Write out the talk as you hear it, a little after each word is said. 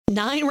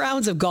9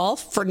 rounds of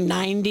golf for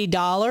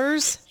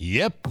 $90?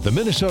 Yep, the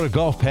Minnesota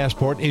Golf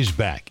Passport is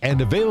back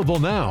and available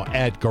now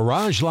at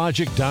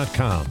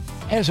GarageLogic.com.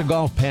 As a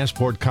Golf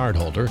Passport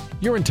cardholder,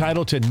 you're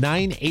entitled to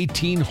 9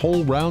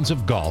 18-hole rounds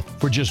of golf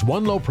for just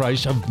one low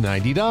price of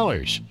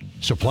 $90.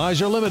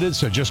 Supplies are limited,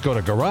 so just go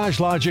to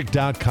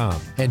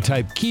GarageLogic.com and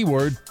type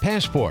keyword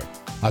passport.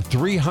 A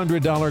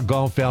 $300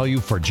 golf value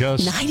for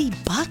just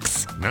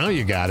 $90? Now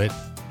you got it.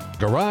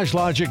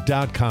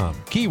 GarageLogic.com,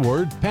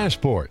 keyword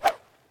passport.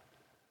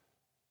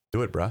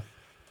 Do it, bruh.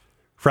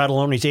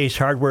 Frattallone's Ace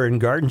Hardware and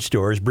Garden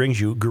Stores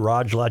brings you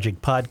Garage Logic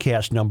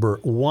podcast number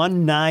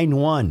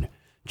 191.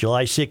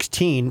 July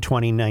 16,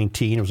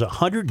 2019. It was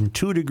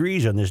 102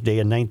 degrees on this day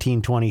in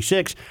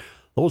 1926.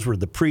 Those were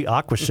the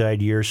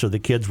pre-Aquacide years, so the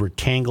kids were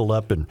tangled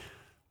up in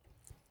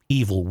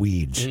evil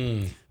weeds.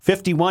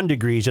 51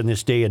 degrees on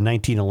this day in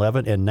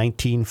 1911 and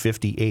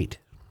 1958.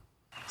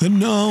 And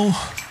now,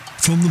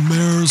 from the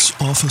mayor's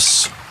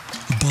office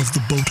above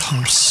the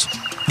boathouse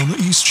on the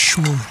east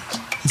shore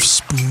of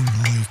Spoon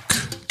Lake,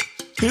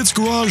 it's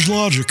Garage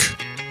Logic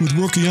with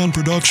Rookie on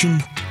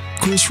production,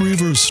 Chris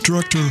Reavers,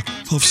 director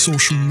of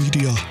social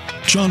media,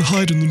 John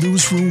Hyde in the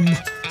newsroom,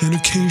 and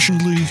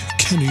occasionally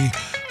Kenny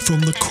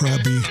from the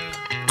Krabby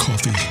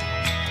Coffee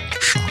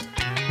Shop.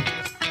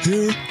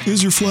 Here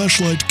is your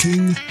flashlight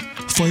king,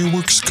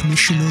 fireworks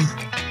commissioner,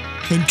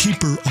 and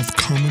keeper of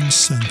common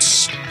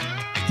sense,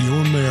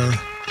 your mayor,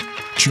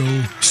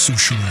 Joe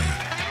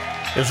Soucheray.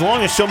 As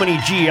long as so many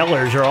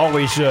GLers are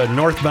always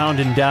northbound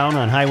and down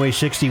on Highway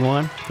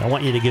 61, I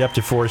want you to get up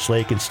to Forest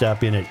Lake and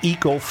stop in at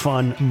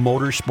EcoFun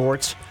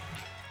Motorsports.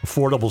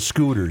 Affordable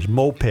scooters,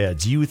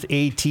 mopeds, youth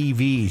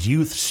ATVs,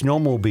 youth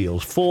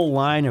snowmobiles, full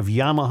line of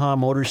Yamaha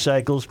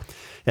motorcycles,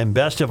 and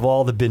best of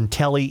all, the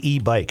Bintelli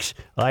e-bikes.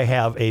 I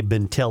have a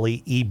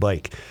Bintelli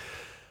e-bike.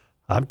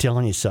 I'm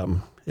telling you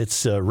something.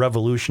 It's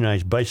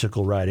revolutionized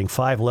bicycle riding,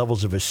 5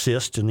 levels of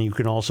assist, and you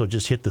can also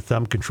just hit the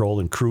thumb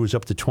control and cruise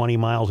up to 20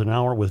 miles an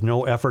hour with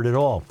no effort at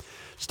all.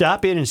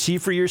 Stop in and see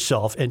for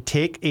yourself and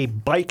take a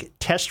bike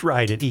test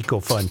ride at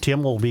EcoFun.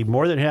 Tim will be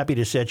more than happy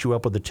to set you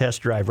up with a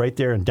test drive right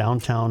there in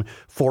downtown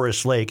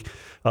Forest Lake.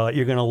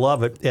 You're going to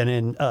love it. And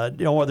in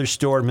no other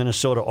store in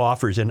Minnesota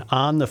offers an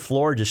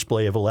on-the-floor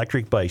display of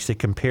electric bikes that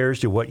compares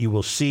to what you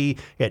will see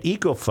at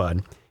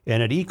EcoFun.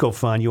 And at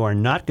EcoFun, you are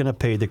not going to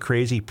pay the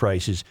crazy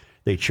prices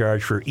they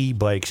charge for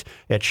e-bikes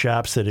at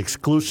shops that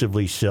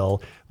exclusively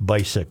sell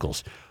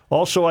bicycles.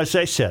 Also, as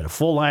I said, a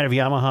full line of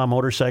Yamaha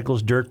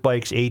motorcycles, dirt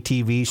bikes,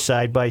 ATVs,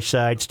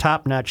 side-by-sides,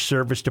 top-notch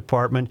service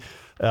department.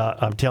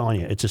 I'm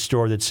telling you, it's a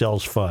store that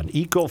sells fun.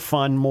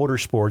 EcoFun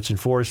Motorsports in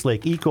Forest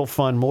Lake,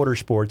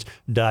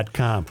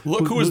 EcoFunMotorsports.com.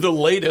 Look who is the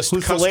latest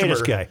who's customer the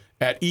latest guy?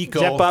 At Eco.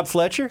 Is that Bob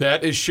Fletcher?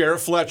 That is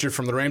Sheriff Fletcher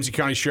from the Ramsey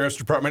County Sheriff's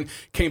Department.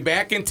 Came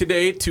back in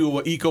today to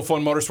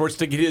EcoFun Motorsports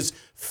to get his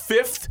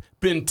 5th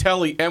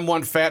Bintelli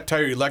M1 Fat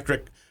Tire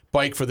electric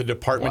bike for the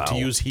department to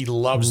use. He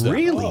loves them.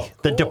 Really? Oh,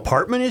 The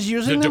department is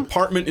using the them?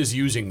 department is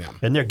using them.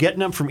 And they're getting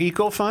them from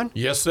EcoFun?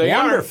 Yes, they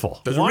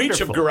Wonderful. are. The reach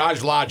of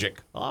Garage Logic.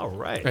 All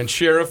right. And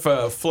Sheriff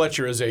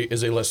Fletcher is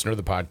a listener of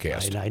the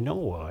podcast. I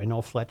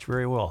know Fletch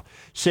very well.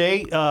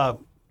 We're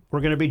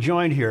going to be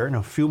joined here in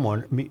a few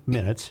more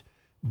minutes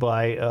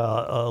by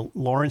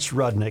Lawrence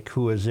Rudnick,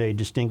 who is a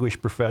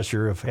distinguished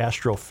professor of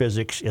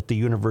astrophysics at the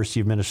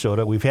University of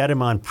Minnesota. We've had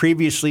him on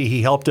previously.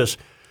 He helped us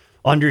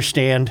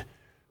understand,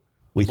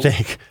 we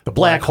think, the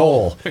black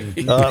hole.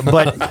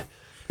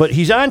 But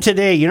he's on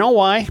today. You know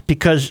why?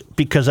 Because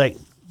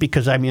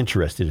I'm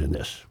interested in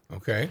this.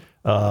 Okay.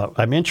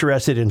 I'm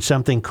interested in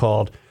something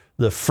called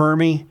the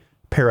Fermi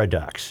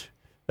paradox,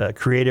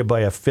 created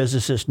by a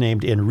physicist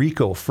named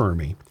Enrico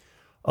Fermi,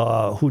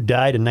 who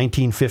died in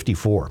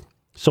 1954.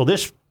 So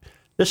this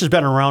has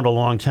been around a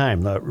long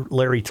time.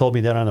 Larry told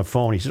me that on the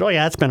phone. He said, "Oh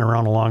yeah, it's been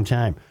around a long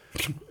time."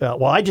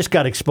 Well, I just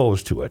got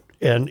exposed to it,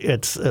 and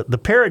it's the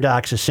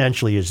paradox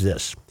essentially is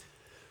this.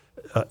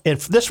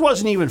 If this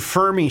wasn't even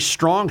Fermi's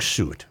strong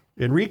suit.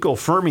 Enrico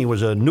Fermi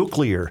was a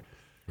nuclear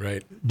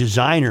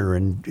designer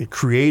and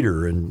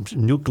creator and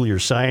nuclear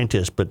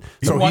scientist, but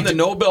he won the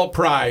Nobel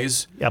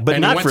Prize. Yeah, but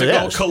and not he for went to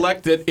this. go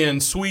collect it in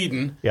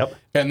Sweden. Yep.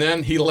 And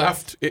then he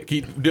left.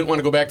 He didn't want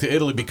to go back to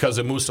Italy because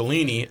of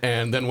Mussolini,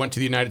 and then went to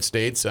the United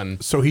States.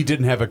 And So he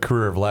didn't have a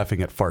career of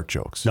laughing at fart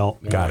jokes. No,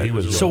 Got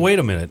it. So wait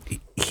a minute.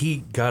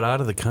 He got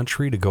out of the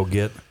country to go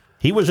get...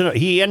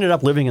 he ended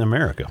up living in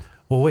America.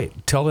 Well,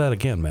 wait. Tell that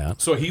again, Matt.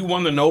 So he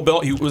won the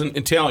Nobel. He was an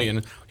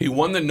Italian. He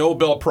won the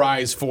Nobel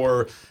Prize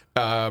for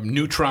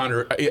neutron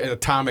or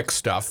atomic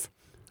stuff,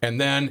 and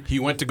then he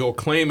went to go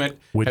claim it,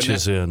 Which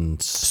is in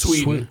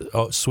Sweden.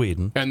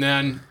 Sweden. And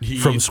then he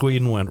from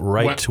Sweden went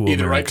to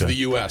America. right to the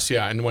U.S.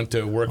 Yeah, and went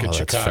to work in That's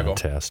Chicago.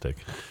 fantastic.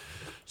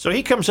 So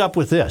he comes up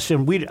with this,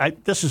 and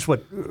this is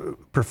what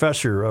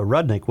Professor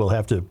Rudnick will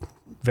have to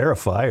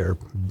verify or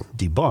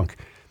debunk.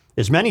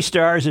 As many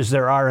stars as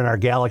there are in our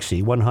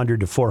galaxy,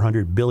 100 to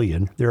 400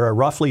 billion, there are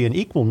roughly an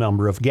equal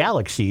number of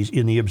galaxies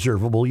in the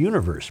observable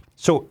universe.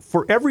 So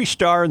for every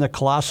star in the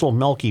colossal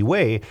Milky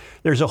Way,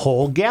 there's a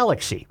whole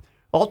galaxy.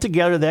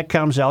 Altogether, that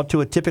comes out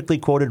to a typically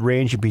quoted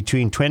range of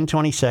between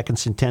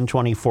 10/22 and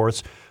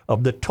 10/24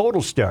 of the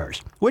total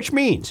stars, which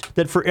means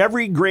that for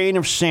every grain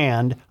of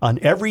sand on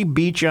every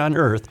beach on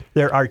Earth,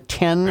 there are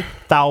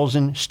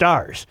 10,000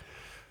 stars.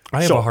 I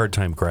have So, a hard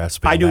time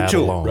grasping I do that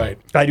too. alone. Right.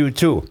 I do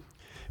too.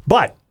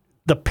 But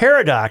the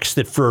paradox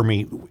that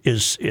Fermi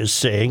is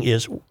saying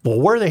is, well,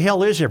 where the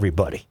hell is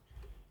everybody?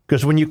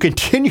 Because when you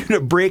continue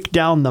to break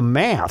down the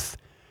math,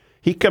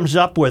 he comes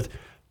up with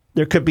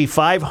there could be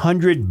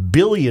 500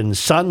 billion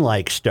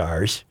sun-like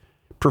stars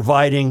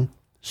providing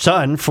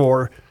sun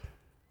for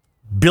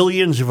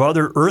billions of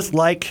other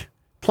Earth-like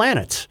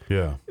planets.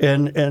 Yeah.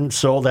 And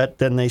so that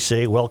then they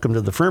say, welcome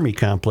to the Fermi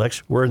complex.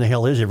 Where in the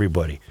hell is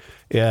everybody?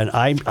 And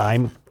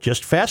I'm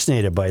just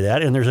fascinated by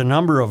that. And there's a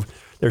number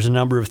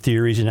of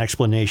theories and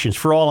explanations.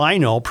 For all I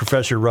know,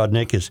 Professor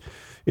Rudnick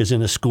is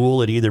in a school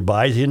that either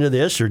buys into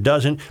this or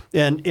doesn't.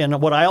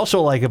 And what I also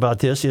like about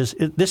this is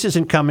this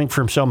isn't coming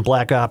from some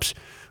Black Ops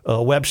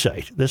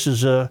website. This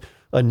is a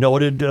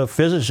noted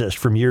physicist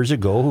from years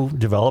ago who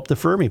developed the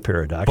Fermi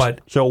paradox.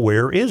 But- so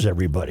where is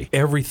everybody?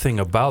 Everything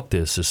about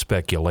this is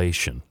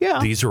speculation. Yeah.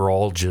 These are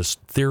all just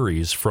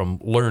theories from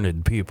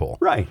learned people.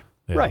 Right,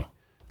 Yeah. right.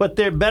 But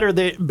they're better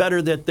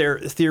that they're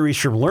theories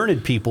from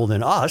learned people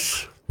than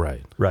us,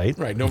 Right. right?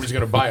 Right. Nobody's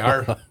going to buy our.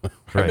 I've been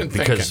Right.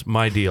 Because thinking.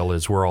 my deal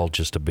is we're all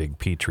just a big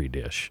petri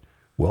dish.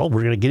 Well,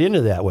 we're going to get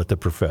into that with the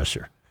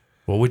professor.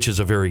 Well, which is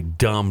a very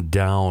dumbed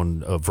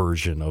down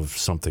version of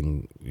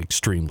something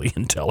extremely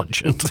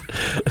intelligent.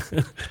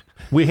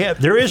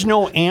 There is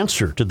no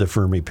answer to the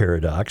Fermi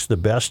paradox. The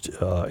best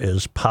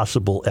is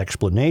possible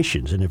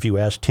explanations. And if you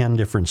ask 10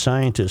 different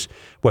scientists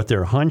what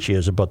their hunch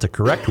is about the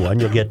correct one,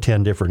 you'll get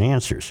 10 different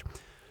answers.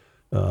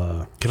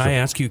 Can I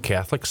ask you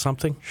Catholics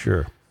something?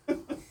 Sure.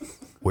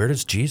 Where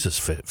does Jesus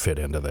fit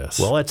into this?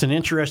 Well, that's an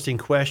interesting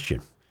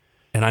question.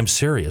 and I'm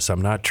serious.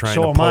 I'm not trying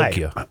So to am poke I.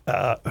 you.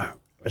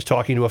 I was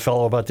talking to a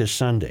fellow about this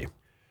Sunday.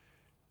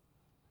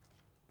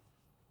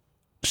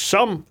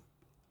 Some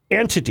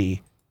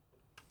entity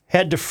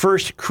had to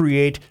first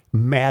create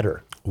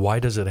matter. Why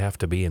does it have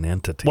to be an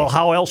entity? Well,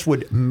 how else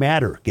would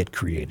matter get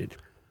created?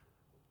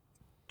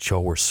 Joe,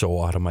 we're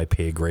so out of my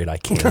pay grade, I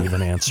can't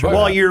even answer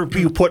Well, that.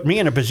 you put me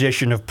in a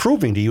position of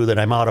proving to you that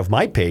I'm out of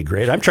my pay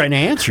grade. I'm trying to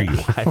answer you.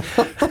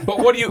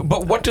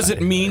 But what does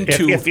it mean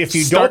to if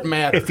you start don't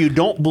matter? if you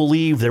don't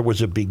believe there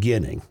was a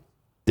beginning,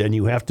 then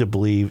you have to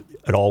believe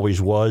it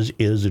always was,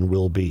 is, and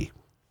will be.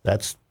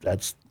 That's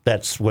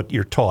what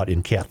you're taught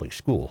in Catholic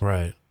school.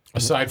 Right.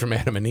 Aside from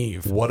Adam and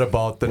Eve. What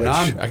about the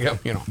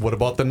What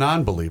about the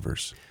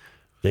non-believers?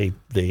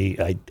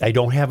 I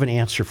don't have an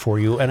answer for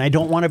you, and I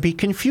don't want to be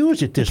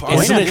confused at this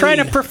point. Isn't I'm it trying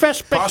to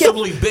profess.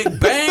 Possibly Big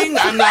Bang.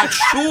 I'm not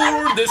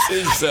sure. This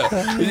is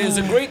it is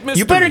a great mystery.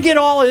 You better get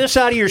all of this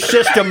out of your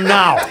system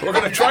now. We're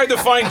going to try to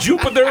find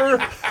Jupiter,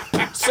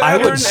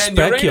 Saturn, and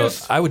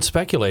Uranus. I would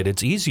speculate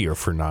it's easier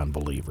for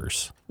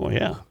non-believers. Well,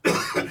 yeah.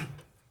 Are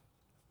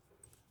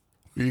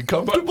you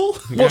comfortable?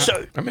 Yeah,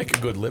 so- I make a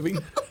good living.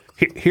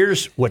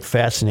 Here's what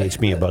fascinates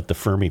me about the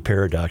Fermi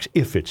paradox,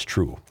 if it's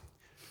true,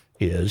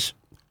 is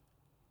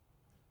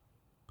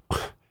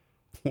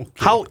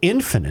how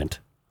infinite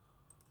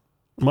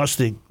must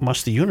the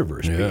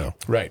universe be?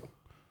 Right.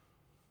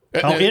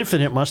 How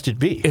infinite must it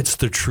be? It's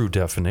the true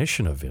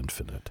definition of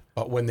infinite.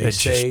 When they It's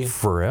say just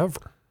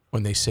forever.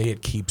 when they say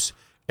it keeps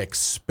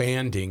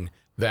expanding,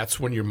 that's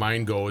when your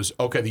mind goes,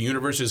 okay, the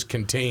universe is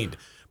contained,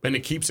 and it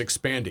keeps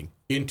expanding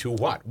into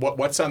what?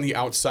 What's on the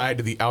outside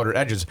of the outer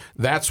edges?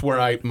 That's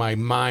where my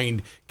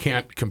mind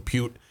can't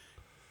compute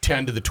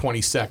 10 to the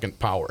 22nd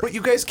power. But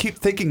you guys keep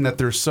thinking that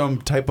there's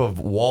some type of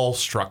wall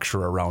structure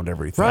around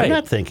everything. I'm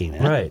not thinking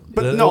that. Right.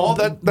 But no,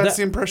 that's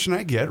the impression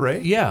I get,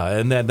 right? Yeah,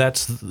 and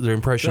that's the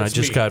impression That's I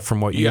just me. got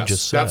from what you Yes,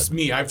 just said. That's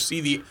me. I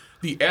see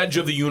the edge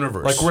of the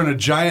universe. Like we're in a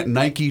giant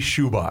Nike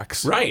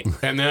shoebox. right,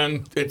 and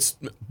then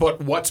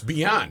but what's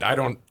beyond? I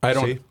don't.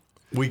 See?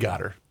 We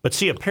got her. But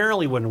see,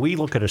 apparently when we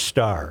look at a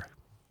star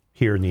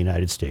here in the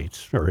United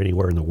States or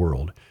anywhere in the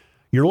world,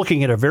 you're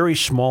looking at a very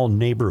small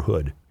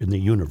neighborhood in the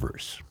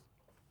universe.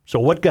 So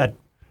what got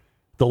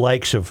the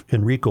likes of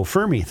Enrico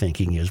Fermi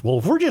thinking is, well,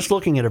 if we're just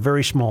looking at a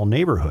very small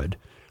neighborhood,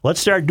 let's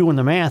start doing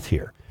the math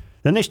here.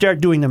 Then they start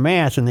doing the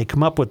math and they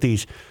come up with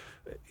these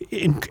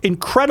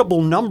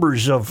incredible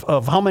numbers of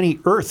how many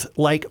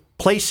Earth-like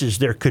places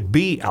there could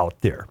be out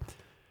there.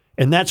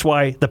 And that's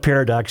why the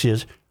paradox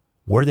is,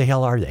 where the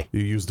hell are they?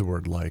 You used the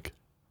word like.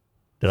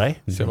 Did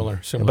I?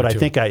 Similar. But I to-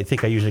 think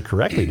I used it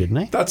correctly, didn't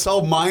I? That's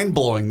how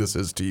mind-blowing this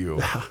is to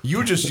you.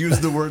 You just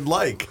used the word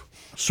like.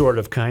 Sort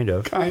of, kind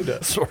of.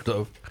 Kinda. sort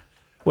of.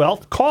 Well,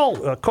 call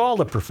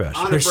the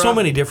professor. There's so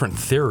many different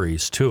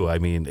theories too. I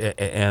mean,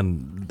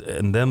 and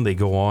then they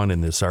go on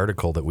in this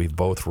article that we've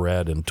both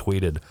read and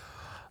tweeted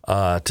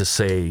to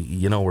say,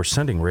 we're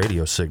sending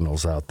radio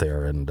signals out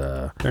there, and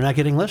They're not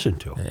getting listened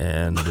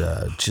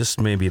to. just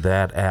maybe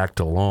that act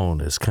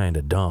alone is kind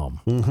of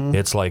dumb. Mm-hmm.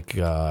 It's like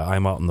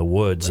I'm out in the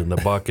woods and the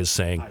buck is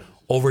saying,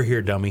 Over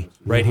here, dummy.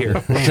 Right here.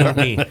 Shoot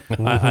me.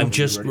 I'm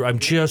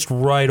just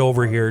right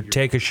over here.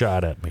 Take a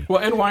shot at me.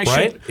 Well, and why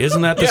right? should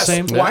Isn't that the yes,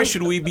 same? Why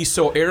should we be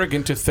so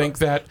arrogant to think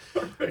that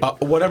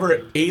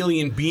whatever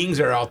alien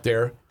beings are out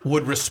there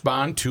would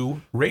respond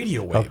to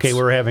radio waves? Okay,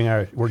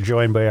 we're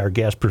joined by our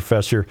guest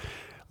professor,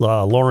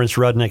 Lawrence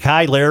Rudnick.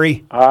 Hi,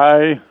 Larry.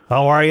 Hi,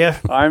 How are you?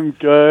 I'm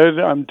good.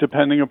 I'm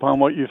depending upon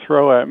what you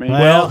throw at me.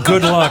 Well,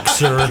 good luck,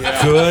 sir.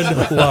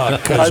 Good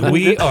luck, because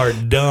we are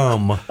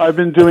dumb. I've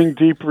been doing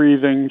deep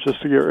breathing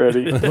just to get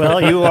ready. Well,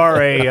 you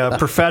are a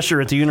professor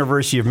at the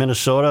University of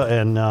Minnesota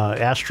and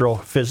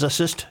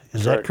astrophysicist.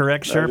 Is that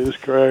correct, sir? That is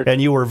correct.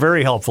 And you were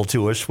very helpful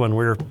to us when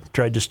we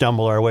tried to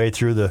stumble our way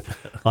through the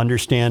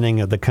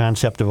understanding of the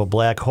concept of a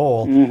black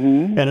hole.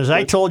 Mm-hmm. And as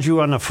I told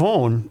you on the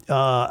phone,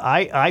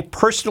 I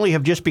personally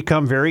have just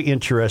become very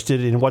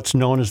interested in what's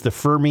known as the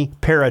Fermi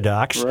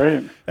paradox.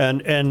 Right.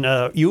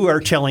 And you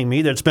are telling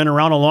me that it's been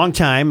around a long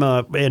time.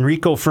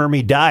 Enrico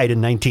Fermi died in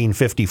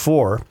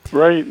 1954.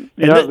 Right.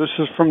 Yeah, this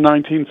is from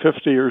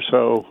 1950 or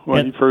so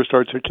when he first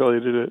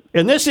articulated it.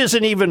 And this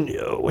isn't even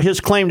his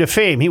claim to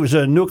fame. He was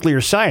a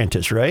nuclear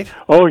scientist, right?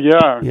 Oh,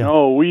 yeah.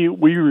 No, we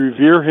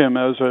revere him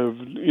as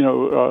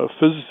a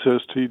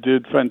physicist. He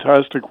did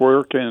fantastic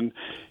work, and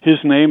his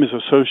name is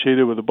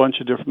associated with a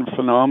bunch of different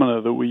phenomena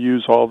that we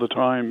use all the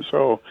time.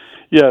 So,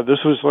 yeah,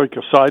 this was like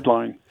a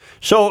sideline.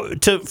 So,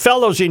 to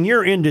fellows in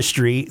your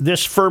industry,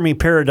 this Fermi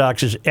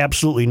paradox is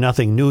absolutely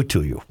nothing new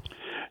to you.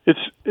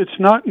 It's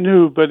not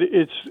new, but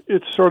it's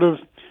sort of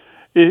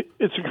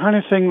it's the kind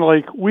of thing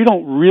like we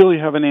don't really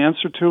have an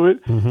answer to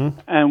it,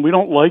 and we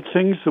don't like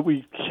things that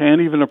we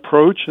can't even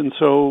approach, and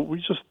so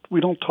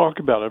we don't talk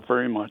about it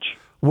very much.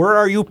 Where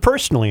are you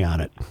personally on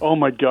it? Oh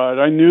my God,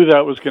 I knew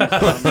that was going to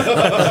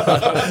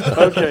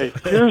come. Okay,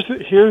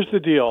 here's the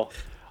deal.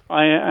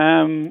 I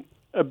am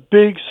a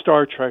big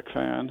Star Trek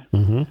fan.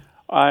 Mm-hmm.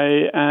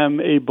 I am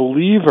a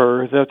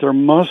believer that there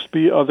must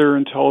be other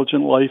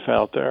intelligent life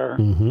out there.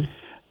 Mm-hmm.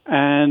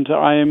 And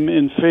I am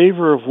in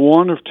favor of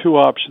one of two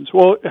options.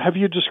 Well, have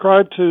you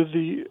described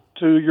to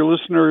your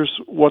listeners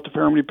what the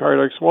Fermi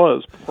paradox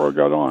was before I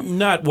got on?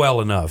 Not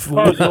well enough.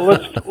 Oh, so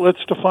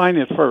let's define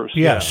it first.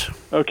 Yes.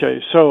 Yeah.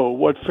 Okay. So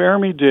what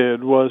Fermi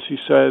did was he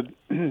said,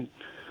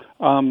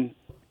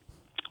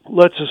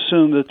 let's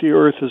assume that the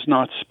Earth is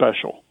not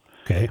special.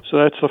 Okay. So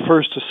that's the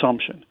first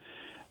assumption.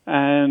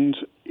 And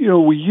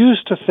we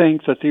used to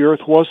think that the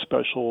Earth was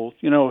special.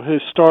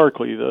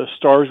 Historically, the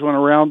stars went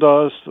around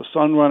us, the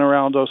sun went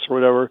around us, or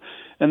whatever.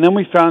 And then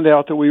we found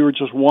out that we were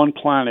just one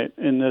planet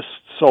in this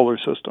solar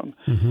system.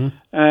 Mm-hmm.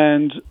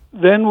 And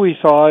then we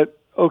thought,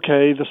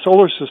 okay, the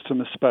solar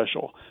system is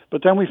special.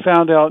 But then we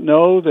found out,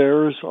 no,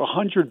 there's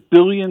 100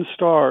 billion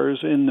stars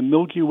in the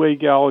Milky Way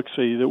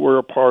galaxy that we're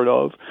a part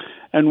of.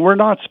 And we're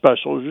not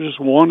special. We're just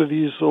one of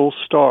these little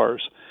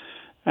stars.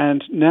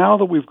 And now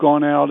that we've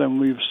gone out and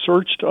we've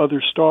searched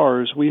other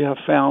stars, we have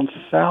found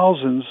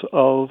thousands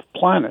of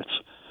planets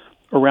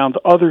around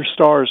other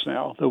stars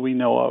now that we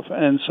know of.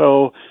 And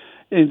so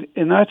in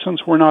that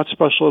sense, we're not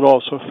special at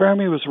all. So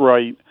Fermi was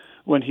right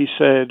when he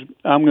said,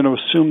 I'm going to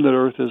assume that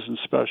Earth isn't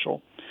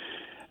special.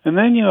 And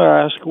then you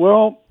ask,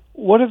 well,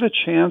 what are the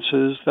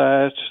chances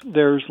that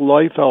there's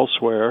life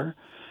elsewhere?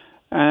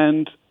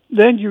 And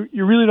then you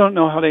really don't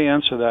know how to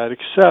answer that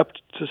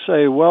except to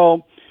say,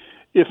 well,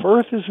 if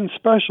Earth isn't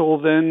special,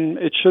 then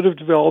it should have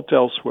developed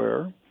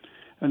elsewhere.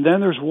 And then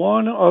there's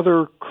one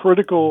other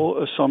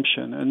critical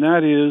assumption, and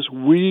that is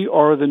we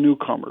are the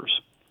newcomers.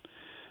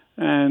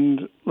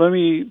 And let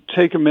me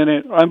take a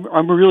minute.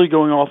 I'm really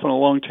going off on a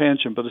long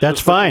tangent, but that's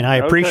fine. I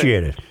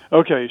appreciate it.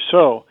 Okay,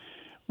 so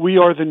we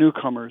are the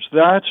newcomers.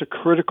 That's a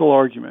critical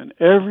argument.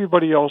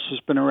 Everybody else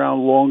has been around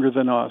longer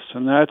than us,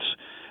 and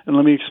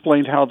let me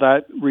explain how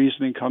that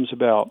reasoning comes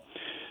about.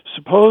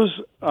 Suppose,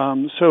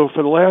 so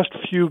for the last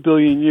few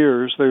billion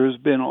years, there's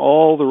been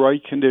all the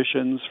right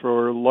conditions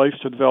for life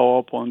to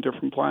develop on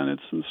different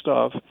planets and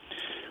stuff.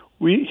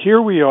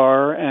 Here we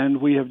are, and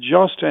we have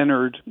just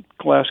entered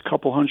the last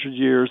couple hundred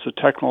years the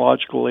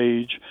technological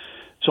age.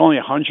 It's only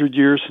 100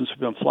 years since we've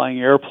been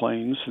flying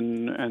airplanes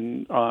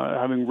and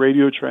having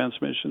radio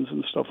transmissions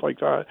and stuff like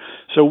that.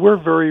 So we're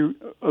very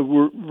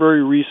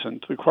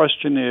recent. The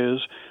question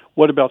is,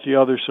 what about the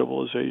other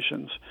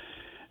civilizations?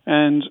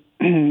 And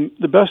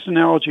the best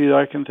analogy that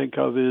I can think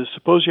of is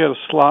suppose you had a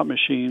slot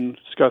machine.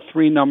 It's got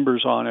 3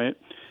 numbers on it,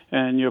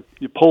 and you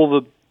pull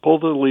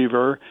the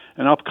lever,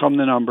 and up come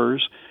the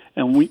numbers,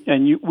 and we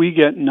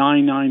get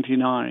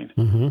 999.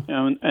 Mm-hmm.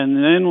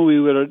 And then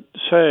we would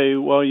say,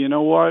 well, you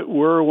know what?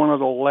 We're one of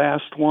the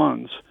last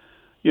ones.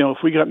 If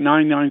we got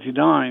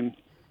 999,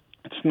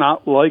 it's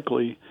not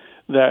likely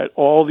that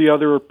all the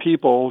other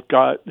people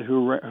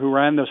who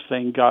ran this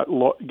thing got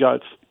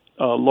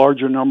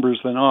larger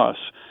numbers than us.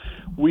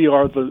 We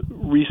are the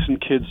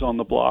recent kids on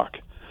the block.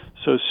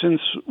 So since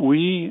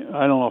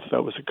I don't know if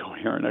that was a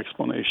coherent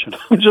explanation.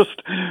 I'm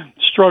just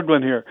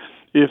struggling here.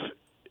 If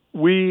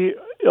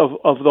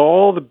of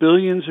all the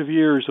billions of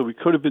years that we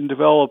could have been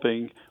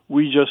developing,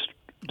 we just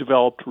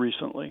developed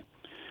recently.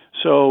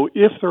 So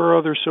if there are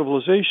other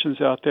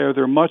civilizations out there,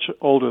 they're much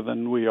older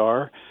than we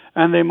are,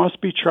 and they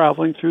must be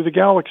traveling through the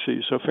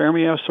galaxy. So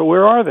Fermi asks, so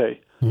where are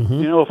they?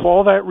 You know, if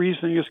all that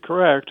reasoning is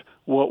correct,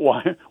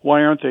 why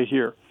aren't they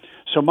here?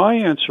 So my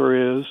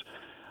answer is,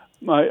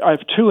 I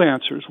have two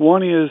answers.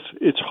 One is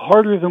it's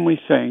harder than we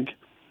think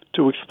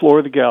to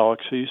explore the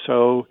galaxy.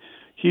 So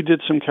he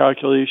did some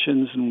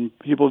calculations, and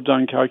people have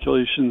done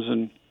calculations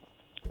and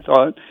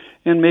thought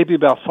in maybe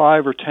about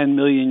 5 or 10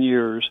 million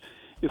years,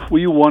 if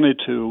we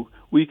wanted to,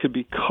 we could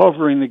be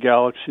covering the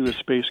galaxy with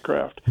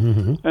spacecraft.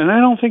 And I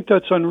don't think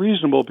that's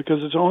unreasonable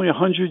because it's only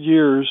 100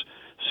 years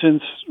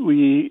since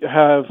we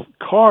have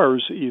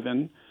cars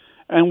even,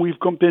 and we've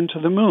been to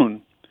the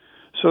moon.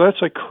 So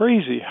that's like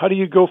crazy. How do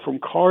you go from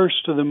cars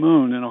to the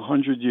moon in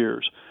 100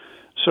 years?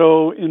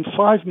 So in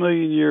 5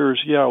 million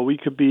years, yeah, we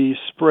could be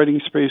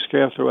spreading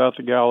spacecraft throughout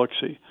the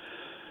galaxy.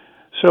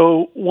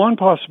 So one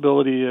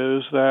possibility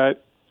is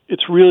that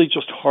it's really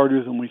just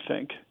harder than we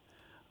think.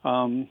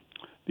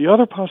 The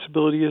other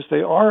possibility is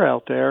they are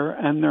out there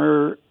and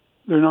they're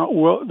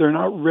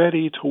not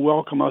ready to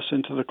welcome us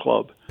into the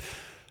club.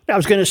 I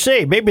was going to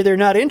say, maybe they're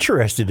not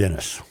interested in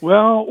us.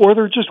 Well, or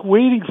they're just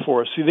waiting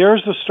for us. See,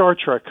 there's the Star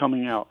Trek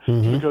coming out.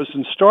 Because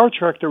in Star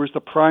Trek, there was the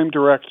prime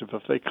directive.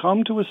 If they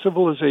come to a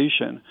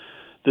civilization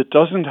that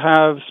doesn't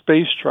have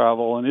space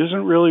travel and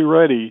isn't really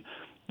ready,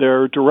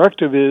 their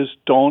directive is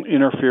don't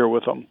interfere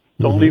with them.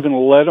 Don't even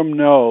let them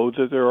know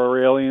that there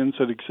are aliens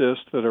that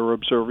exist that are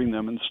observing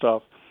them and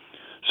stuff.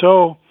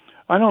 So,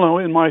 I don't know,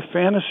 in my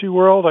fantasy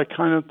world, I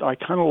kind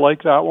of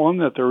like that one,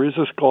 that there is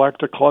this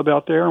galactic club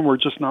out there and we're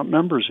just not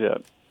members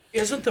yet.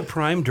 Isn't the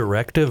prime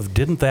directive,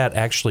 didn't that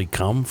actually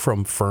come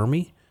from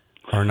Fermi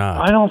or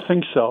not? I don't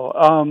think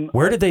so.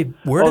 Where did they get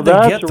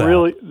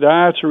that?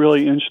 That's a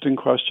really interesting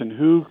question.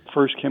 Who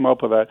first came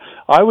up with that?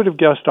 I would have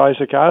guessed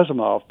Isaac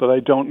Asimov, but I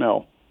don't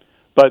know.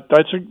 But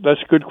that's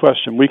a good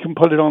question. We can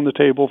put it on the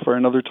table for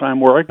another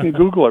time, or I can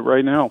Google it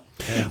right now.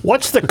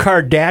 What's the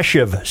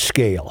Kardashev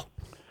scale?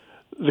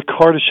 The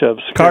Kardashev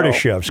scale.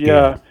 Kardashev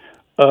scale.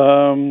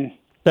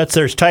 Yeah.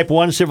 There's type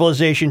 1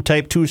 civilization,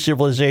 type 2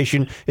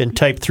 civilization, and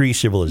type 3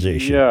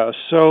 civilization. Yeah,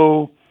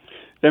 so,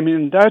 I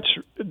mean,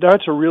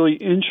 that's a really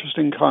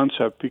interesting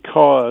concept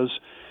because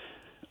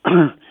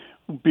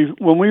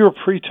when we were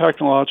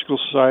pre-technological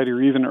society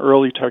or even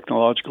early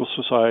technological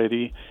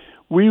society,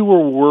 we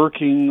were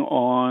working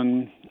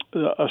on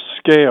a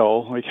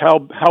scale, like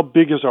how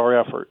big is our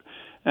effort?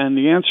 And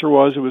the answer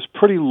was it was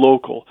pretty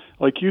local.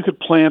 Like you could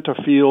plant a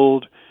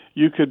field,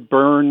 you could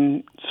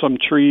burn some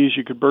trees,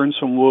 you could burn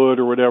some wood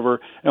or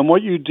whatever, and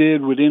what you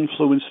did would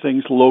influence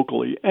things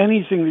locally.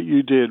 Anything that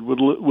you did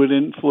would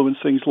influence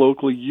things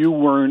locally. You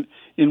weren't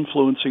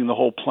influencing the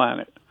whole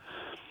planet.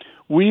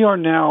 We are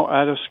now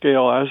at a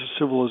scale as a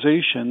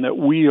civilization that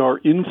we are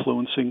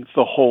influencing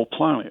the whole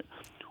planet.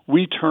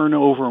 We turn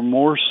over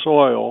more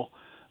soil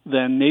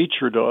than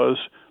nature does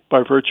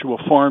by virtue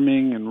of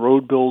farming and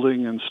road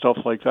building and stuff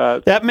like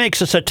that. That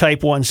makes us a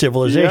type 1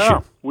 civilization.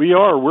 Yeah, we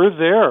are. We're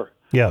there.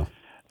 Yeah.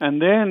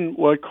 And then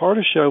what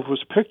Kardashev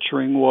was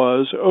picturing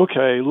was,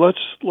 okay,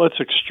 let's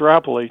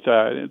extrapolate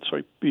that. It's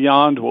like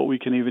beyond what we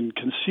can even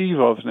conceive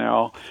of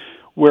now,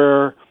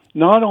 where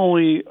not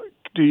only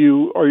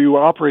are you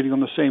operating on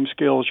the same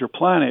scale as your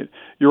planet,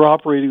 you're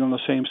operating on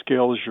the same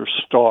scale as your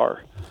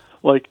star.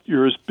 Like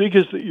you're as big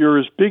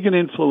an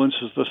influence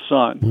as the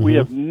sun. We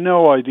have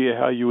no idea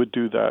how you would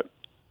do that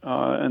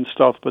and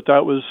stuff, but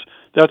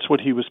that's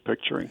what he was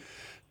picturing.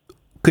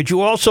 Could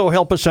you also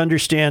help us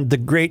understand the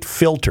great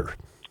filter?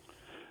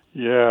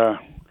 Yeah.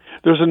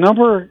 There's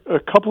a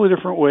couple of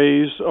different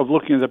ways of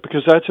looking at it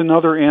because that's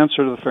another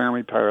answer to the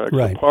Fermi paradox.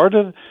 Right.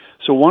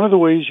 So one of the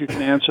ways you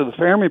can answer the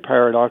Fermi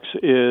paradox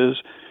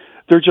is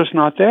they're just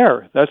not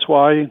there. That's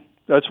why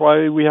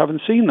we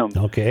haven't seen them.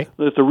 Okay.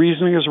 That the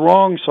reasoning is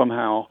wrong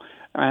somehow.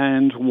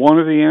 And one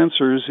of the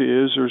answers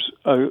is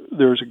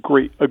there's a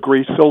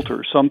great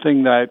filter,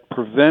 something that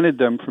prevented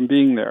them from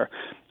being there.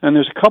 And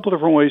there's a couple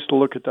different ways to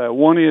look at that.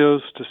 One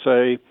is to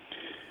say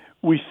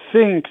we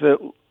think that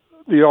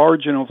the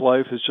origin of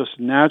life is just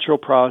a natural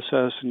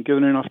process, and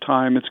given enough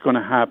time, it's going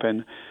to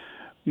happen.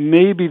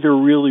 Maybe there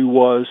really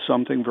was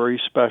something very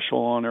special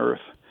on Earth,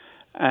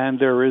 and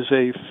there is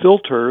a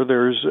filter.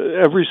 There's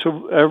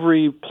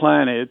every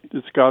planet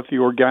that's got the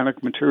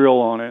organic material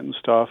on it and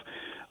stuff.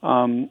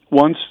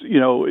 Once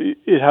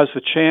it has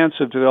the chance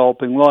of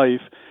developing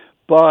life,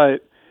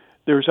 but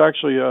there's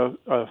actually a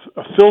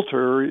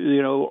filter,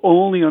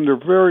 only under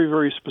very,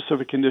 very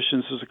specific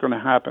conditions is it going to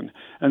happen.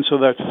 And so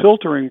that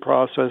filtering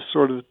process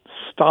sort of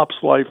stops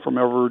life from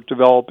ever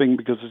developing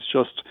because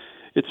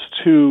it's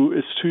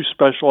too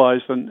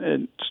specialized and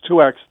it's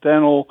too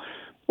accidental.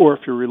 Or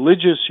if you're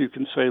religious, you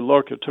can say,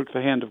 look, it took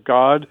the hand of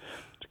God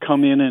to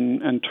come in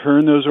and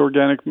turn those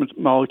organic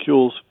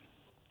molecules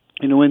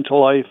into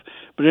life.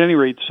 But at any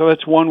rate, so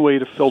that's one way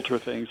to filter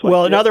things.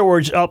 In other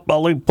words, I'll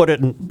put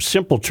it in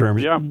simple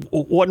terms. Yeah.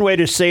 One way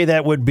to say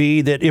that would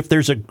be that if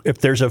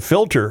there's a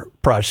filter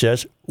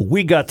process,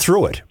 we got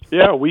through it.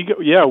 Yeah,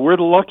 we're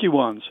the lucky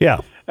ones. Yeah.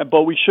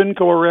 But we shouldn't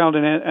go around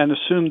and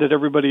assume that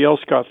everybody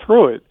else got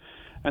through it,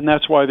 and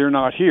that's why they're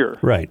not here.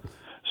 Right.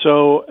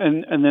 So,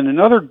 and then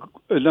another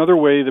another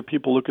way that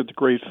people look at the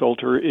Great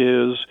Filter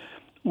is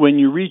when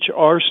you reach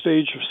our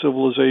stage of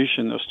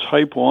civilization, this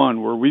type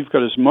 1, where we've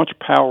got as much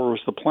power as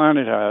the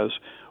planet has,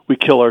 we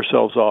kill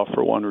ourselves off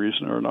for one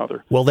reason or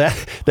another. Well,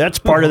 that's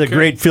part of the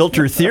Great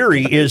Filter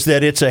theory is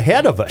that it's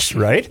ahead of us,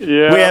 right?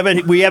 Yeah.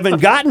 We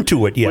haven't gotten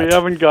to it yet. We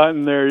haven't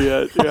gotten there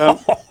yet. Yeah.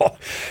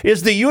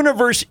 Is the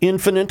universe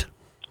infinite?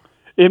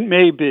 It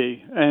may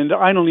be, and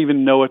I don't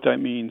even know what that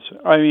means.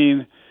 I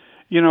mean,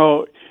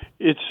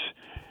 it's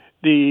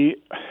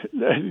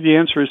the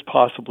answer is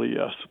possibly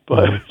yes,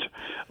 but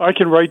I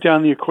can write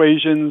down the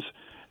equations,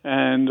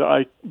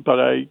 but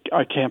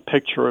I can't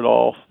picture at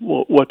all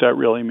what that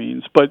really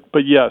means. But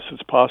yes,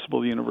 it's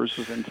possible the universe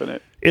is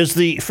infinite. Is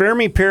the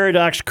Fermi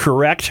paradox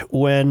correct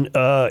when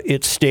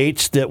it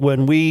states that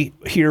when we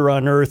here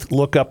on Earth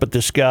look up at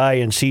the sky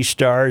and see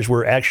stars,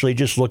 we're actually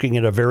just looking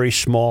at a very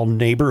small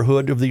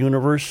neighborhood of the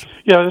universe?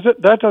 Yeah,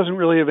 that doesn't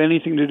really have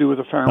anything to do with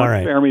the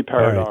Fermi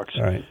paradox.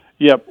 All right.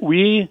 Yep,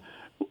 we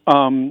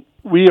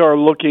are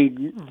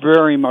looking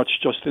very much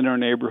just in our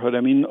neighborhood.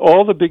 I mean,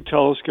 all the big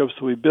telescopes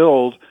that we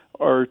build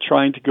are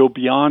trying to go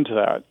beyond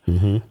that.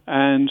 Mm-hmm.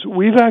 And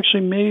we've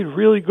actually made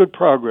really good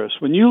progress.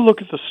 When you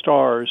look at the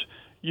stars,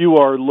 you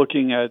are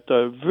looking at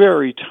the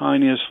very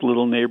tiniest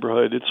little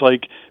neighborhood. It's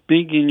like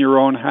being in your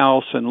own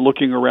house and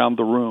looking around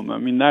the room. I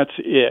mean, that's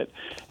it.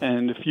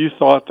 And if you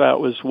thought that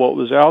was what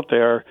was out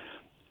there,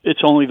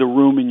 it's only the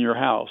room in your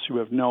house. You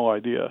have no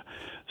idea.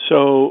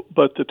 So,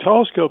 but the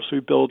telescopes we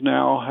build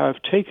now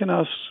have taken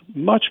us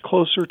much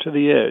closer to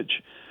the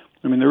edge.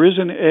 I mean, there is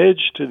an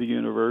edge to the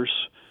universe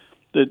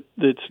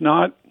that's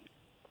not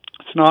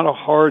a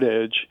hard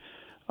edge.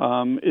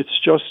 It's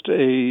just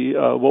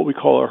what we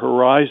call a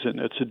horizon.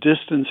 It's a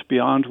distance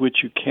beyond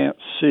which you can't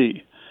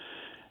see.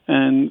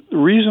 And the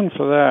reason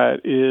for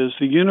that is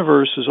the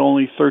universe is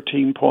only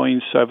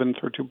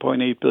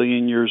 13.8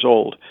 billion years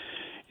old.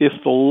 If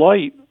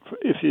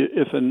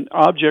an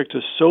object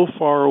is so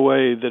far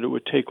away that it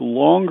would take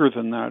longer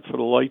than that for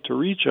the light to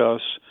reach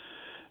us,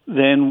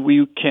 then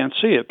we can't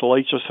see it. The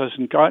light just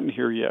hasn't gotten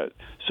here yet.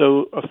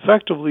 So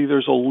effectively,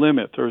 there's a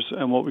limit. There's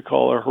what we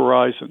call a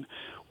horizon.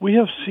 We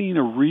have seen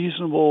a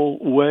reasonable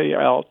way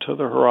out to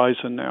the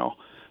horizon now.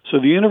 So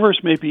the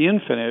universe may be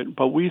infinite,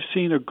 but we've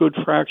seen a good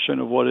fraction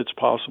of what it's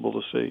possible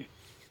to see.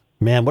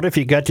 Man, what if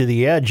you got to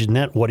the edge and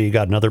what do you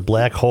got, another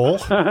black hole?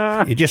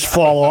 You just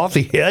fall off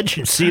the edge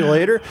and see you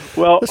later?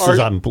 Well, this is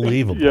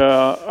unbelievable.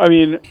 Yeah, I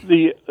mean,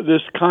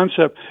 this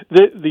concept,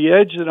 the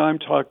edge that I'm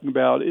talking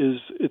about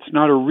it's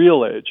not a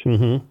real edge.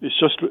 Mm-hmm. It's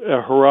just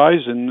a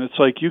horizon. It's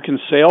like you can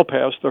sail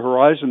past the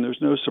horizon.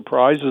 There's no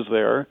surprises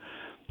there.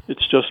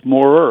 It's just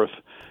more Earth.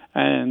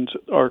 And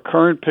our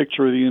current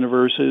picture of the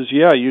universe is,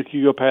 you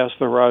could go past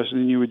the horizon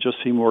and you would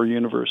just see more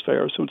universe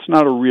there. So it's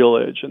not a real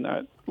edge in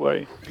that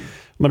way.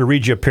 I'm going to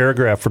read you a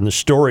paragraph from the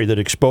story that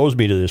exposed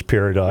me to this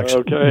paradox.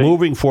 Okay.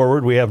 Moving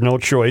forward, we have no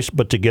choice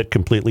but to get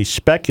completely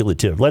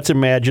speculative. Let's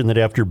imagine that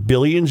after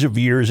billions of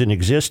years in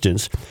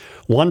existence,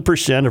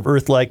 1% of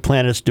Earth-like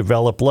planets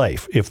develop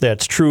life. If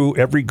that's true,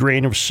 every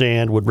grain of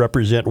sand would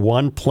represent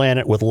one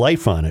planet with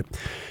life on it.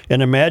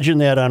 And imagine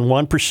that on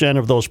 1%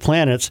 of those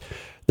planets,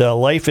 the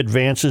life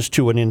advances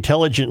to an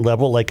intelligent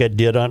level like it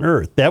did on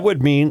Earth. That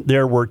would mean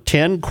there were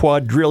 10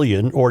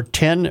 quadrillion or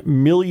 10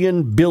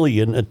 million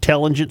billion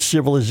intelligent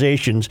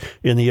civilizations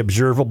in the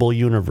observable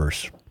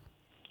universe.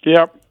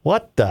 Yep.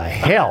 What the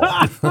hell?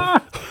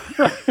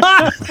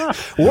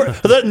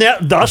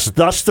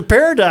 Thus the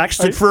paradox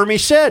that Fermi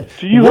said.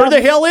 Where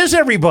the hell is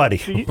everybody?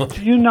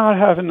 Do you not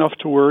have enough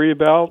to worry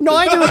about? No,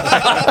 I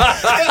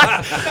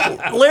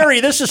do. Larry,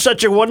 this is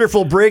such a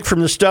wonderful break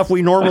from the stuff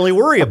we normally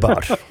worry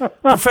about.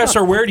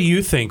 Professor, where do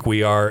you think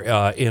we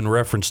are in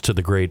reference to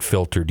the Great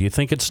Filter? Do you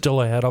think it's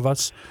still ahead of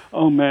us?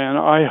 Oh, man,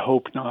 I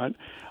hope not.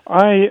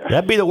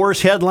 That'd be the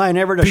worst headline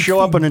ever to show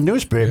up in a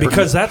newspaper.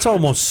 Because that's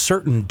almost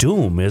certain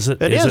doom, is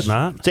it? Is it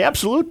not? It's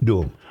absolute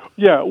doom.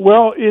 Yeah,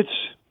 well,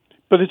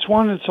 it's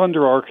one that's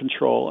under our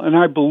control, and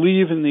I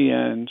believe in the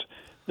end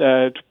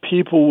that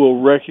people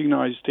will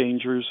recognize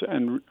dangers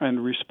and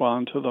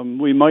respond to them.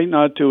 We might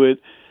not do it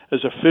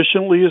as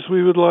efficiently as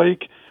we would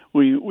like.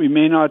 We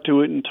may not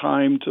do it in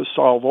time to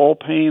solve all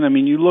pain. I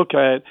mean, you look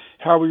at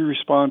how we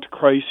respond to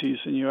crises,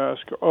 and you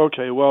ask,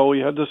 okay, well, we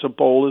had this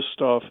Ebola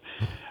stuff.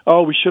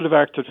 Oh, we should have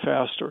acted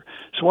faster.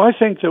 So I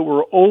think that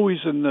we're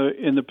always in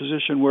the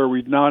position where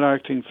we're not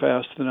acting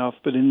fast enough.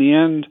 But in the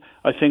end,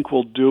 I think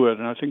we'll do it,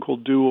 and I think we'll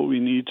do what we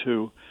need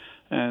to.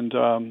 And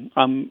I'm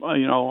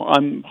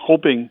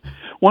hoping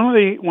one of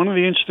the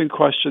interesting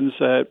questions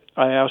that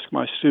I ask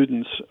my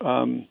students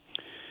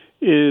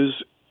is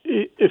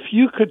if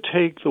you could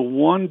take the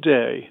one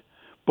day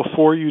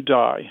before you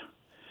die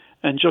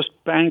and just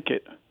bank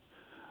it,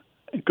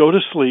 go to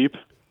sleep,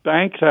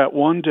 bank that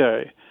one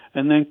day,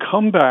 and then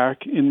come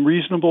back in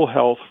reasonable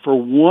health for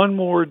one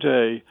more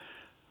day,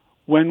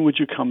 when would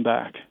you come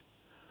back?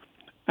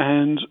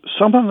 And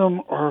some of them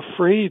are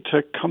afraid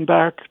to come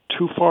back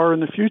too far in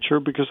the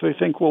future because they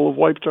think we'll have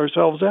wiped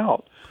ourselves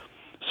out.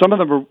 Some of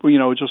them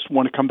are, just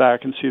want to come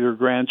back and see their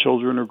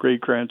grandchildren or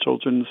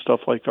great-grandchildren and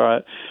stuff like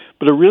that.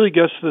 But it really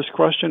gets to this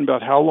question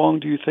about how long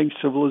do you think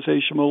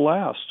civilization will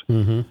last?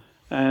 Mm-hmm.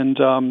 And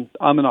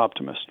I'm an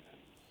optimist.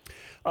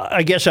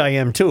 I guess I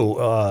am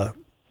too.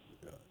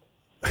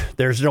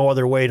 There's no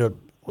other way to.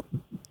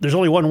 There's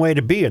only one way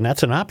to be, and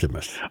that's an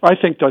optimist. I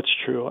think that's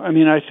true. I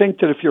mean, I think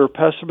that if you're a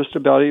pessimist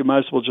about it, you might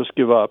as well just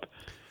give up.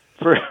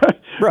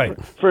 Right.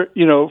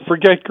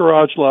 Forget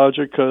Garage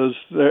Logic, because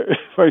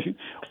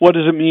what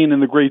does it mean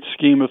in the great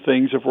scheme of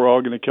things if we're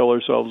all going to kill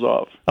ourselves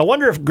off? I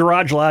wonder if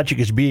Garage Logic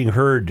is being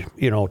heard,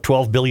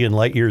 12 billion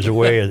light years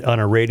away on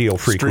a radio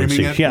frequency.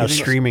 Streaming it? Yeah,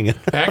 streaming it.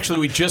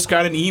 Actually, we just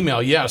got an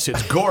email. Yes,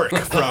 it's Gork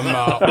from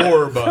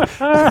Orb.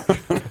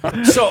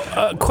 So,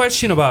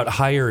 question about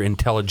higher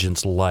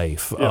intelligence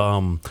life.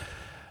 Yeah.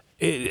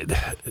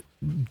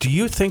 Do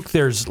you think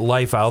there's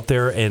life out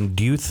there, and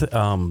do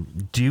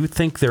you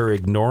think they're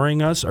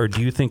ignoring us, or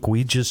do you think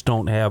we just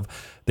don't have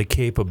the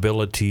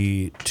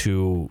capability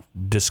to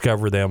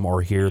discover them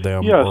or hear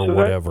them or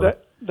whatever?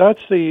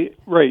 That's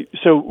right.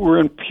 So we're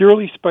in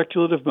purely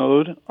speculative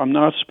mode. I'm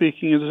not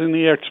speaking as in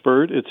the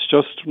expert. It's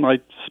just my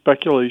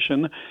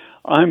speculation.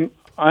 I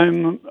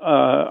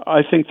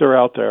think they're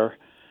out there,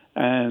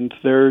 and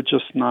they're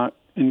just not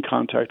in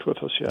contact with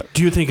us yet.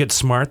 Do you think it's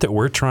smart that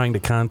we're trying to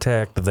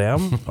contact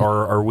them,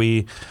 or are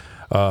we?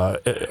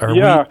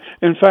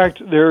 In fact,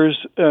 there's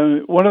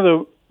one of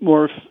the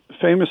more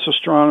famous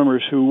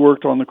astronomers who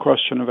worked on the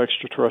question of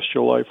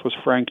extraterrestrial life was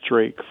Frank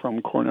Drake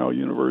from Cornell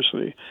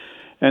University,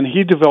 and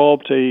he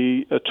developed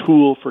a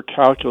tool for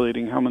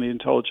calculating how many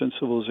intelligent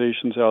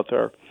civilizations out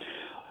there.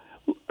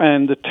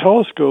 And the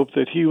telescope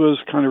that he was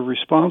kind of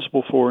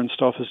responsible for and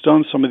stuff has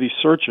done some of these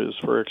searches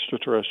for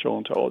extraterrestrial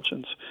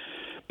intelligence.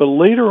 But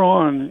later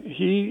on,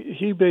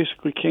 he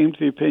basically came to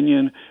the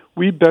opinion,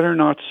 we better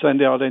not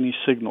send out any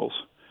signals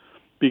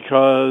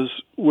because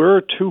we're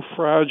too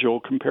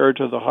fragile compared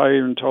to the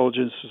higher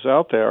intelligences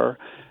out there,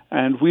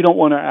 and we don't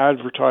want to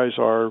advertise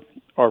our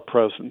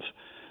presence.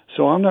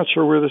 So I'm not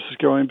sure where this is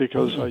going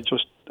because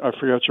I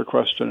forgot your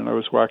question and I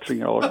was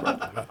waxing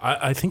eloquent.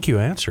 I think you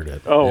answered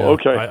it. Oh,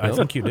 okay. I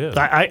think you did.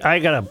 I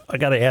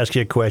gotta ask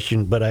you a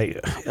question, but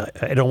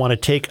I don't want to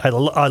take. I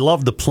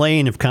love the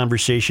plane of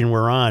conversation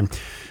we're on.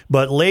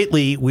 But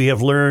lately, we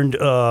have learned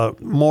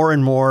more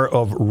and more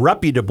of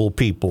reputable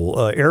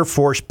people, Air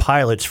Force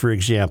pilots, for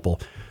example,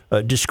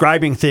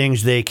 describing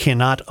things they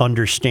cannot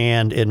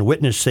understand and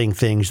witnessing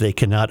things they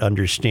cannot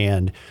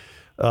understand.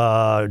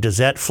 Does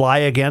that fly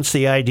against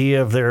the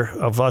idea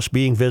of us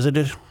being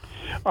visited?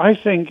 I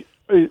think,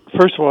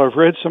 first of all, I've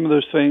read some of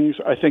those things.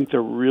 I think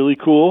they're really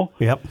cool.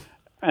 Yep.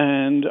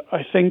 And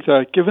I think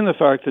that given the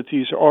fact that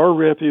these are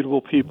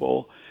reputable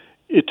people,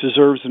 it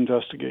deserves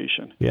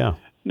investigation. Yeah.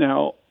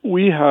 Now,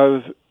 we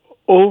have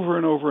over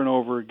and over and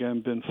over again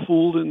been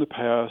fooled in the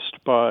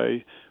past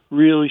by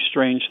really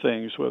strange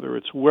things, whether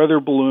it's weather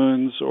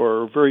balloons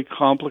or very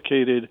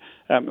complicated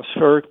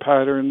atmospheric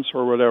patterns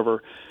or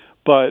whatever.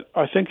 But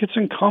I think it's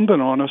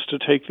incumbent on us to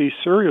take these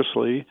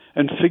seriously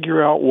and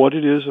figure out what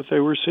it is that they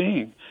were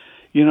seeing.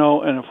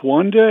 And if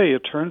one day it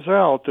turns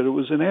out that it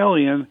was an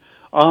alien,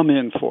 I'm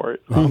in for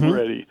it. Mm-hmm. I'm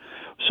ready.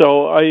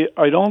 So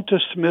I don't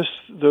dismiss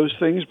those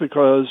things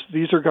because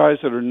these are guys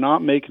that are not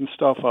making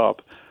stuff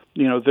up.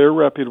 They're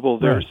reputable.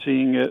 They're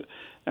seeing it.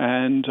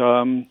 And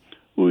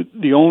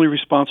the only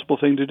responsible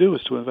thing to do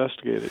is to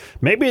investigate it.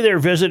 Maybe they're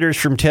visitors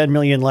from 10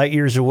 million light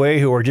years away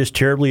who are just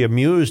terribly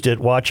amused at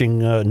watching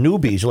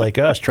newbies like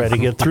us try to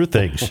get through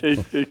things.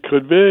 It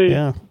could be.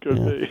 Yeah.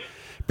 Could be.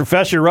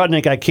 Professor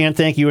Rudnick, I can't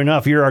thank you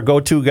enough. You're our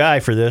go-to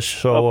guy for this.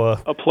 So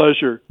a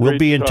pleasure. We'll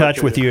be in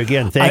touch with you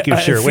again. Thank you,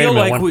 sir. I feel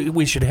like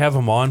we should have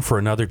him on for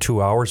another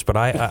 2 hours, but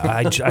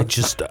I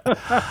just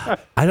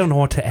I don't know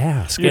what to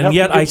ask. You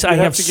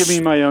have to give me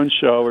my own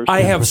show. Or something.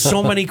 I have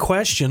so many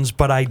questions,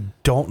 but I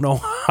don't know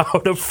how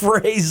to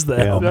phrase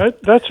them. Yeah.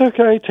 That's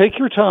okay. Take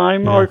your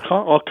time. Yeah.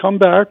 I'll come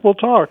back. We'll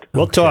talk.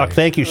 We'll talk.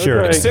 Thank you,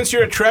 sir. Okay. Since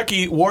you're a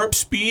Trekkie, warp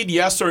speed,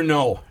 yes or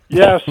no?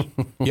 Yes.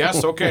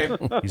 Yes, okay.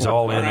 He's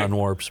all in on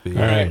warp speed.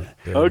 All right.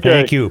 Okay.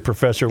 Thank you,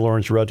 Professor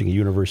Lawrence Rudnick,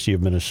 University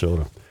of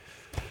Minnesota.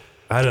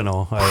 I don't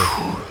know.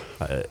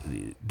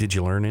 Did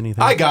you learn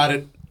anything? I got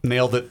it.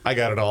 Nailed it. I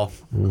got it all.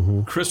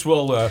 Mm-hmm. Chris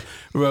will,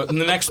 in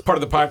the next part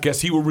of the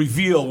podcast, he will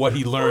reveal what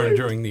he learned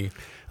during the...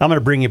 I'm going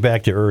to bring you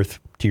back to earth,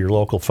 to your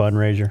local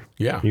fundraiser,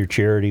 your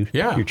charity,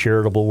 your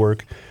charitable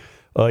work.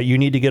 You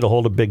need to get a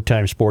hold of Big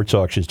Time Sports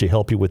Auctions to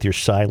help you with your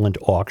silent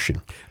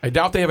auction. I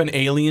doubt they have an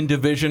alien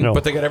division,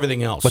 but they got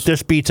everything else. But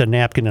this beats a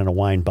napkin and a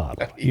wine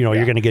bottle. You're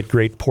going to get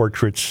great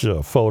portraits,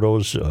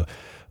 photos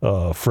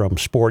from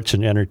sports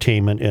and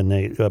entertainment, and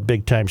they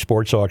Big Time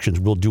Sports Auctions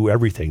will do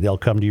everything. They'll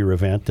come to your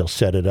event. They'll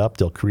set it up.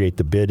 They'll create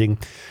the bidding.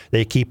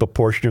 They keep a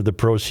portion of the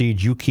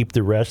proceeds. You keep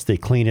the rest. They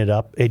clean it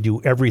up. They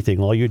do everything.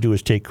 All you do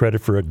is take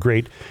credit for a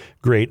great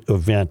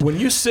event. When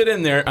you sit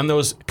in there on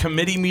those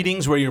committee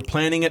meetings where you're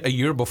planning it a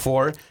year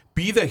before,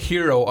 be the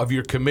hero of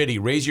your committee.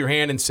 Raise your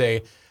hand and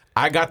say,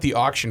 I got the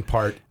auction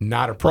part,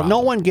 not a problem. Well,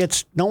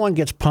 no one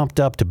gets pumped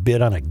up to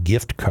bid on a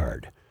gift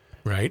card.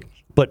 Right.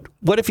 But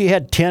what if you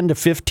had 10 to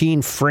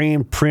 15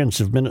 framed prints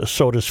of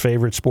Minnesota's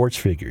favorite sports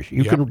figures?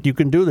 You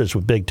can do this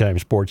with Big Time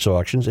Sports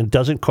Auctions, and it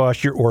doesn't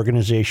cost your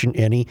organization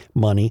any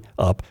money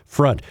up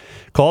front.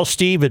 Call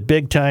Steve at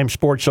Big Time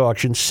Sports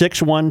Auctions,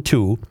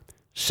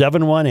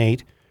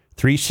 612-718-3629,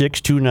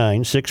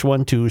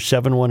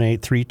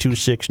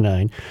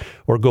 612-718-3269,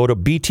 or go to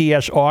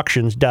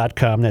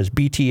btsauctions.com. That's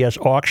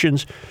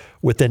BTSauctions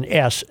with an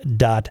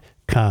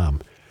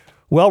S.com.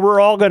 Well, we're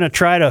all going to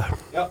try to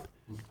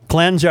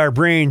cleanse our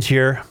brains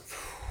here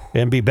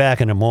and be back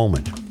in a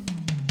moment.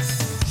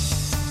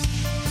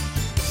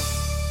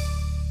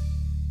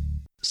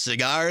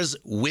 Cigars,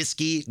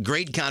 whiskey,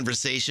 great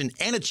conversation,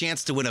 and a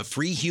chance to win a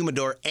free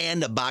humidor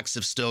and a box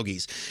of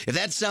stogies. If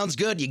that sounds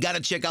good, you got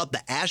to check out the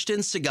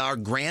Ashton Cigar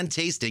Grand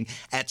Tasting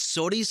at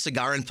Sodi's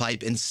Cigar and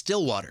Pipe in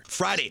Stillwater.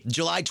 Friday,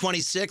 July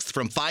 26th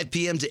from 5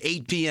 p.m. to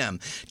 8 p.m.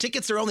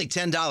 Tickets are only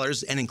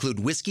 $10 and include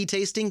whiskey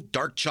tasting,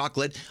 dark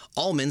chocolate,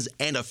 almonds,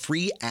 and a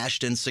free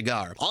Ashton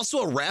cigar.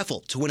 Also a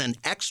raffle to win an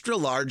extra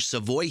large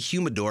Savoy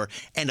humidor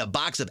and a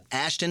box of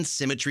Ashton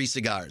Symmetry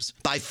cigars.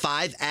 Buy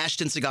 5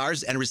 Ashton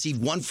cigars and receive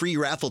 1 free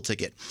raffle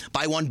ticket.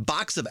 Buy 1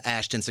 box of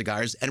Ashton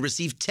cigars and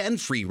receive 10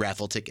 free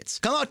raffle tickets.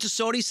 Come out to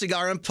Sodi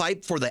Cigar and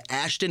Pipe for the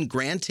Ashton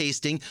Grand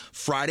Tasting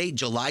Friday,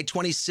 July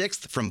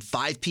 26th from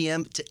 5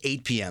 p.m. to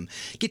 8 p.m.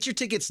 Get your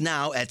tickets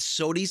now at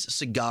Sodi's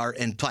Cigar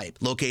and Pipe,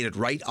 located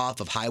right off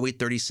of Highway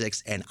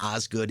 36 and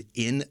Osgood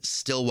in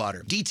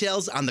Stillwater.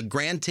 Details on the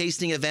Grand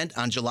Tasting event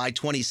on July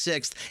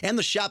 26th and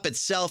the shop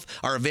itself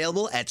are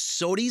available at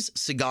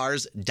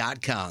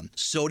sodiscigars.com.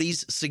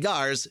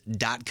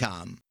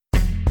 sodiscigars.com.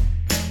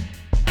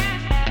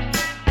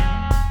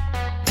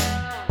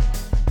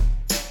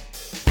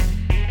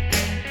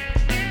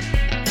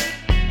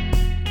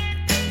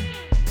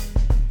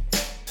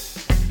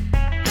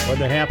 What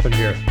happened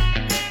here?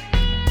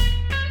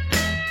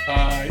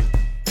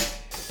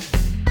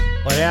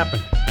 What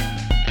happened?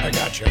 I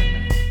got you.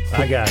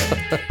 I got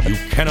it. You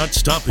cannot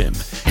stop him.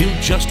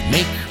 He'll just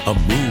make a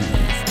move.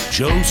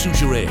 Joe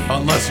Soucheray.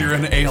 Unless you're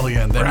an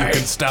alien, then you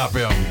can stop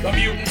him. The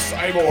mutant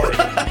cyborg.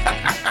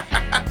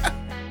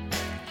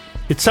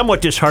 It's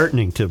somewhat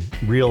disheartening to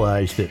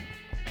realize that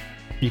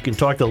you can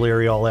talk to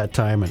Larry all that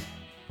time, and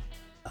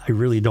I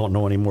really don't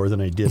know any more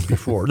than I did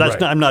before.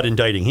 I'm not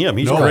indicting him.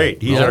 He's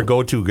great. He's our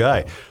go-to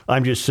guy.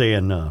 I'm just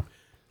saying I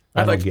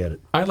don't get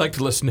it. I'd like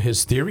to listen to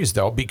his theories,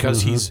 though,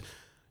 because he's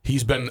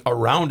been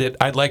around it.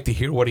 I'd like to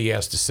hear what he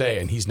has to say,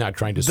 and he's not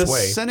trying to The sway.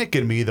 cynic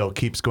in me, though,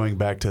 keeps going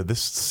back to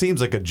this seems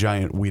like a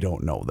giant we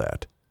don't know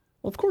that.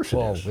 Well, of course it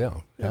is. Yeah,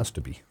 it has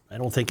to be. I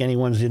don't think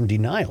anyone's in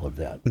denial of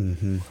that.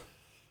 Mm-hmm.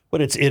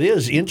 But it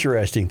is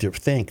interesting to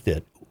think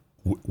that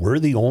we're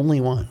the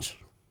only ones.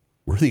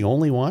 We're the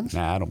only ones?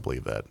 Nah, I don't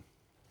believe that.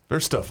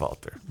 There's stuff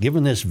out there.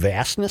 Given this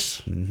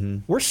vastness,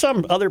 we're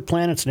some other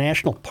planet's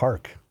national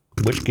park,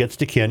 which gets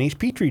to Kenny's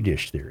Petri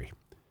dish theory.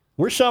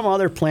 We're some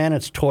other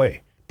planet's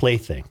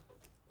plaything,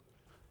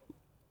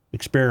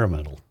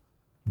 experimental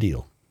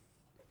deal.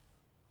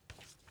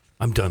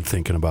 I'm done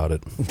thinking about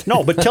it.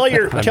 No, but tell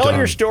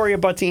your story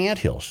about the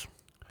anthills.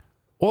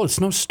 Well, it's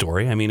no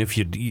story. I mean, if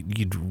you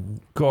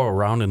go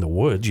around in the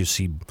woods, you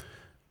see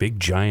big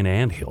giant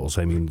anthills.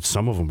 I mean,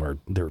 some of them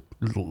they're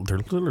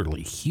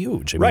literally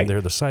huge. I mean,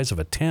 they're the size of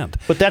a tent.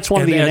 But that's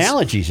one of the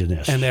analogies in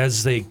this. And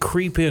as they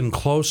creep in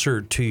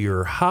closer to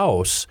your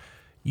house,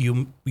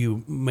 you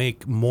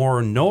make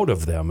more note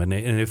of them. And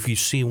if you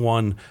see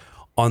one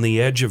on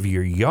the edge of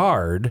your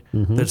yard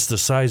that's the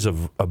size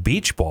of a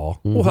beach ball,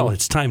 well,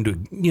 it's time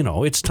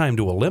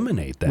to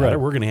eliminate that, or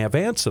we're going to have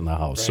ants in the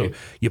house. Right. So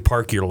you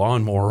park your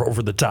lawnmower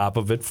over the top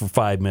of it for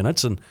 5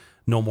 minutes and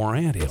no more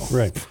anthill.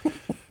 Right.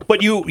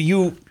 But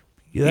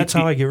that's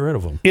how I get rid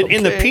of them.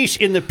 In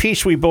the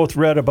piece we both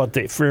read about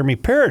the Fermi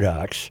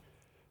paradox,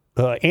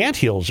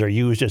 anthills are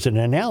used as an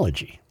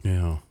analogy.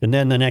 Yeah. And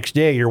then the next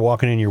day you're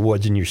walking in your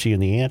woods and you're seeing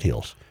the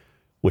anthills,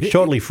 which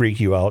totally freaked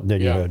you out, and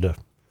then you had to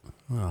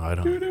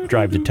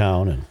drive to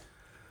town and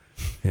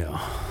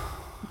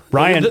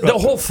Ryan, the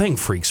whole thing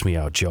freaks me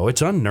out, Joe.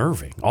 It's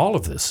unnerving. All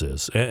of this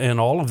is, and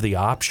all of the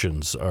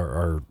options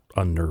are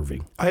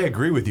unnerving. I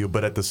agree with you,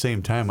 but at the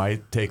same time,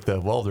 I take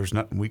there's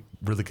nothing we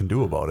really can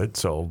do about it,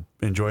 so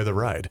enjoy the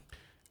ride.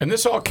 And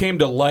this all came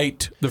to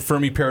light, the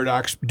Fermi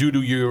paradox, due to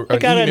an email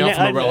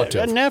from a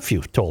relative. A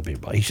nephew told me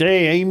about it. He said,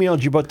 hey, I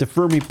emailed you about the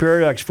Fermi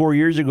paradox 4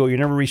 years ago. You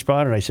never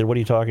responded. I said, what are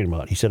you talking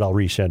about? He said, I'll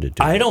resend it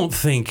to you. I don't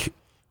think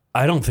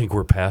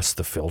we're past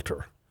the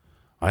filter.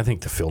 I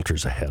think the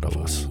filter's ahead of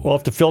us. Well,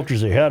 if the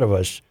filter's ahead of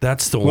us,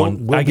 that's the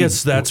one. I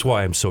guess that's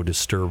why I'm so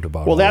disturbed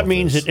about it. Well, that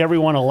means that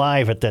everyone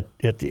alive at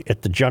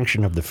the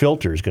junction of the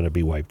filter is going to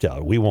be wiped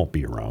out. We won't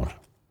be around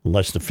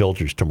unless the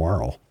filter's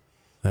tomorrow.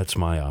 That's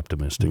my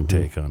optimistic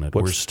take on it.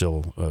 We're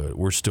still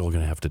going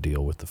to have to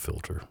deal with the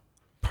filter.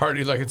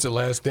 Party like it's the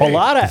last day. A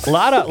lot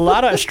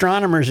of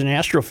astronomers and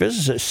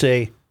astrophysicists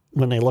say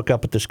when they look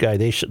up at the sky,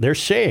 they're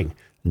saying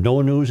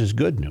no news is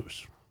good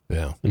news.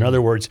 Yeah. In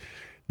other words,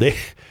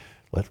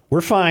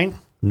 we're fine.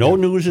 No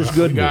news is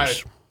good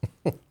news.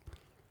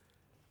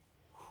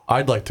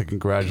 I'd like to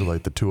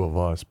congratulate the two of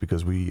us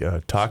because we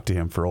talked to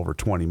him for over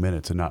 20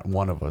 minutes and not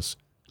one of us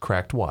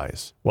cracked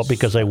wise. Well,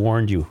 because I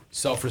warned you.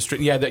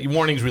 Self-restraint. Yeah, that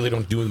warnings really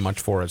don't do much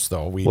for us,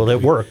 though. Well,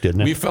 it worked,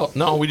 didn't it?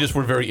 We just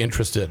were very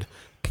interested.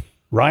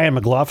 Ryan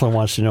McLaughlin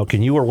wants to know,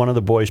 can you or one of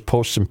the boys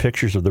post some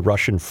pictures of the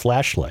Russian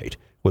flashlight?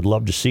 Would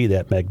love to see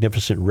that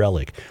magnificent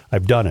relic.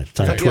 I've done it. It's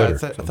on Twitter.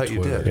 I thought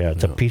you did. Yeah,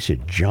 it's a piece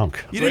of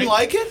junk. You didn't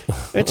like it?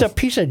 It's a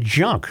piece of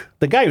junk.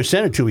 The guy who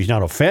sent it to me, he's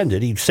not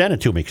offended. He sent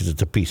it to me because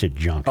it's a piece of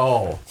junk.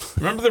 Oh.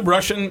 Remember the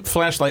Russian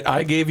flashlight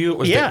I gave you? It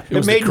was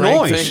it made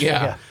noise. Thing?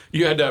 Yeah.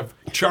 You had to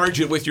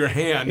charge it with your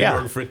hand in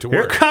order for it to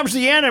Here work. comes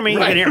the enemy.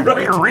 Right.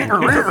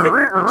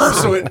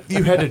 So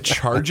you had to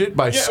charge it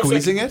by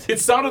squeezing it? It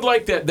sounded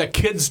like that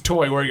kid's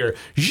toy where you're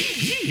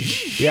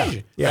yeah.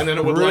 And then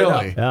it would light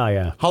up. Oh,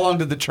 yeah. How long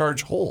did the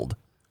charge hold?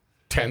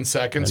 10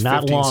 seconds,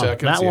 Not 15 long.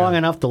 seconds. Not long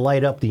enough to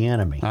light up the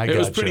enemy. It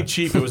was pretty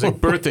cheap. It was a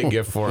birthday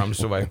gift for him.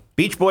 So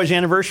Beach Boys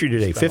anniversary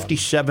today.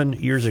 57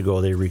 years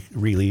ago, they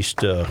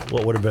released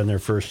what would have been their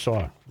first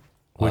song.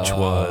 Which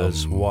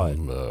was what?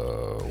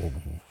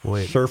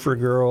 Surfer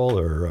Girl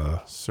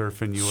or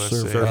Surfing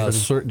USA.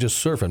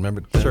 Just surfing.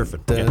 Remember? Surfing.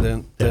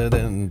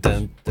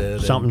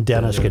 Something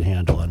Dennis can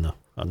handle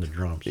on the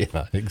drums.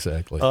 Yeah,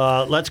 exactly.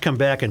 Let's come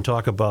back and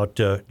talk about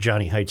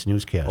Johnny Heights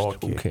newscast.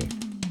 Okay.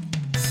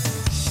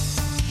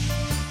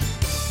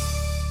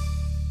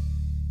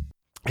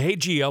 Hey,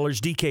 GLers,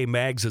 DK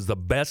Mags is the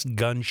best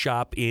gun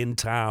shop in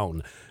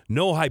town.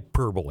 No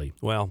hyperbole.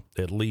 Well,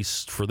 at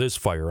least for this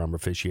firearm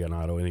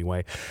aficionado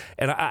anyway.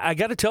 And I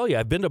got to tell you,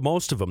 I've been to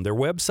most of them. Their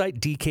website,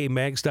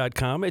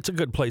 dkmags.com, it's a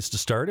good place to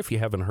start if you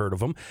haven't heard of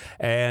them.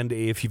 And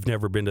if you've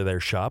never been to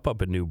their shop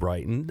up in New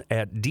Brighton,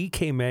 at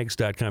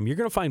dkmags.com, you're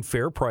going to find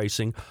fair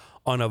pricing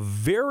on a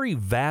very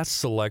vast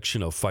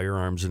selection of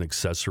firearms and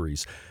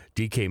accessories.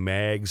 DK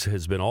Mags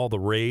has been all the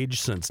rage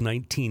since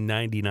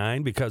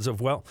 1999 because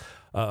of,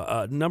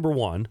 number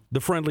one, the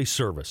friendly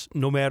service.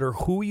 No matter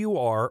who you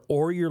are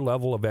or your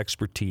level of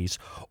expertise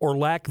or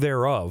lack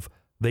thereof,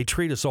 they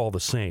treat us all the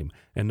same.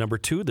 And number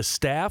two, the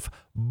staff,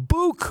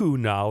 buku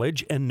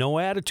knowledge and no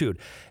attitude.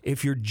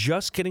 If you're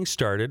just getting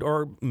started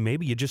or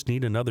maybe you just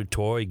need another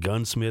toy,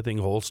 gunsmithing,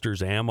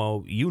 holsters,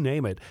 ammo, you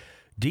name it,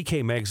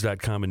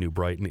 DKMags.com in New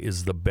Brighton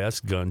is the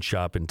best gun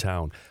shop in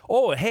town.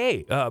 Oh,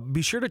 hey,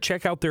 be sure to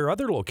check out their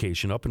other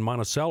location up in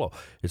Monticello.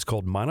 It's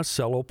called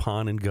Monticello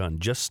Pawn and Gun,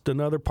 just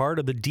another part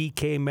of the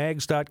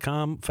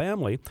DKMags.com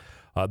family.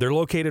 They're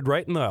located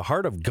right in the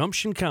heart of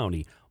Gumption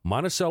County,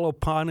 Monticello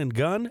Pawn and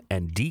Gun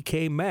and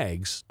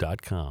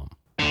DKMags.com.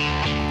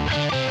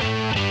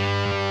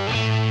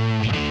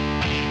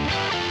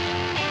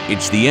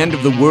 It's the end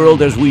of the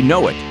world as we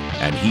know it,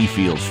 and he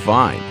feels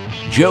fine.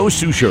 Joe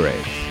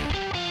Souchere.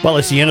 Well,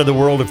 it's the end of the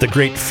world if the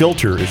great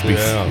filter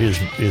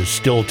is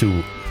still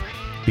to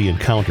be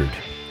encountered.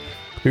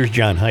 Here's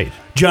John Height.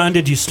 John,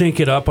 did you stink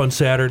it up on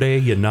Saturday,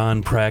 you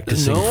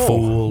non-practicing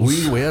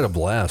fools? We had a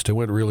blast. It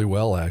went really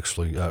well,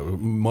 actually.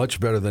 Much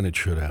better than it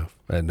should have.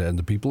 And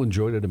the people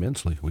enjoyed it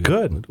immensely. We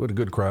had a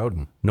good crowd.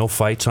 And, no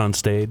fights on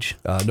stage?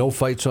 No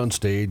fights on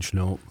stage,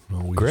 no.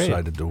 We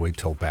decided to wait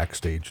till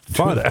backstage to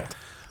do that.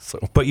 So.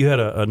 But you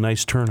had a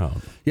nice turnout.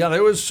 Yeah,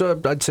 there was,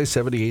 I'd say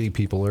 70, 80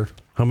 people there.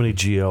 How many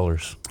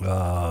GLers?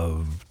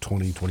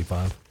 20,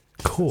 25.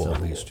 Cool.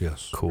 At least,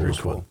 yes. Cool. Very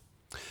cool.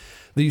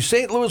 The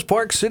St. Louis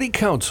Park City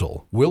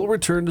Council will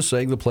return to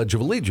saying the Pledge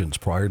of Allegiance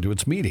prior to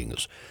its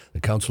meetings. The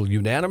council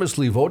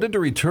unanimously voted to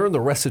return the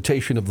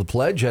recitation of the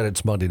pledge at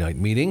its Monday night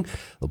meeting.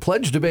 The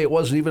pledge debate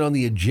wasn't even on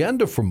the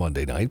agenda for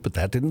Monday night, but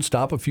that didn't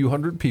stop a few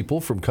hundred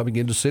people from coming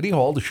into City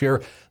Hall to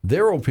share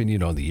their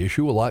opinion on the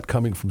issue, a lot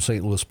coming from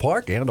St. Louis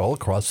Park and all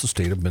across the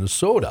state of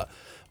Minnesota.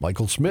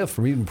 Michael Smith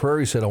from Eden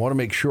Prairie said, "I want to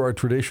make sure our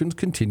traditions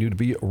continue to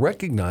be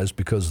recognized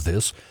because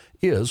this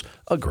is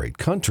a great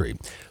country."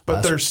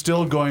 But they're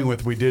still going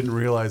with, we didn't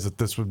realize that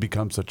this would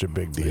become such a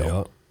big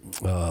deal.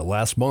 Yeah.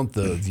 Last month,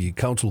 the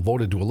council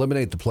voted to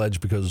eliminate the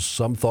pledge because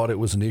some thought it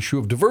was an issue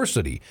of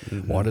diversity.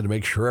 Wanted to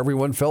make sure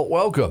everyone felt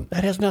welcome.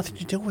 That has nothing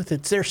to do with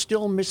it. They're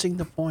still missing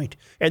the point.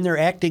 And they're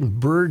acting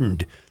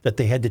burdened that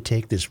they had to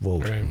take this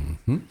vote. Right.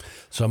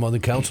 Some on the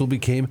council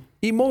became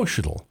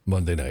emotional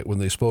Monday night when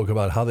they spoke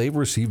about how they've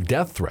received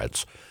death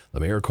threats. The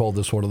mayor called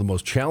this one of the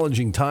most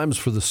challenging times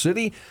for the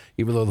city.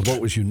 Even though the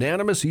vote was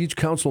unanimous, each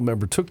council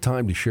member took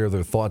time to share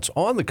their thoughts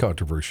on the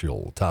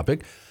controversial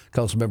topic.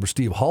 Councilmember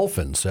Steve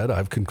Halfin said,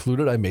 "I've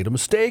concluded I made a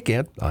mistake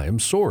and I am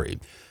sorry."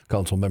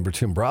 Councilmember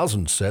Tim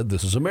Browson said,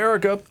 "This is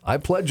America. I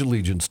pledge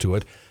allegiance to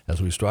it.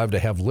 As we strive to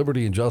have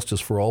liberty and justice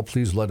for all,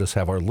 please let us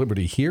have our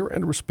liberty here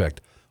and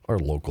respect our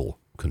local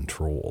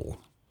control."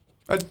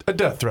 A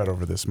death threat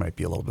over this might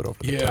be a little bit over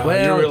the top. Yeah,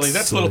 well,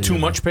 that's a little too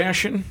much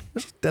passion.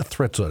 There's death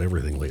threats on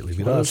everything lately.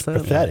 It's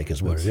pathetic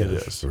is what it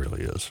is. It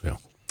really is, yeah.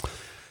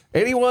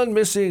 Anyone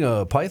missing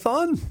a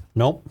python?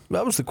 Nope.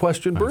 That was the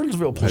question.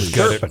 Burnsville Police.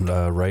 Got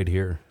it right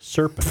here.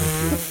 Serpent.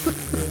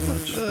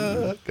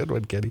 Good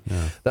one, Kenny.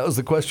 Yeah. That was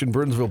the question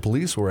Burnsville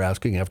Police were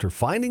asking after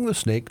finding the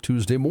snake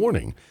Tuesday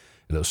morning.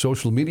 In a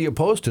social media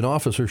post, an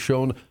officer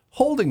shown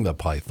holding the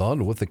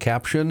python with the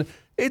caption,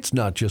 "It's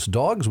not just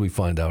dogs we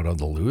find out on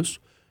the loose."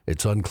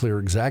 It's unclear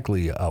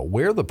exactly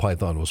where the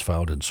python was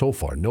found, and so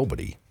far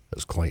nobody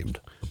has claimed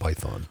the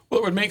python. Well,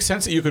 it would make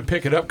sense that you could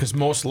pick it up because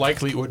most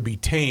likely it would be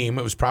tame.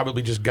 It was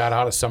probably just got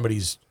out of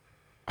somebody's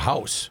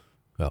house.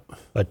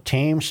 A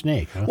tame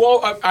snake, huh?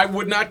 Well, I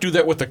would not do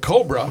that with the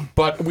cobra,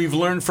 but we've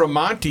learned from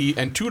Monty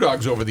and Two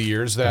Dogs over the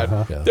years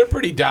that they're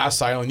pretty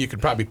docile, and you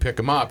could probably pick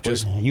them up.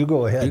 Just you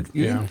go ahead.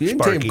 You can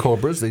tame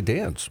cobras; they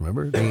dance.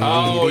 Remember?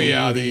 Oh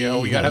yeah,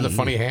 we got to have the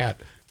funny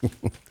hat.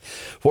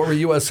 Former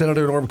U.S.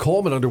 Senator Norm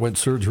Coleman underwent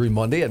surgery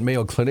Monday at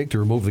Mayo Clinic to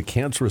remove the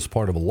cancerous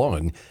part of a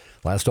lung.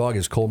 Last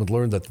August, Coleman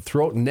learned that the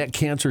throat and neck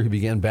cancer he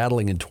began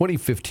battling in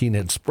 2015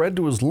 had spread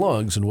to his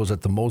lungs and was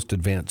at the most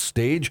advanced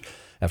stage.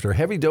 After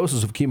heavy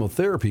doses of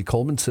chemotherapy,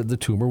 Coleman said the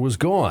tumor was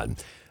gone.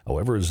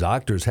 However, his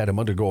doctors had him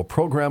undergo a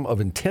program of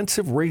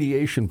intensive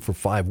radiation for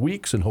 5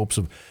 weeks in hopes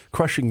of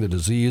crushing the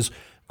disease.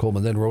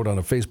 Coleman then wrote on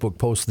a Facebook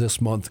post this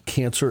month,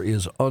 "Cancer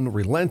is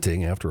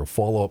unrelenting," after a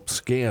follow-up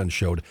scan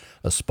showed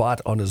a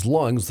spot on his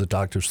lungs the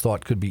doctors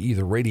thought could be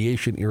either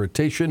radiation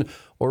irritation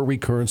or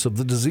recurrence of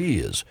the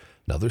disease.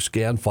 Another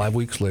scan 5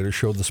 weeks later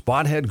showed the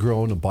spot had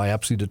grown, and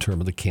biopsy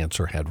determined the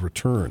cancer had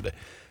returned.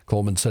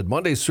 Coleman said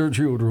Monday's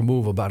surgery would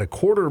remove about a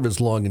quarter of his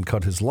lung and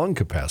cut his lung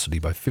capacity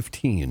by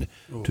 15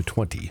 to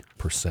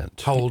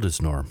 20%. How old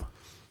is Norm?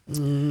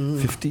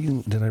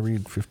 15? Did I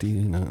read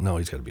 15? No,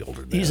 he's got to be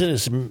older than that. He's in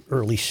his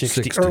early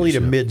 60s, early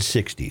to mid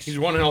 60s. He's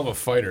one hell of a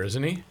fighter,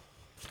 isn't he?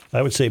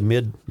 I would say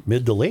mid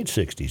to late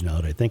 60s now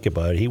that I think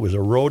about it. He was a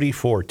roadie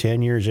for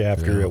 10 years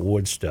after at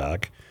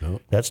Woodstock.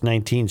 That's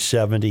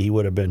 1970. He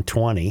would have been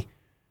 20,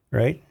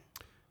 right?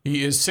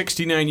 He is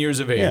 69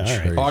 years of age.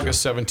 Yeah, right.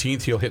 August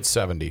 17th, he'll hit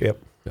 70.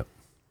 Yep.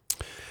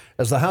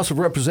 As the House of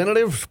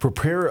Representatives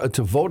prepare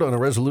to vote on a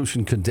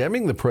resolution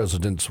condemning the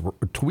president's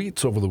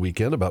tweets over the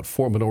weekend about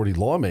 4 minority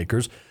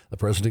lawmakers, the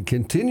president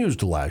continues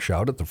to lash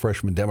out at the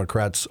freshman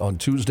Democrats on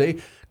Tuesday,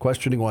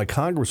 questioning why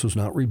Congress was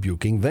not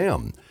rebuking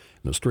them.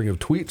 In a string of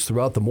tweets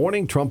throughout the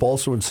morning, Trump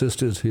also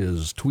insisted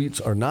his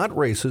tweets are not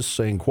racist,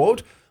 saying,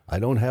 quote, "I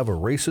don't have a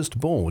racist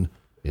bone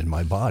in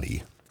my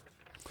body."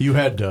 You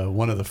had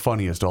one of the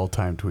funniest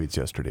all-time tweets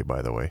yesterday,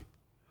 by the way.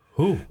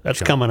 Who?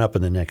 That's coming up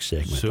in the next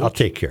segment. Such? I'll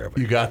take care of it.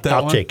 You got that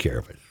I'll one? take care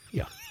of it.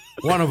 Yeah.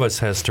 One of us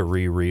has to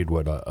reread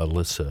what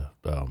Alyssa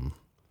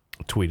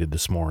tweeted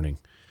this morning.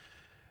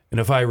 And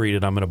if I read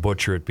it, I'm going to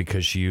butcher it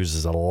because she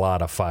uses a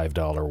lot of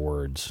 $5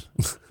 words.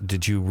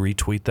 Did you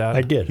retweet that?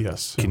 I did.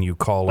 Yes. Can you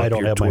call up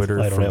your Twitter?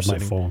 I don't have my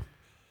sitting- phone.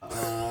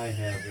 I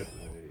have it.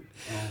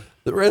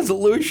 The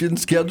resolution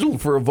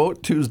scheduled for a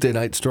vote Tuesday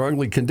night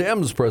strongly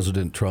condemns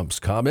President Trump's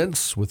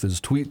comments. With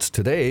his tweets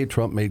today,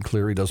 Trump made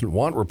clear he doesn't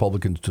want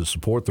Republicans to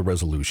support the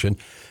resolution.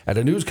 At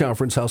a news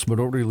conference, House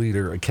Minority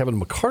Leader Kevin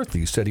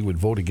McCarthy said he would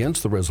vote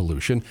against the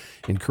resolution,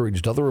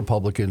 encouraged other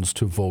Republicans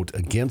to vote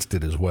against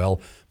it as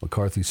well.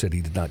 McCarthy said he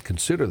did not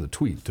consider the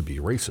tweet to be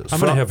racist. I'm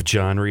going to have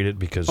John read it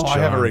because John... I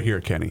have it right here,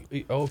 Kenny.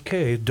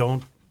 Okay,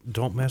 don't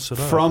mess it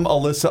up. From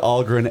Alyssa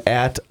Algren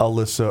at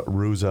Alyssa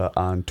Ruza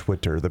on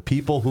Twitter. The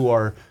people who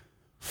are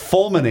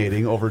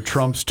fulminating over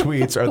Trump's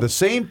tweets are the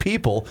same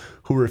people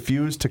who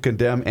refused to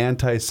condemn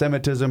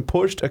anti-Semitism,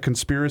 pushed a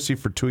conspiracy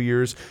for 2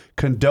 years,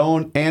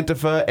 condone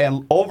Antifa,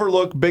 and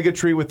overlook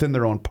bigotry within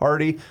their own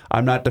party.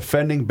 I'm not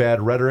defending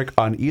bad rhetoric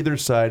on either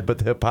side, but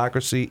the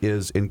hypocrisy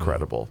is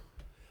incredible.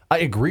 I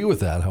agree with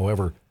that.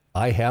 However,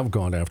 I have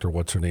gone after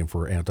what's-her-name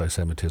for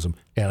anti-Semitism,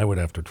 and I went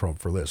after Trump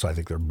for this. I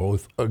think they're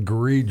both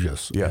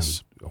egregious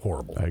and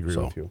horrible. I agree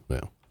with you.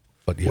 Yeah.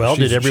 But yeah, Well,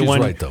 did everyone...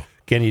 She's right, though.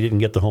 Kenny didn't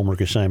get the homework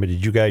assignment.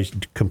 Did you guys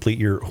complete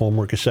your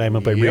homework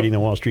assignment by reading the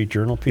Wall Street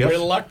Journal piece?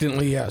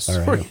 Reluctantly, yes.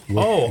 All right.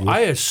 Oh,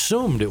 I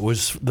assumed it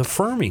was the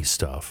Fermi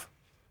stuff.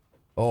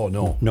 Oh,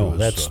 no. No, It was,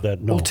 that's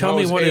that. No. Well, tell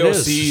me That was what it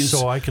is AOC's,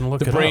 so I can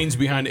look it the up. brains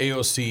behind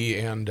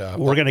AOC and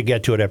We're going to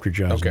get to it after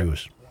John's Okay.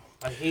 news.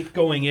 I hate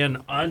going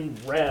in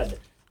unread.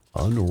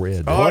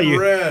 Unread. Well,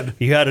 Unread.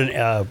 You had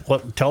an.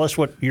 Tell us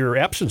what your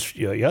absence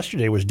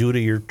yesterday was due to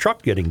your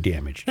truck getting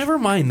damaged. Never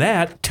mind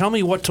that. Tell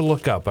me what to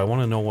look up. I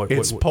want to know what.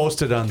 It's what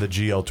posted on the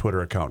GL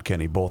Twitter account,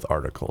 Kenny, both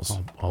articles.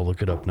 I'll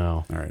look it up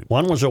now. All right.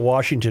 One was a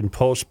Washington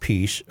Post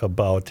piece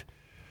about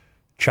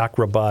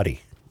Chakrabarti,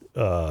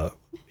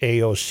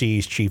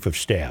 AOC's chief of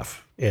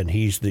staff, and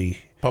he's the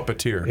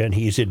Puppeteer. and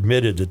he's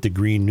admitted that the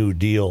Green New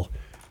Deal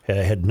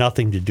had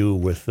nothing to do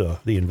with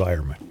the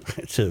environment.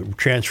 It's a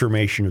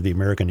transformation of the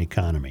American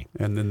economy.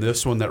 And then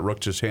this one that Rook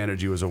just handed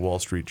you is a Wall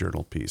Street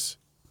Journal piece.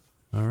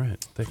 All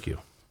right. Thank you.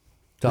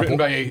 written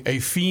by a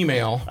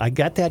female. I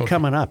got that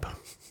coming up.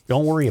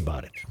 Don't worry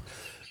about it.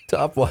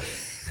 Top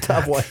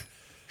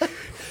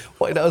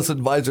White House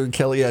advisor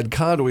Kellyanne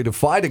Conway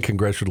defied a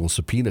congressional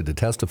subpoena to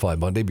testify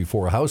Monday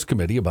before a House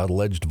committee about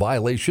alleged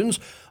violations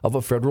of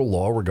a federal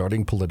law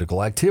regarding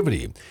political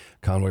activity.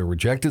 Conway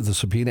rejected the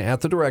subpoena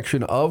at the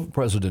direction of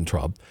President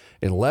Trump.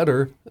 In a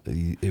letter,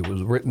 it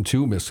was written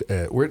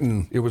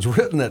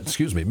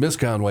that Ms.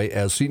 Conway,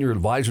 as senior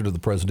advisor to the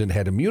president,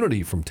 had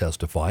immunity from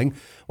testifying.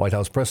 White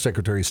House Press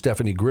Secretary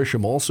Stephanie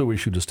Grisham also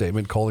issued a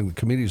statement calling the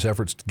committee's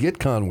efforts to get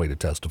Conway to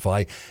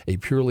testify a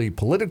purely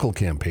political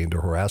campaign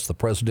to harass the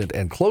president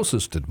and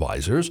closest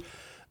advisors.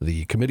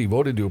 The committee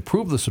voted to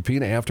approve the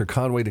subpoena after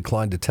Conway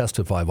declined to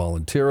testify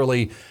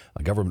voluntarily.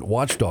 A government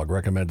watchdog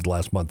recommended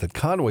last month that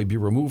Conway be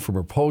removed from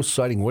her post,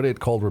 citing what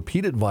it called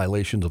repeated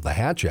violations of the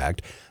Hatch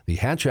Act. The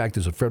Hatch Act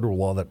is a federal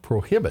law that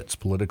prohibits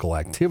political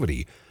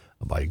activity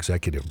by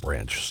executive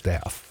branch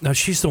staff. Now,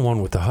 she's the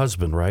one with the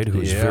husband, right,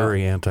 who's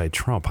very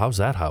anti-Trump. How's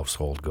that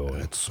household going?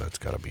 That's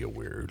got to be a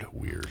weird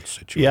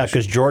situation. Yeah,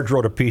 because George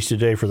wrote a piece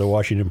today for the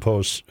Washington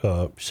Post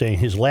saying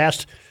his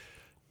last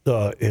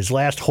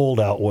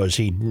holdout was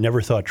he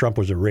never thought Trump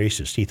was a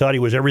racist. He thought he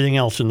was everything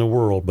else in the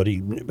world, but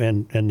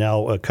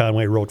now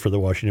Conway wrote for the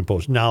Washington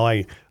Post. Now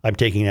I'm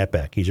taking that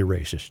back. He's a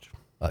racist.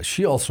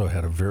 She also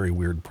had a very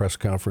weird press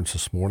conference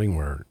this morning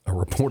where a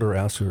reporter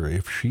asked her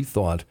if she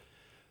thought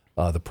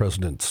the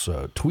president's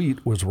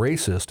tweet was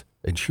racist,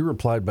 and she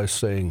replied by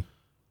saying,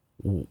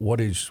 "What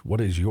is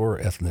your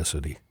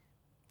ethnicity?"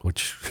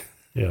 Which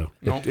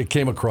it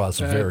came across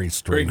very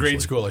strangely. Very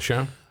grade schoolish,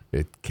 huh?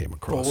 It came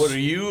across. Well, what are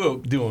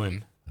you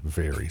doing?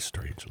 Very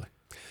strangely.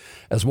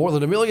 As more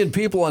than 1 million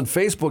people on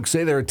Facebook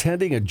say they're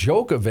attending a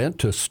joke event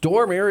to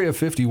storm Area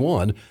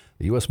 51,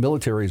 the U.S.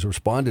 military has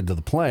responded to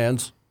the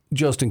plans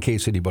just in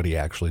case anybody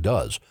actually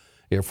does.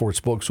 Air Force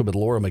spokeswoman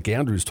Laura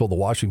McAndrews told the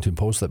Washington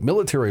Post that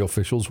military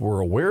officials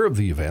were aware of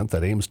the event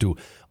that aims to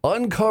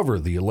uncover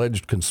the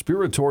alleged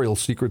conspiratorial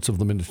secrets of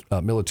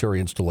the military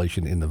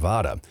installation in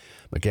Nevada.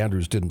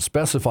 McAndrews didn't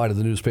specify to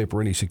the newspaper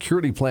any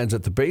security plans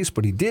at the base,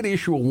 but he did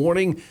issue a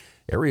warning.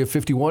 Area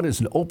 51 is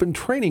an open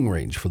training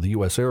range for the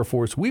U.S. Air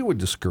Force. We would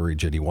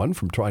discourage anyone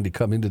from trying to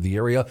come into the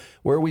area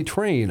where we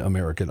train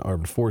American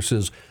armed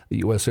forces. The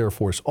U.S. Air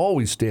Force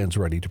always stands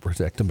ready to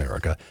protect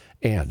America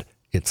and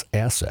its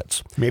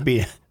assets.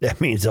 Maybe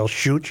that means they'll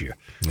shoot you.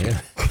 Yeah.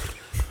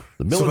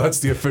 So that's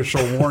the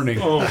official warning.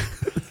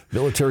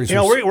 Military's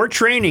we're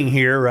training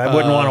here. I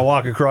wouldn't want to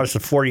walk across the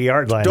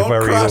 40-yard line. Don't if I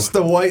were cross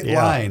you. the white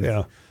line.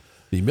 Yeah.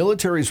 The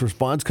military's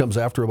response comes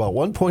after about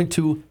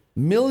 1.2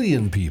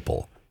 million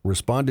people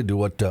responded to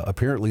what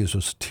apparently is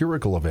a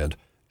satirical event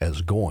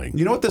as going.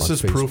 You know what this is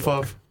Facebook. proof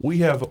of? We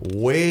have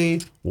way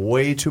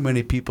too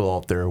many people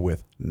out there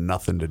with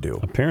nothing to do.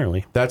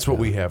 Apparently. That's what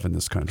we have in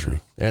this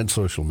country. And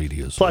social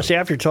media. Plus,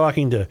 after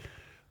talking to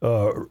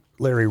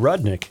Larry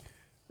Rudnick,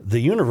 the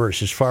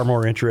universe is far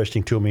more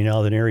interesting to me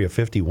now than Area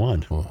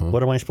 51.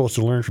 What am I supposed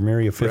to learn from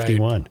Area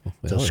 51? Right.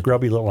 It's a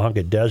scrubby little hunk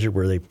of desert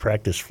where they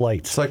practice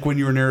flights. It's like when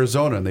you were in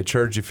Arizona and they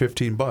charged you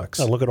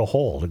 $15. Oh, look at a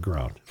hole in the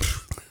ground.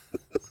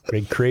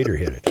 Big crater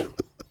hit it.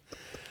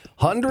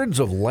 Hundreds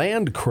of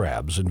land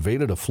crabs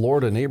invaded a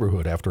Florida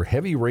neighborhood after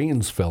heavy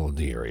rains fell in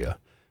the area.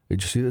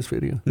 Did you see this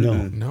video?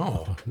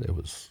 No. It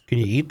was. Can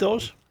you eat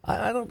those?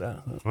 I don't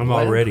know. I'm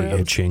already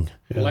itching.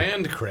 Yeah.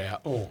 Land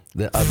crab. Oh.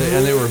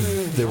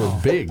 They were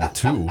big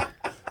too.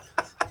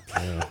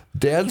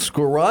 Dan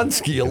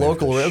Skoronski, a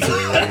local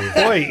resident.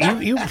 Boy,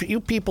 you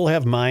people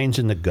have minds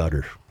in the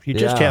gutter. You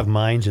just have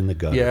minds in the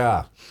gutter.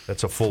 Yeah.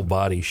 That's a full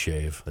body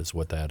shave, is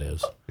what that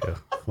is. Yeah.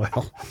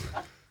 Well,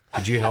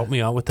 could you help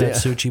me out with that,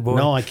 Suchi boy?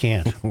 No, I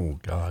can't. Oh,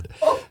 God.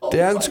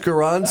 Dan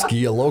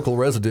Skoronski, a local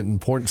resident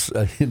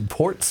in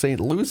Port St.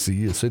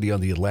 Lucie, a city on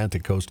the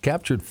Atlantic coast,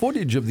 captured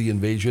footage of the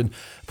invasion,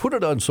 put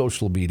it on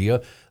social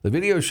media. The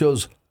video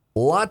shows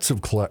lots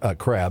of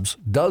crabs,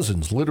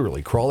 dozens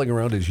literally, crawling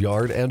around his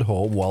yard and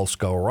home, while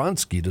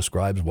Skoronski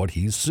describes what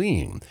he's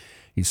seeing.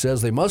 He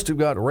says they must have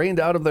got rained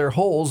out of their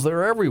holes.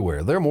 They're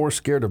everywhere. They're more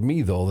scared of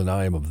me, though, than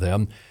I am of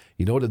them.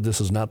 He noted this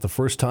is not the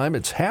first time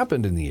it's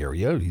happened in the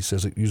area. He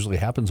says it usually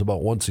happens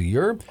about once a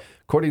year.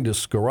 According to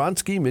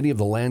Skoronski, many of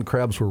the land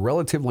crabs were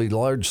relatively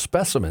large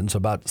specimens,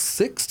 about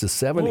 6 to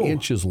 7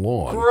 inches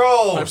long.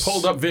 Gross! I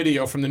pulled up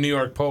video from the New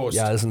York Post.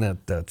 Yeah,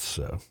 isn't that's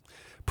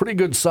pretty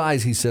good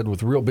size, he said,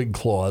 with real big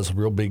claws,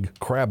 real big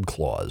crab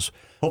claws.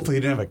 Hopefully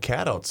he didn't have a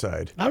cat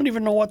outside. I don't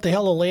even know what the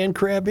hell a land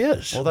crab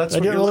is. Well, that's I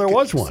didn't know there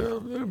was one.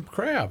 It's a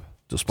crab.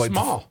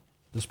 Small.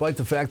 Despite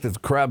the fact that the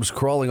crab's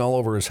crawling all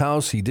over his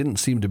house, he didn't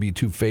seem to be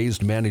too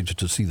fazed, managed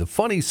to see the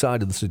funny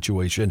side of the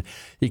situation.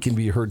 He can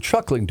be heard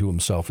chuckling to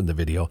himself in the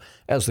video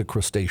as the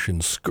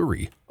crustaceans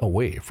scurry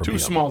away from him. Too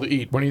small to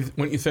eat,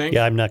 wouldn't you think?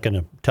 Yeah, I'm not going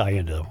to tie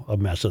into a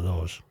mess of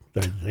those.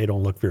 They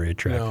don't look very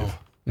attractive.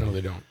 No,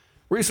 they don't.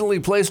 Recently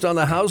placed on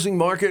the housing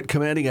market,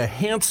 commanding a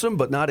handsome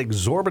but not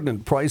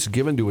exorbitant price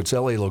given to its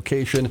L.A.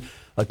 location,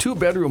 a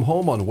 2-bedroom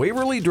home on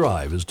Waverly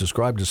Drive is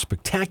described as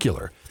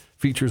spectacular.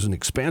 Features an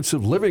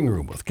expansive living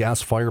room with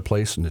gas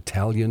fireplace and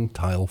Italian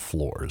tile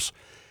floors.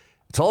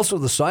 It's also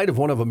the site of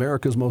one of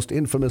America's most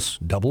infamous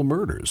double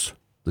murders,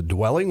 the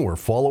dwelling where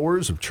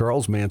followers of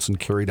Charles Manson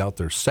carried out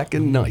their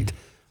second night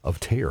of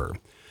terror.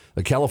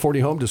 The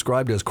California home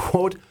described as,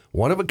 quote,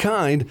 one of a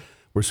kind,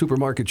 where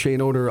supermarket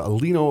chain owner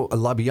Lino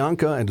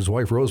LaBianca and his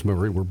wife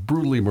Rosemary were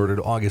brutally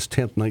murdered August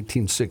 10,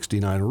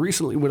 1969.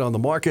 Recently went on the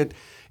market.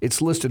 It's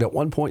listed at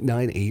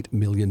 $1.98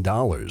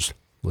 million.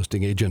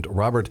 Listing agent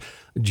Robert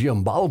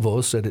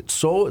Giambalvo said it's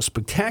so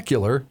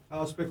spectacular.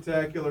 How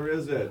spectacular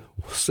is it?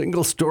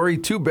 Single-story,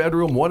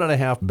 2-bedroom,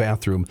 1.5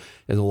 bathroom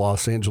in the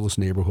Los Angeles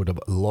neighborhood of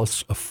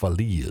Los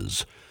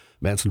Feliz.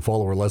 Manson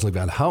follower Leslie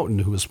Van Houten,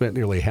 who has spent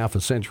nearly half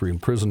a century in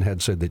prison,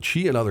 had said that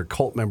she and other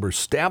cult members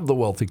stabbed the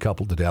wealthy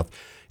couple to death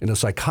in a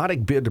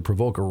psychotic bid to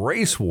provoke a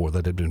race war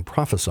that had been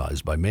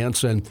prophesized by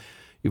Manson.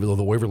 Even though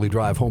the Waverly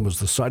Drive home was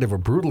the site of a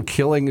brutal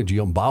killing,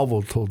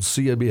 Giambalvo told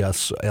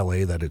CBS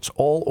LA that it's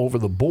all over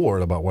the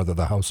board about whether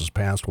the house's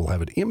past will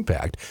have an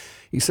impact.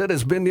 He said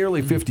it's been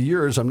nearly 50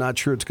 years. I'm not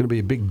sure it's going to be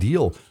a big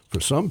deal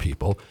for some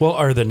people. Well,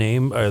 are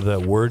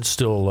the words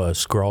still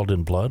scrawled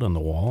in blood on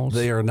the walls?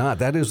 They are not.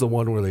 That is the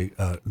one where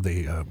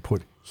they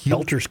put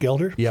Helter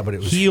Skelter? Yeah, but it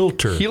was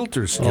Helter.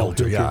 Helter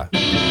Skelter, yeah.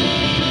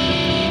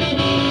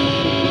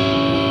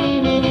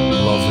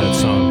 Love that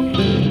song.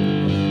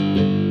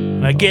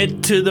 I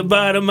get to the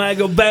bottom, I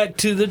go back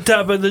to the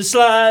top of the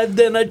slide,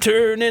 then I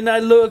turn and I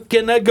look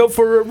and I go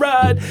for a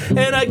ride,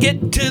 and I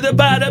get to the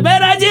bottom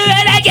and I do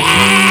it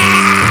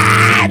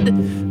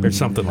again! Or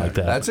something like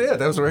that. That's it.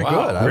 That was very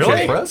Wow. good. I was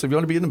Really? impressed. If you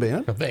want to be in the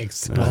band.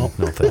 Thanks. No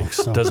thanks.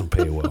 It doesn't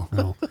pay well.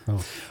 No.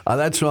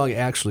 That song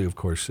actually, of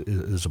course,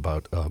 is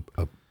about a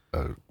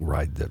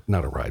ride that,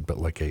 not a ride, but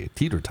like a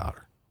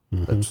teeter-totter.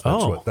 That's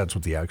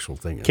what the actual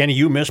thing is. Kenny,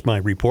 you missed my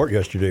report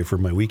yesterday for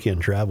my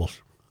weekend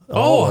travels.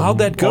 Oh, how'd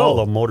that go?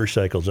 All the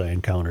motorcycles I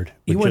encountered.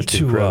 You were went just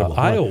to incredible.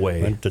 Iowa.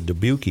 Went to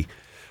Dubuque.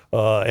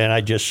 And I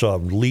just saw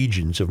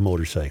legions of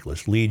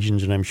motorcyclists.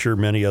 Legions, and I'm sure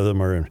many of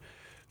them are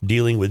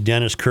dealing with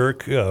Dennis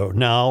Kirk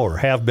now or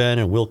have been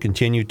and will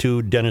continue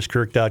to.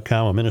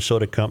 DennisKirk.com, a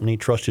Minnesota company,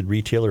 trusted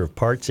retailer of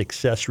parts,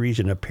 accessories,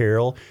 and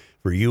apparel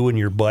for you and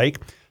your bike.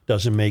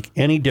 Doesn't make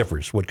any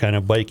difference what kind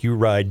of bike you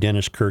ride.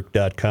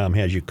 DennisKirk.com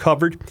has you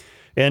covered.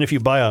 And if you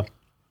buy a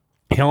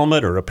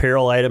helmet or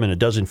apparel item and it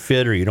doesn't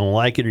fit or you don't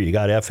like it or you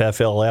got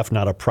FFLF,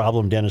 not a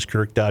problem.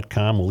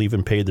 DennisKirk.com will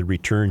even pay the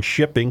return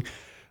shipping.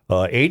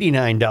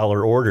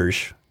 $89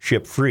 orders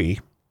ship free.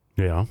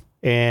 Yeah.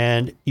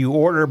 And you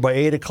order by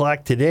 8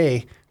 o'clock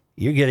today,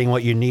 you're getting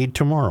what you need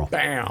tomorrow.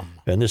 Bam.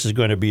 And this is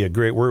going to be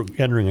we're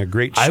entering a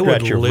great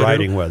stretch of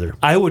riding weather.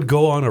 I would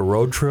go on a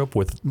road trip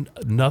with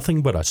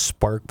nothing but a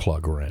spark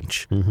plug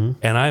wrench. Mm-hmm.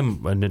 And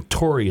I'm a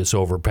notorious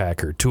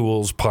overpacker.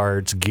 Tools,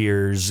 parts,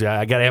 gears.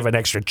 I got to have an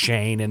extra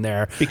chain in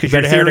there. Because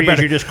your theory is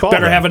you just call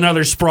better them. have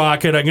another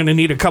sprocket. I'm going to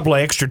need a couple of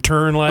extra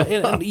turn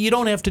lights. You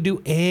don't have to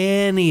do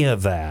any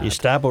of that. You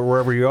stop at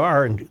wherever you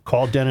are and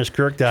call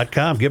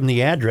DennisKirk.com. Give them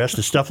the address.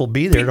 The stuff will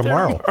be there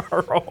tomorrow.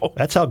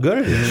 That's how good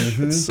it is.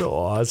 It's so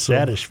awesome.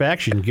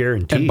 Satisfaction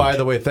guaranteed. And by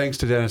the way, thanks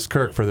to Dennis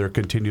Kirk for their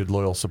continued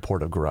loyal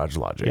support of Garage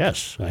Logic.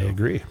 Yes, I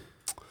agree.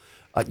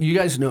 You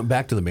guys know,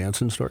 back to the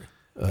Manson story.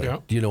 Yeah.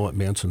 Do you know what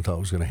Manson thought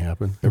was going to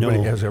happen?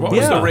 What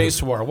was the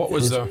race war? What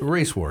was the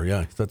race war? Yeah,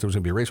 he thought there was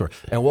going to be a race war.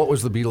 And what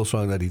was the Beatles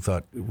song that he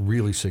thought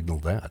really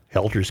signaled that?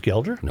 Helter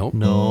Skelter? Nope.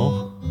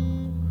 No.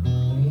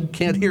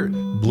 Can't hear it.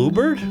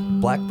 Bluebird?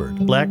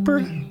 Blackbird.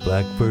 Blackbird?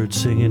 Blackbird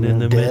singing in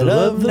the middle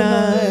of the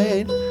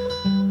night.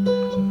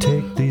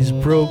 Take these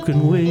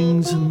broken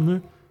wings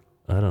and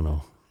I don't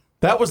know.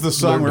 That was the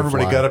song Learn where to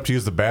everybody Fly. got up to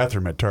use the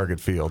bathroom at Target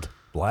Field.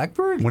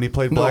 Blackbird? When he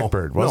played No.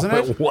 Blackbird, wasn't No,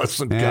 it? it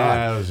wasn't. Yeah,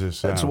 God. it was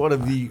just, That's yeah. one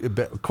of the,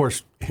 of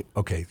course,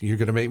 okay, you're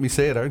going to make me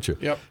say it, aren't you?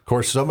 Yep. Of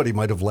course, somebody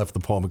might have left the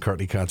Paul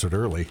McCartney concert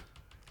early.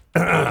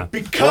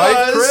 Because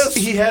Right, Chris?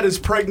 he had his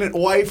pregnant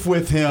wife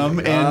with him,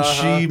 and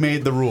she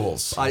made the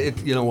rules.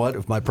 You know what?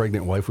 If my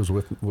pregnant wife was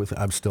with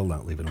I'm still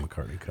not leaving a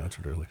McCartney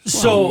concert early.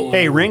 So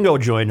Hey, Ringo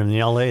joined him in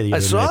L.A. the I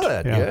other saw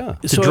night. that, yeah.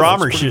 The So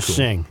drummers that's just pretty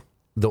sing.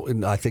 Though,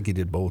 and I think he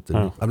did both.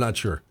 Didn't he? I'm not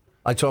sure.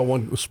 I saw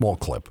one small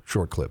clip,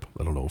 short clip.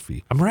 I don't know if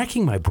he. I'm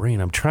racking my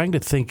brain. I'm trying to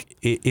think.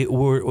 It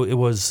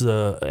was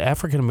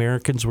African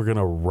Americans were going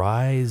to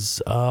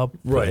rise up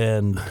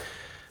and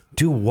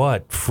do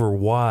what for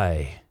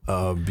why?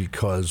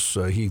 Because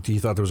he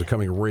thought there was a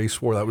coming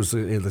race war. That was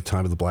in the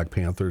time of the Black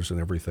Panthers and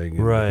everything. And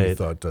He Right.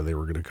 thought they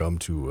were going to come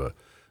to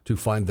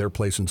find their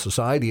place in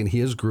society, and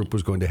his group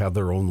was going to have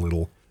their own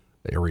little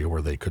area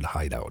where they could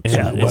hide out.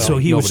 And so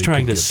he was nobody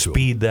trying could to get to 'em.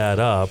 speed that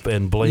up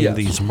and blame Yes.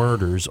 these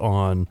murders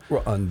on.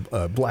 on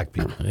black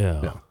people.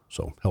 Yeah.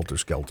 So helter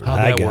skelter. How'd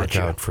I that work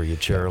gotcha. out for you,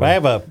 Charlie? I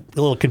have a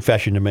little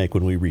confession to make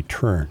when we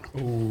return.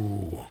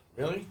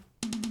 really?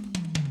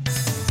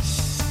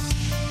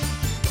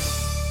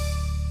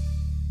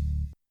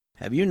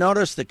 Have you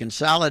noticed the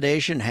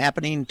consolidation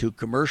happening to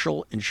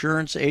commercial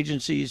insurance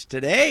agencies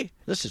today?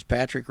 This is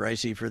Patrick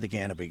Ricey for the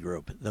Canopy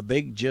Group. The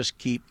big just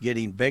keep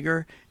getting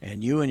bigger,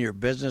 and you and your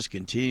business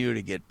continue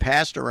to get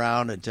passed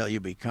around until you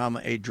become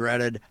a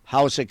dreaded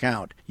house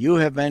account. You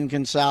have been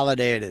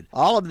consolidated.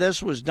 All of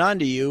this was done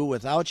to you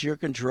without your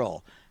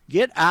control.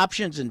 Get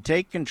options and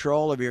take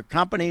control of your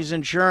company's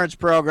insurance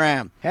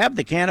program. Have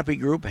the Canopy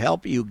Group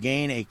help you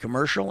gain a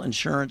commercial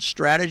insurance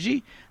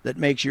strategy that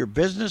makes your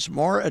business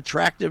more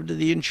attractive to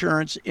the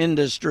insurance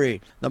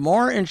industry. The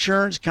more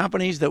insurance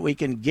companies that we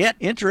can get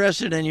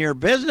interested in your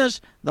business,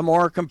 the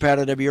more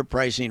competitive your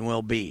pricing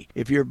will be.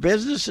 If your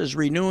business is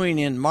renewing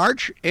in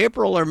March,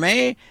 April, or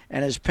May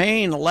and is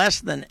paying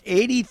less than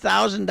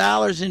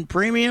 $80,000 in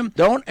premium,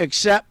 don't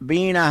accept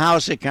being a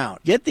house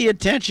account. Get the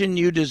attention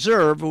you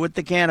deserve with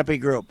the Canopy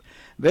Group.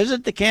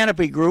 Visit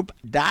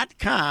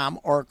thecanopygroup.com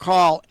or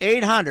call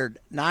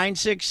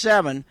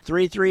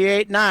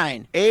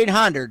 800-967-3389.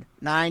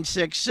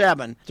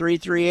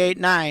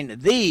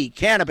 800-967-3389. The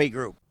Canopy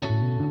Group.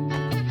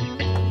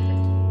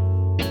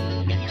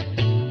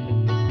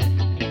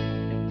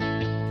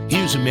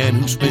 Here's a man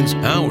who spends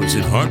hours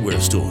in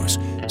hardware stores,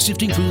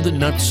 sifting through the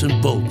nuts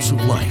and bolts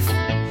of life.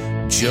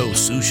 Joe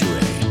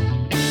Soucheray.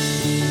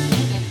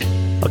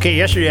 Okay,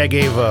 yesterday I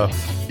gave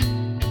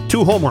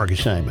 2 homework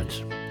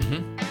assignments.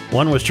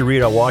 One was to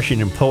read a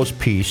Washington Post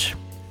piece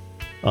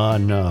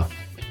on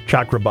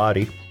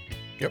Chakrabarti.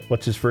 Yep.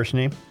 What's his first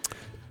name?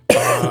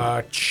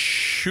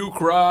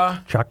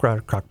 Chakra.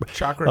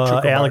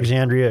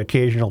 Alexandria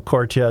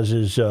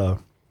Ocasio-Cortez's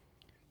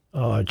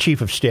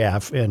chief of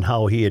staff, and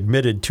how he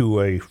admitted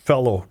to a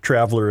fellow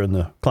traveler in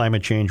the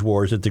climate change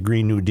wars that the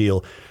Green New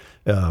Deal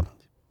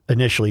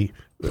initially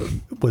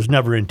was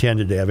never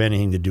intended to have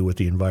anything to do with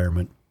the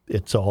environment.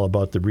 It's all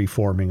about the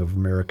reforming of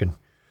American.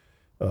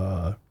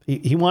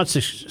 He wants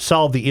to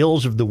solve the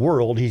ills of the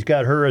world. He's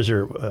got her as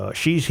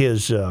she's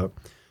his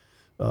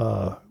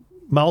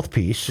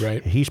mouthpiece.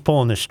 Right. He's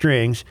pulling the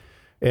strings,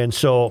 and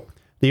so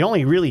the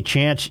only really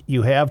chance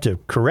you have to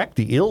correct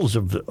the ills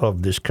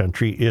of this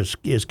country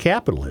is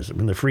capitalism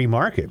and the free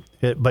market.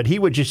 But he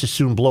would just as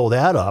soon blow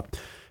that up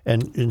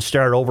and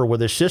start over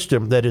with a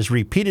system that has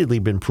repeatedly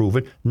been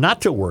proven not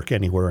to work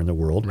anywhere in the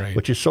world, right,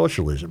 which is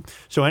socialism.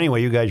 So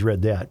anyway, you guys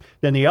read that.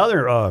 Then the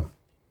other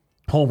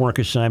homework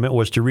assignment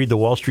was to read the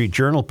Wall Street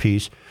Journal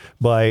piece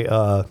by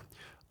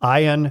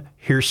Ayaan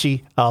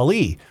Hirsi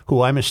Ali,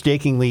 who I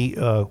mistakenly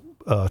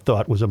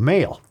thought was a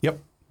male. Yep.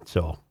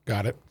 So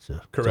got it.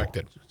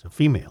 Corrected. It's a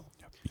female.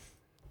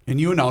 And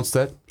you announced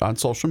that on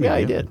social media. Yeah,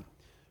 I did.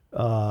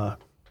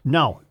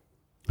 Now,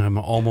 I'm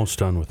almost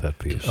done with that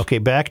piece. Okay,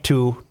 back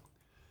to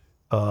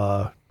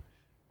the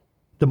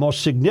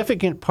most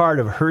significant part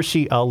of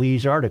Hirsi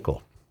Ali's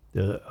article.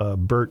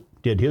 Bert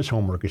did his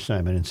homework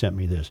assignment and sent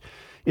me this.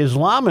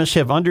 Islamists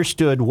have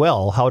understood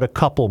well how to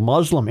couple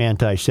Muslim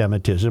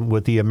anti-Semitism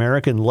with the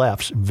American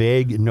left's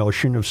vague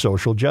notion of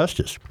social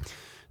justice.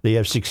 They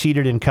have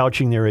succeeded in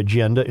couching their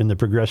agenda in the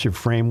progressive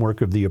framework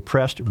of the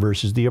oppressed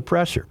versus the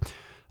oppressor.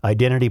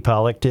 Identity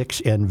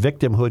politics and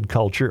victimhood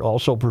culture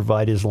also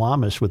provide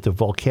Islamists with the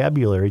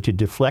vocabulary to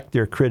deflect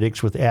their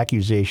critics with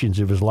accusations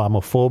of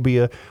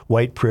Islamophobia,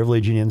 white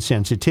privilege, and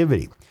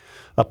insensitivity.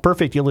 A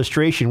perfect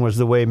illustration was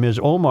the way Ms.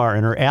 Omar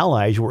and her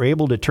allies were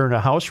able to turn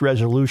a House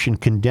resolution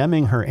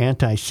condemning her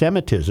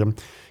anti-Semitism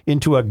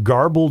into a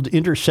garbled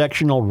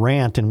intersectional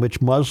rant in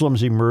which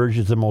Muslims emerged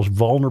as the most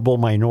vulnerable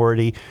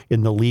minority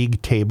in the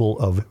league table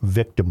of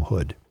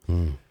victimhood.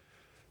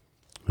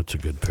 That's a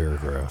good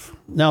paragraph.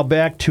 Now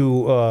back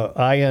to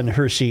Ayaan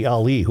Hirsi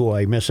Ali, who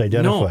I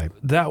misidentified.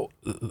 No,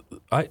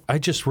 I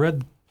just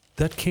read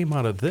that came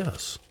out of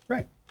this.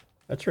 Right.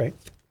 That's right.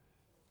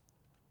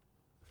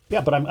 Yeah,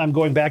 but I'm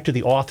going back to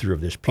the author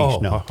of this piece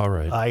now. All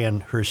right.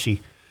 Ayaan Hirsi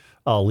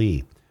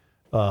Ali.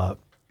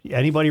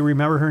 Anybody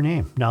remember her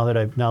name? Now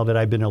that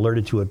I've been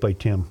alerted to it by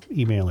Tim,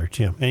 emailer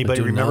Tim.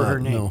 Anybody remember her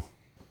name? No.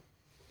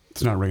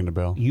 It's not ringing a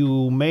bell.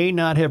 You may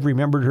not have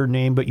remembered her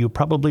name, but you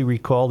probably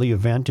recall the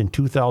event in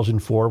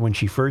 2004 when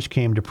she first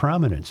came to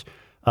prominence.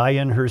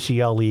 Ayaan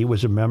Hirsi Ali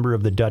was a member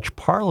of the Dutch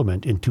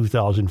Parliament in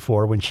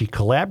 2004 when she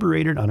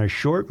collaborated on a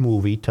short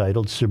movie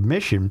titled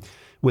Submission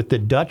with the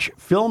Dutch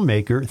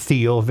filmmaker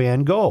Theo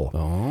van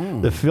Gogh.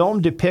 The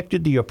film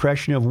depicted the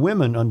oppression of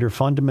women under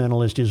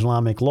fundamentalist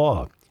Islamic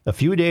law. A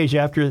few days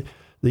after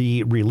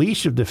the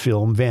release of the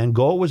film, Van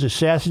Gogh was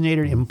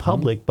assassinated in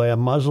public by a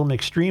Muslim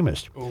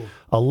extremist.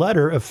 A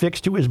letter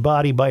affixed to his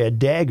body by a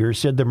dagger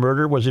said the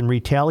murder was in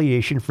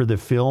retaliation for the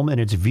film and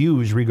its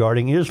views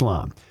regarding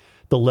Islam.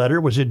 The letter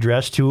was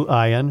addressed to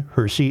Ayaan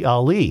Hirsi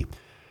Ali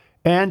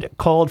and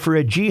called for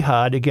a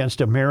jihad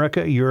against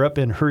America, Europe,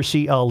 and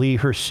Hirsi Ali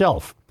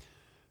herself.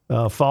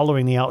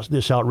 Following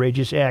this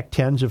outrageous act,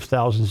 tens of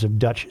thousands of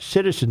Dutch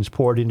citizens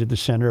poured into the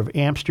center of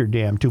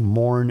Amsterdam to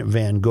mourn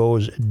Van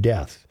Gogh's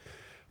death.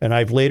 And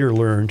I've later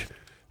learned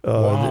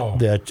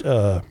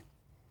that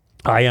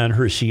Ayaan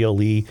Hirsi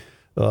Ali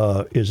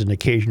is an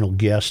occasional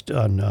guest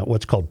on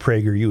what's called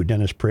PragerU,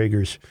 Dennis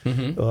Prager's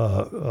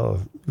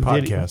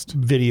podcast,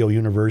 Video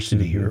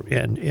University here,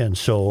 and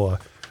so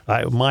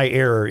my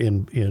error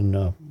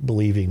in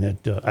believing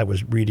that I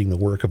was reading the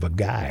work of a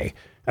guy,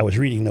 I was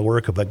reading the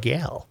work of a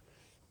gal.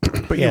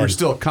 But you were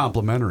still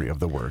complimentary of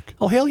the work.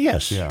 Oh, hell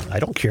yes. Yeah. I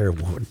don't care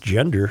what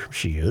gender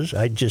she is.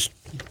 I just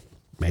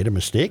made a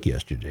mistake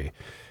yesterday.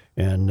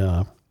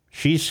 And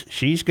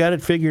she's got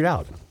it figured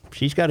out.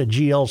 She's got a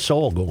GL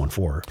soul going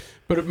for her.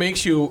 But it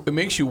makes you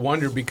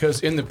wonder,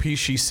 because in the piece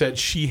she said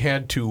she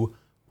had to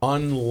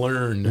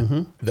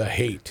unlearn the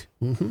hate,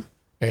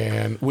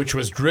 and which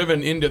was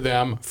driven into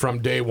them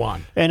from day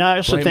one. And I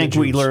also Blame think the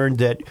we Jews. learned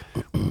that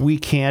we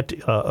can't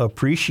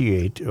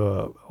appreciate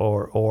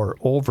or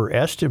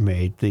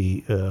overestimate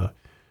the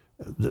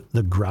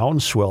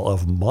groundswell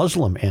of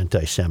Muslim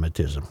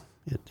anti-Semitism.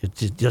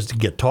 It doesn't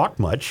get talked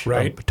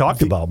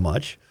about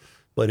much,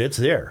 but it's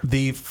there.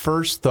 The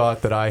first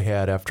thought that I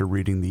had after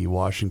reading the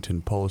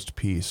Washington Post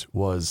piece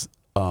was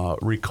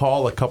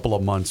recall a couple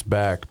of months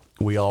back,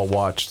 we all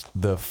watched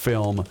the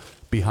film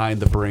Behind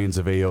the Brains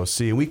of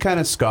AOC, and we kind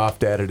of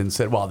scoffed at it and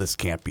said, well, this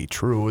can't be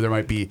true. There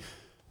might be.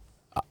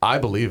 I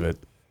believe it.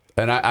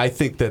 And I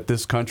think that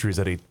this country is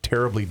at a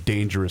terribly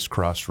dangerous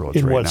crossroads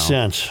right now. In what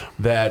sense?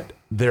 That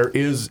there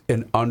is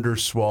an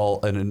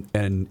underswell and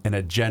an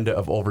agenda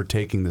of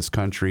overtaking this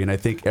country, and I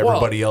think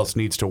everybody else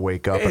needs to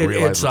wake up and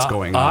realize what's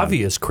going on. It's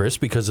obvious, Chris,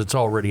 because it's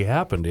already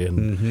happened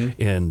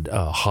in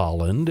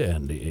Holland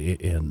and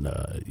in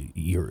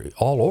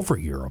all over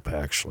Europe,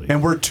 actually.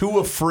 And we're too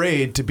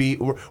afraid to be.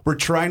 We're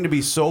trying to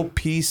be so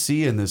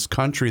PC in this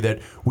country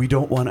that we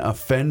don't want to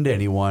offend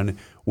anyone,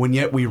 when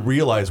yet we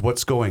realize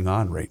what's going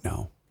on right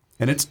now.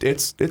 And it's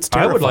terrifying.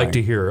 I would like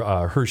to hear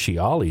Hershey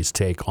Ollie's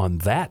take on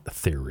that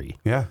theory.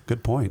 Yeah,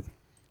 good point.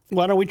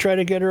 Why don't we try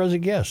to get her as a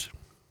guest?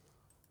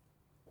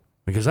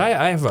 Because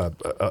I have a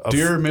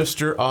dear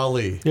Mr.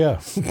 Ali.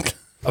 Yeah.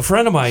 A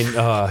friend of mine,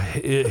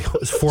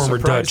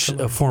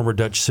 former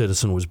Dutch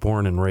citizen, was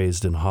born and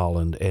raised in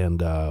Holland,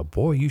 and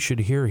boy, you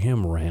should hear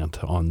him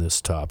rant on this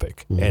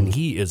topic. Mm-hmm. And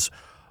he is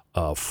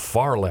a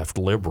far left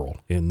liberal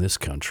in this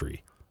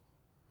country.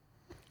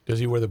 Does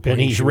he wear the And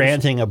he's shoes?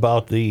 ranting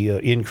about the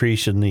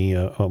increase in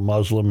the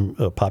Muslim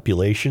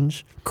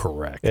populations.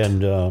 Correct.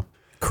 And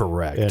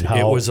correct. And how,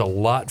 it was a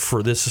lot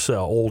for this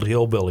old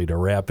hillbilly to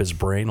wrap his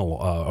brain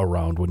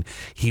around when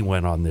he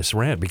went on this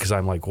rant, because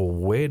I'm like, well,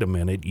 wait a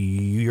minute,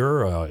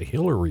 you're a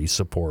Hillary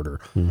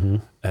supporter. Mm-hmm.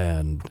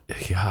 And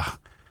yeah.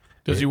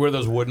 Does he wear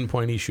those wooden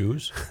pointy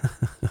shoes?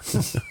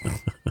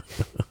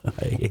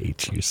 I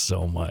hate you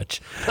so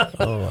much.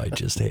 Oh, I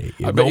just hate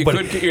you. I bet you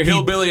couldn't get your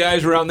hillbilly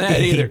eyes around that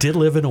either. He did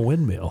live in a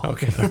windmill,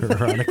 okay.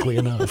 Ironically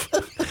enough.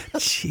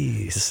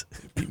 Jeez.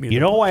 You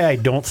know why I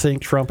don't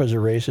think Trump is a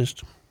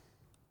racist?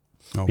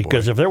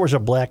 Because if there was a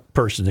black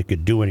person that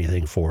could do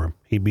anything for him,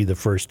 he'd be the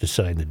first to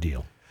sign the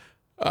deal.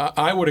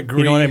 I would agree.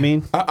 You know what I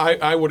mean?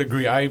 I would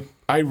agree. I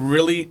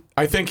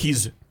think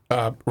he's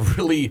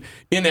really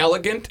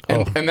inelegant,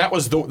 and that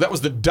was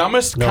the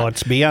dumbest. No,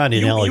 it's beyond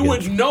inelegant. You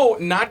would know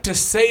not to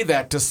say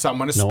that to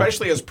someone,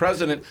 especially as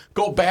president.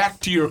 Go back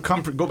to your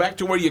comfort. Go back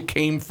to where you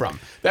came from.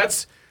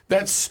 That's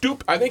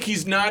stupid. I think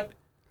he's not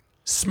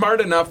smart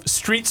enough,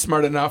 street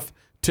smart enough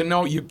to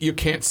know you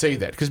can't say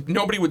that, because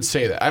nobody would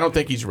say that. I don't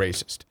think he's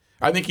racist.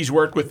 I think he's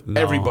worked with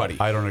everybody.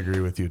 I don't agree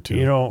with you too.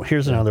 You know,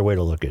 here's another way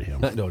to look at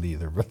him. I don't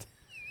either, but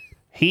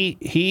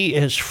he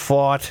has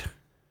fought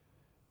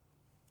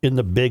in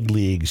the big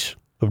leagues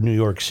of New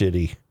York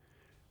City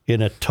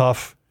in a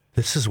tough.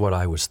 This is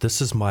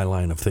my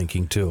line of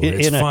thinking too.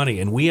 It's funny,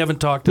 and we haven't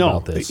talked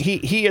about this.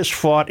 He has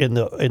fought in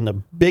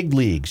the big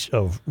leagues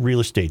of real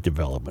estate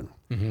development,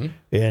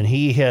 and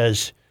he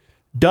has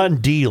done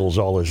deals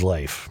all his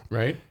life.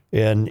 Right.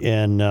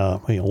 And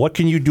what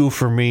can you do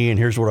for me? And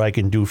here's what I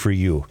can do for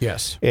you.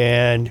 Yes.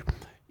 And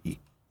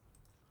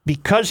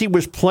because he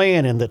was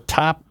playing in the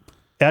top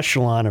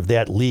echelon of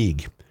that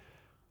league,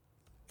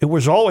 it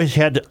was always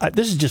had to,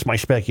 this is just my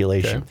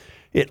speculation. Okay.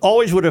 It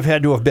always would have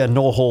had to have been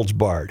no holds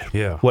barred.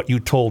 Yeah. What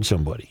you told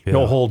somebody. Yeah.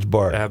 No holds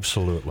barred.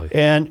 Absolutely.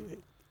 And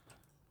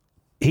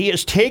he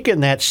has taken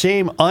that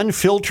same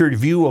unfiltered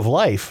view of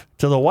life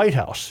to the White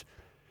House,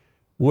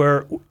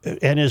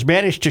 and has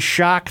managed to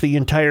shock the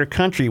entire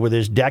country with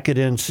his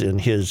decadence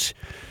and his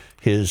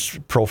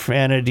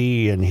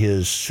profanity and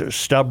his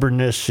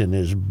stubbornness and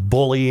his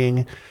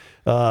bullying.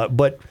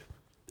 But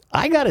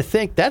I got to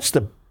think that's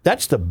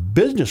the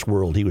business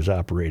world he was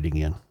operating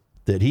in.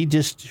 That he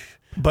just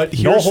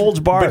no holds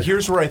barred. But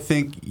here's where I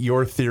think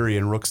your theory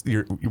and Rook's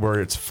where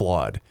it's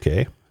flawed.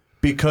 Okay,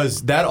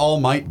 because that all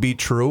might be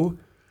true,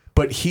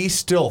 but he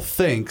still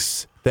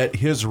thinks that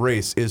his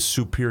race is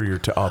superior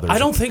to others. I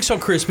don't think so,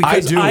 Chris,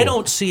 because I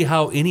don't see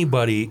how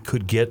anybody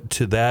could get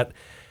to that.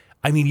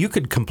 I mean, you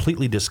could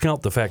completely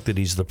discount the fact that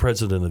he's the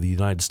president of the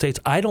United States.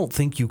 I don't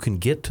think you can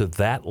get to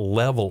that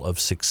level of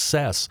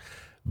success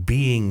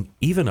being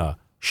even a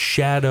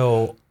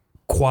shadow,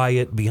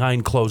 quiet,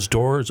 behind closed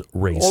doors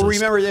racist. Well,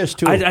 remember this,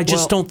 too. I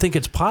just don't think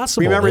it's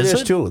possible. Remember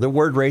this, too. The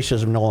word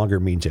racism no longer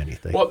means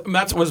anything. Well,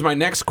 that was my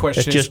next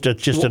question. It's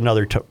just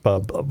another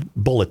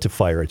bullet to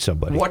fire at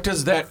somebody. What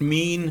does that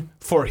mean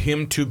for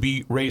him to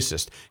be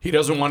racist? He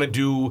doesn't want to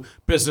do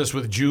business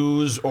with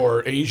Jews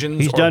or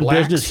Asians He's or done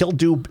blacks?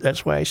 business.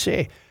 That's why I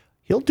say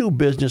he'll do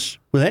business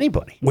with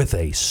anybody. With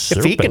a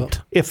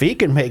serpent. If he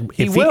can make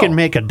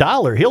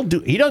 $1, he'll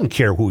do. He doesn't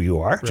care who you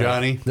are,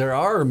 Johnny. There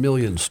are a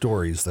million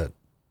stories that.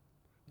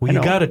 Well,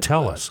 you got to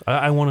tell us.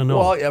 I want to know.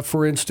 Well, yeah,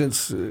 for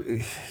instance,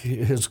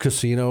 his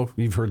casino,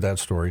 you've heard that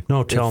story.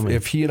 No, tell me.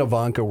 If he and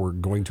Ivanka were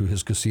going to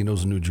his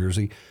casinos in New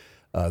Jersey,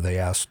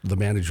 the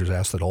managers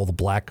asked that all the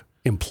black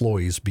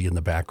employees be in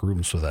the back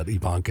room so that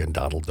Ivanka and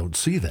Donald don't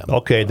see them.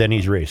 Okay, then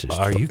he's racist.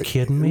 Are you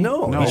kidding me?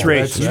 No, he's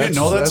racist. You didn't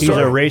know that He's a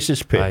story?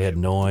 racist pig. I had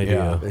no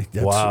idea.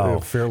 Yeah,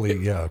 wow. Fairly,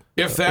 yeah.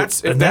 If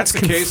that's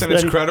the case and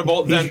it's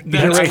credible, then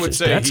I would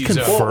say that's he's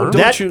confirmed.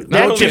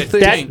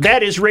 That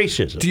is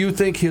racism. Do you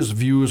think his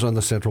views on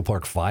the Central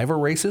Park 5 are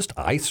racist?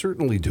 I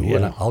certainly do,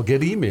 and I'll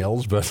get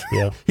emails, but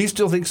he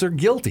still thinks they're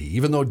guilty,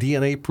 even though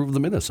DNA proved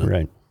them innocent.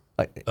 Right.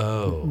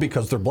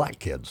 Because they're black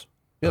kids.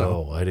 You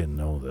know. Oh, I didn't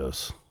know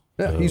this.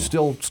 Yeah, he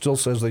still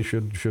says they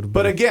should have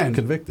But been again,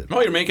 convicted.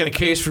 Oh, you're making a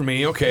case for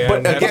me. Okay.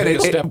 But I'm again, take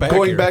a step back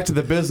going here. back to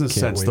the business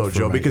Can't sense, wait though, for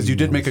Joe, my because you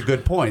did emails. make a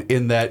good point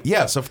in that,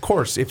 yes, of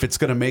course, if it's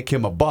going to make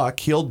him a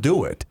buck, he'll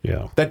do it.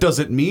 Yeah. That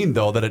doesn't mean,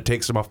 though, that it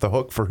takes him off the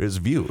hook for his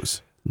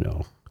views.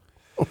 No.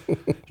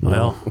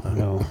 Well,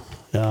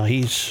 No,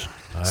 he's.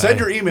 Send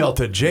your email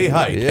to jheight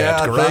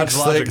at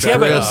GarageLogic. yeah,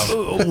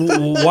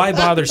 but why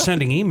bother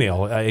sending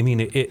email? I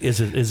mean, is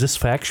this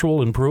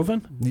factual and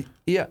proven?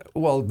 Yeah,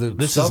 well, the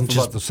This stuff isn't about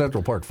just- the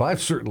Central Park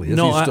 5 certainly is.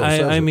 No, He still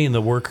says I it. mean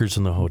the workers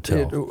in the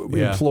hotel.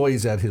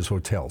 Employees at his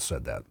hotel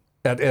said that.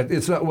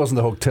 It wasn't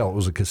the hotel; it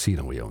was a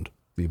casino we owned.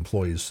 The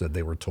employees said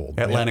they were told.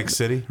 Atlantic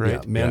City, right?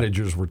 Yeah,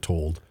 managers were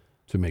told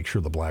to make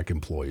sure the black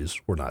employees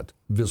were not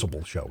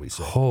visible, shall we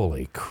say?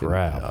 Holy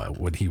crap!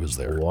 When he was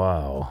there.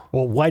 Wow.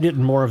 Well, why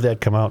didn't more of that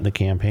come out in the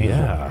campaign?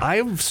 Yeah.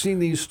 I've seen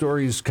these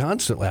stories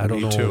constantly. I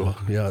don't Me know.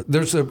 too. Yeah,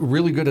 there's a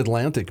really good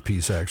Atlantic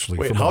piece actually.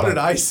 Wait, from how about- did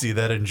I see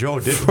that and Joe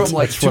didn't? From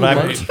like 2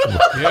 months.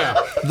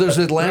 Yeah. There's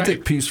an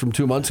Atlantic piece from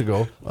 2 months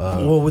ago.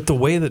 Well, with the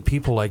way that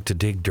people like to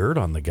dig dirt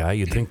on the guy,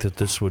 you'd think that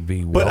this would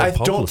be well But I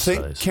don't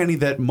publicized. think, Kenny,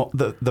 that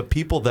the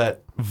people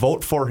that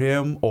vote for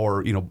him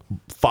or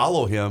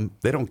follow him,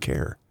 they don't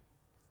care.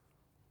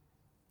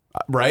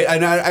 Right,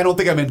 and I don't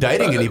think I'm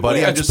indicting anybody.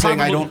 yeah, I'm just it's saying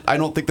probably- I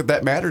don't think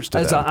that matters to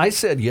As them. I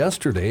said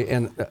yesterday,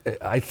 and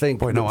I think,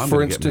 Boy, no, I'm for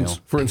gonna get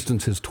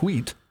instance, his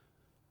tweet,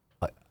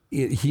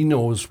 he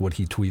knows what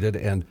he tweeted,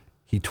 and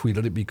he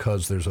tweeted it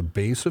because there's a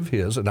base of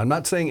his, and I'm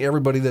not saying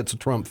everybody that's a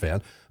Trump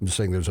fan. I'm just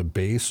saying there's a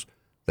base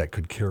that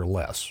could care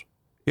less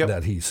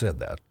that he said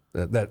that.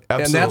 And that's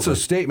Absolutely. a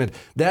statement.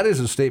 That is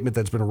a statement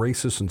that's been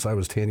racist since I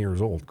was 10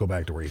 years old. Go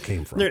back to where he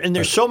came from. And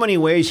there's so many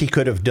ways he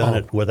could have done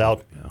it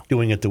without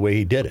doing it the way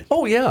he did it.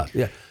 Oh yeah.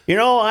 You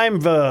know,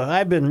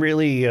 I've been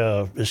really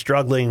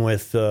struggling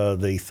with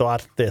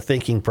the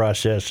thinking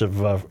process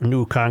of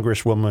new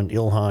Congresswoman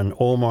Ilhan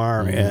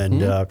Omar,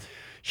 and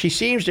she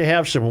seems to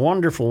have some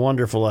wonderful,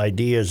 wonderful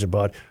ideas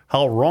about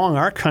how wrong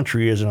our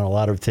country is in a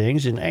lot of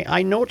things. And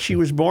I note she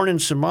was born in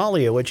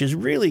Somalia, which has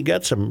really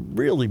got some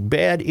really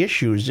bad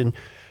issues. And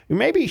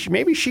maybe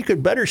she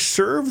could better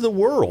serve the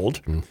world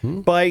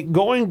by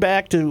going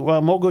back to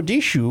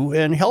Mogadishu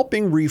and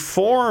helping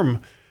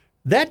reform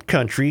that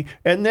country,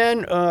 and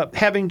then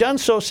having done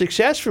so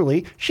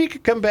successfully, she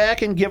could come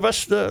back and give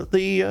us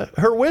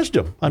her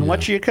wisdom on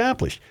what she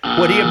accomplished.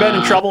 Would he have been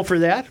in trouble for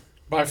that?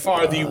 By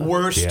far the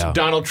worst yeah.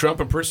 Donald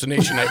Trump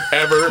impersonation I've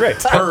ever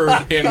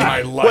heard in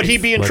my life. Would he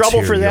be in Let's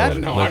trouble hear for that?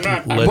 No, I'm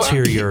not. Let's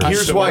hear yours.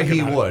 Here's why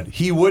he would.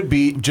 He would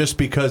be just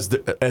because,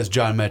 as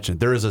John mentioned,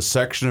 there is a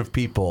section of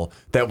people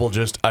that will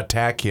just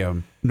attack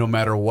him no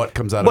matter what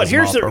comes out of his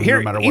mouth, or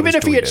no matter what even is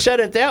if he had tweeted. said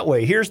it that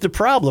way, here's the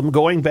problem.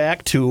 Going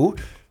back to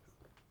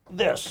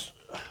this.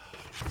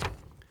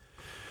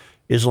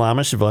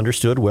 Islamists have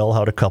understood well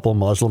how to couple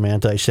Muslim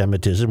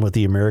anti-Semitism with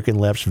the American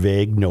left's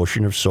vague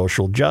notion of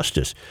social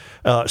justice.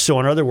 So,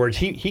 in other words,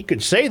 he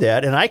could say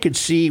that, and I could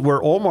see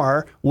where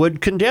Omar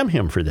would condemn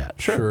him for that.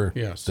 Sure.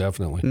 Yes.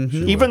 Definitely.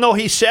 Even though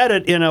he said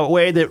it in a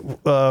way that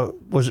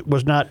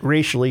was not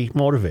racially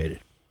motivated.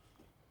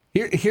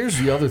 Here's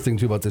the other thing,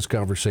 too, about this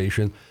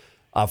conversation.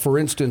 For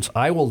instance,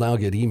 I will now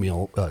get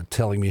email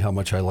telling me how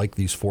much I like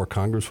these 4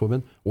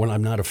 congresswomen when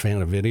I'm not a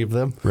fan of any of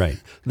them.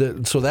 Right.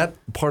 So that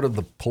part of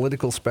the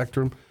political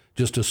spectrum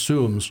just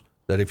assumes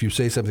that if you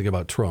say something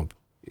about Trump,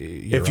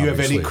 if you have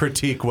any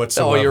critique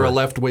whatsoever, you're a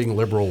left-wing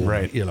liberal,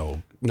 Right.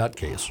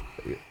 nutcase.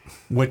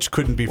 which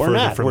couldn't be We're further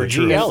not. from We're the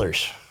truth.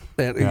 GLers.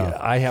 And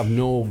I have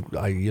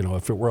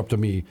if it were up to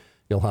me,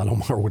 Ilhan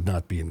Omar would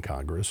not be in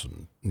Congress,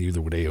 and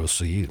neither would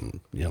AOC, and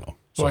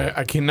So, Well,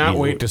 I cannot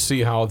wait to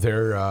see how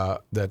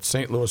that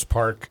St. Louis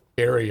Park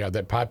area,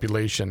 that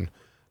population,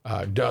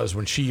 does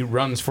when she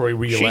runs for a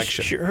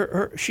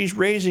re-election. She's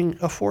raising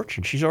a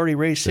fortune. She's already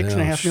raised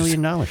 $6.5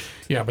 million.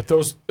 Yeah, but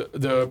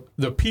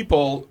the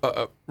people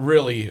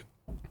really,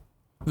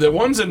 the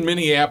ones in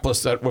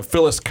Minneapolis that with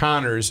Phyllis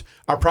Connors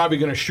are probably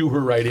going to shoo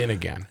her right in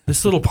again.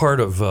 This little part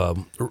of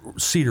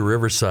Cedar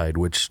Riverside,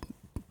 which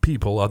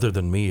people other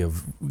than me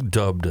have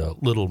dubbed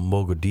Little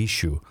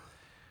Mogadishu,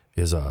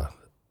 is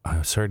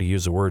I'm sorry to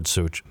use the word,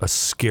 Such, a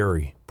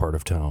scary part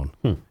of town.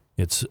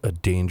 It's a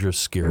dangerous,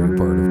 scary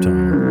part of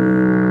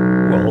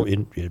town. Well,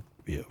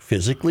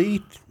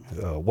 physically,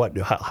 what?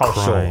 How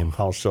Crime. so?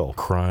 How so?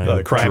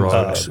 Crime,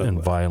 drugs,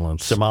 and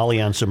violence. Somali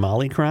on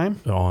Somali crime?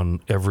 On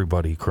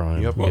everybody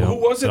crime. Yep. Well, who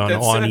was it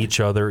that on said- each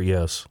other,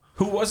 yes.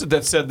 Who was it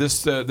that said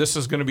this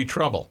is going to be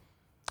trouble?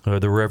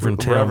 The Reverend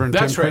Tim.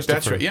 That's Tim right.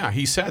 That's Christopher. right. Yeah,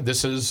 he said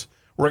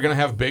we're going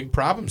to have big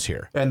problems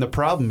here. And the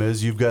problem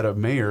is you've got a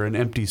mayor, an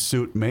empty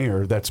suit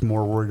mayor, that's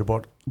more worried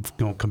about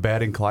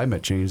combating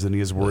climate change than he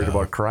is worried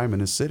about crime in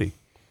his city.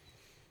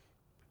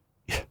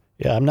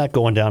 Yeah, I'm not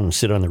going down and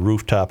sit on the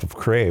rooftop of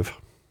Crave.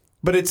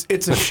 But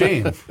it's a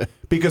shame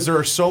because there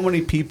are so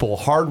many people,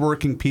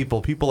 hardworking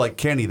people like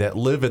Kenny that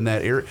live in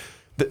that area.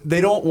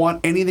 They don't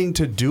want anything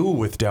to do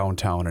with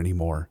downtown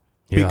anymore.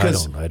 Yeah,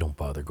 Because I don't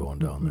bother going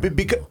down there.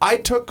 Because I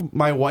took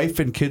my wife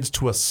and kids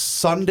to a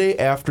Sunday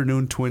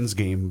afternoon Twins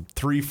game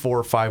 3,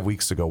 4, 5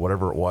 weeks ago,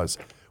 whatever it was.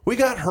 We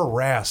got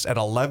harassed at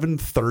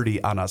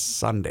 11:30 on a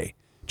Sunday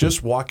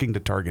just walking to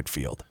Target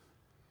Field.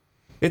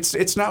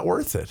 It's not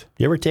worth it.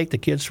 You ever take the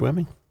kids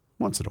swimming?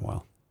 Once in a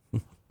while.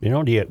 You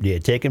know, do you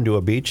take them to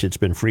a beach that's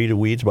been free to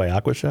weeds by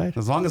Aquaside?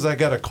 As long as I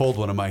got a cold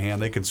one in my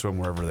hand, they can swim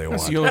wherever they want.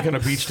 That's the only kind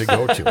of beach to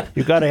go to.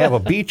 You got to have a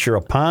beach or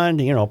a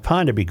pond. You know,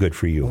 pond to be good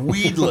for you.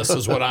 Weedless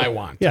is what I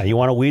want. Yeah, you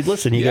want a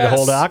weedless, and you get a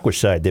hold of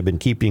Aquaside. They've been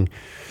keeping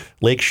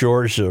lake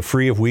shores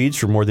free of weeds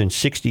for more than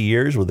 60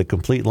 years with a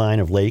complete line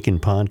of lake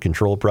and pond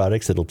control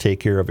products that'll take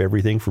care of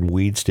everything from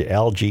weeds to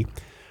algae.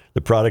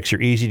 The products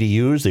are easy to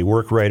use. They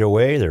work right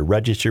away. They're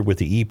registered with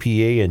the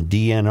EPA and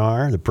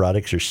DNR. The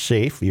products are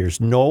safe.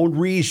 There's no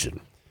reason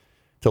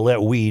to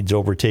let weeds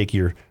overtake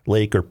your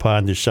lake or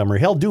pond this summer.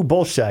 Hell, do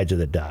both sides of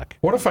the dock.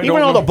 What if I Even don't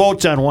though know? the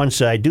boat's on one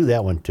side, do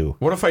that one too.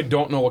 What if I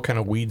don't know what kind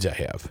of weeds I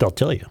have? They'll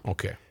tell you.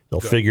 Okay. They'll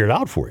Good. figure it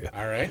out for you.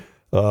 All right.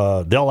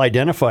 They'll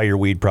identify your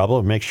weed problem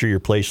and make sure your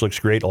place looks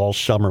great all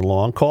summer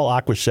long. Call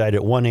Aquaside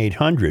at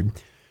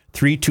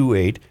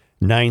 1-800-328-9350,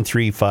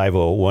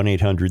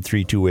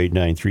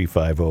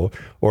 1-800-328-9350,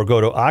 or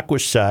go to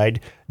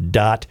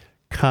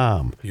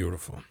aquaside.com.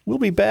 Beautiful. We'll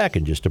be back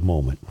in just a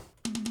moment.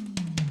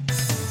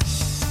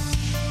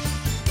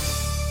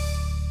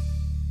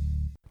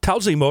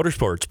 Towsley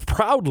Motorsports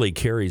proudly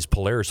carries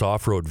Polaris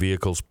off-road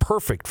vehicles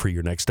perfect for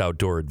your next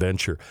outdoor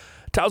adventure.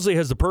 Towsley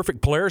has the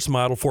perfect Polaris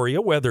model for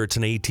you, whether it's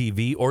an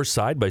ATV or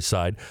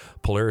side-by-side.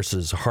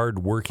 Polaris's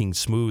hard-working,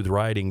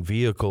 smooth-riding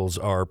vehicles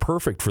are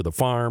perfect for the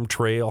farm,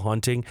 trail,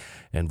 hunting,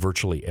 and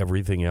virtually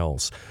everything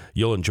else.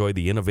 You'll enjoy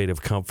the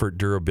innovative comfort,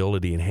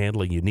 durability, and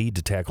handling you need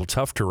to tackle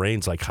tough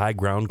terrains like high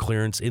ground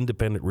clearance,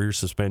 independent rear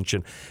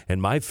suspension,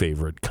 and my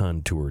favorite,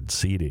 contoured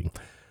seating.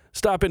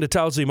 Stop into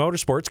Towsley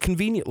Motorsports,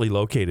 conveniently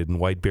located in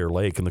White Bear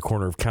Lake in the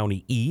corner of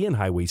County E and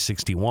Highway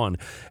 61,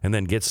 and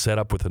then get set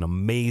up with an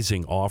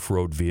amazing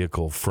off-road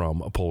vehicle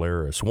from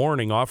Polaris.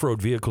 Warning, off-road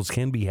vehicles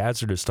can be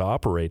hazardous to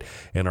operate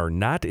and are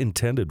not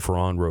intended for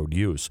on-road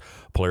use.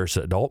 Polaris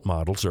adult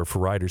models are for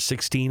riders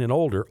 16 and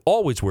older.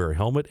 Always wear a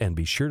helmet and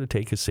be sure to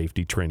take a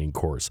safety training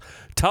course.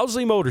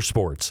 Towsley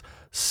Motorsports,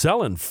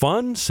 selling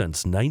fun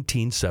since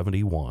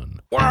 1971.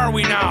 Where are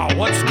we now?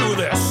 Let's do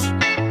this.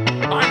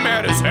 I'm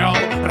mad as hell,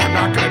 and I'm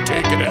not going to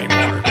take it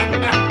anymore.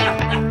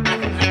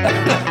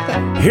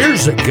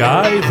 Here's a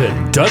guy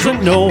that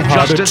doesn't know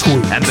how Justice to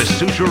tweet. and the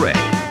Souchere.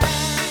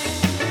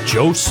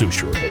 Joe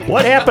Souchere.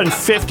 What happened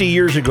 50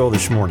 years ago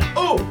this morning?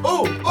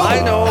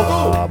 I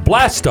know.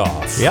 Blast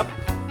off. Yep.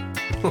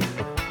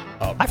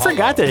 I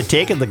forgot that it had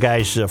taken the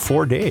guys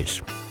 4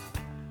 days.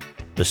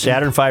 The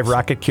Saturn V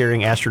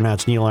rocket-carrying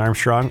astronauts Neil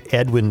Armstrong,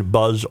 Edwin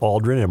Buzz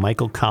Aldrin, and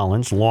Michael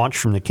Collins launched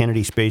from the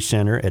Kennedy Space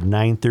Center at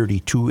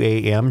 9:32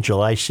 a.m.,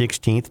 July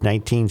 16th,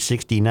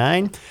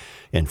 1969.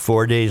 And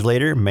 4 days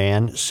later,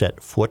 man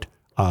set foot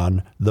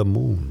on the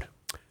moon.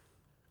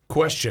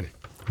 Question.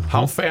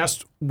 How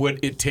fast would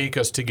it take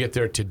us to get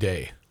there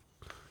today?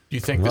 Do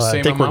you think the Well,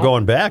 same I think amount? we're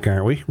going back,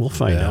 aren't we? We'll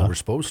find out. We're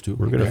supposed to.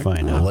 We're going to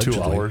find out.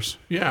 2 hours.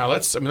 Yeah,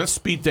 let's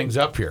speed things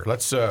up here.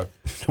 Let's If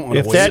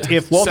Walter set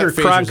phasers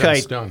in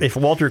Cronkite, stone. if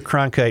Walter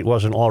Cronkite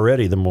wasn't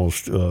already the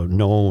most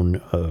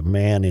known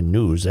man in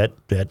news, that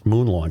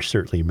moon launch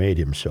certainly made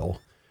him so.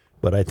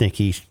 But I think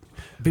he's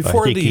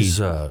Before I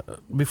think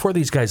before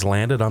these guys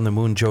landed on the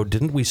moon, Joe,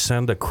 didn't we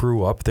send a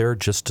crew up there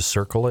just to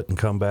circle it and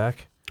come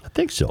back? I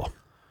think so.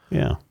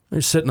 Yeah. They're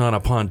sitting on a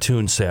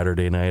pontoon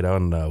Saturday night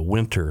on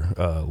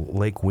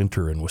Lake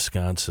Winter in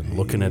Wisconsin,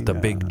 looking at the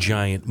big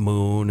giant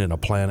moon and a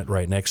planet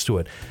right next to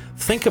it.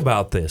 Think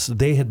about this.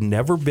 They had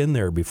never been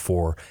there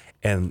before,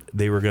 and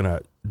they were going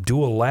to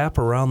do a lap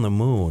around the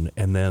moon,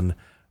 and then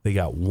they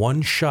got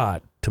one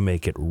shot to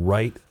make it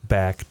right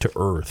back to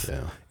Earth.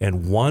 Yeah.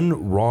 And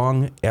one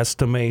wrong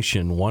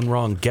guesstimation,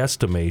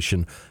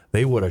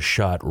 they would have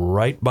shot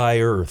right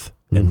by Earth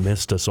and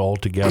missed us all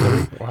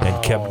together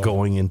and kept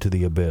going into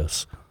the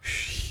abyss.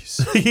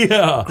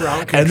 Yeah.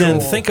 Ground And then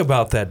control. think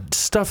about that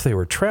stuff they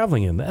were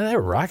traveling in. That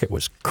rocket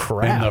was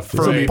crap. And the It was a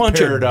Fermi bunch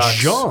paradox of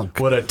junk.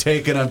 would have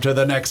taken them to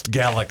the next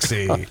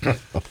galaxy.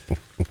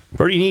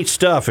 Pretty neat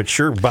stuff. It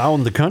sure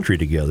bound the country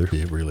together.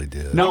 It really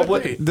did. Now,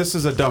 this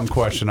is a dumb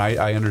question.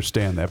 I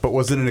understand that. But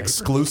was it an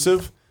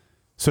exclusive?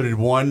 So did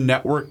one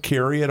network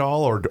carry it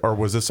all, or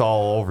was this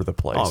all over the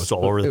place? Oh, it was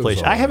all over the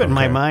place. I have it in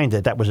my mind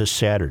that was a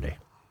Saturday.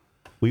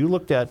 Will you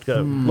look up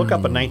a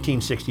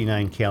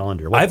 1969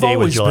 calendar? What day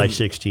was July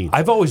 16th?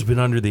 I've always been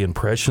under the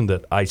impression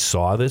that I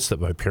saw this,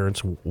 that my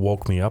parents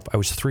woke me up. I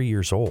was 3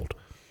 years old.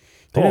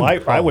 I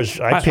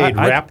paid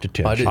rapt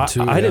attention. I did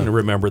too. I didn't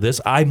remember this.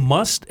 I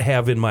must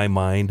have in my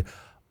mind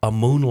a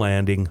moon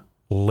landing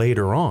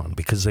later on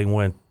because they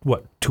went,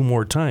 2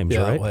 more times,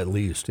 Yeah, right? well, at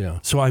least, yeah.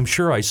 So I'm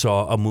sure I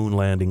saw a moon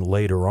landing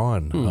later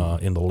on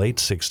in the late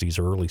 60s,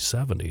 early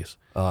 70s.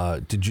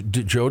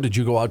 Joe, did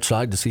you go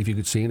outside to see if you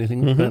could see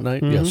anything that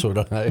night? Yeah, so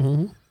did I.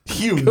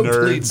 You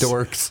Complete nerds.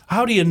 dorks.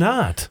 How do you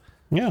not?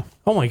 Yeah.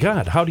 Oh my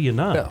God! How do you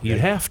not? Yeah. You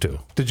have to.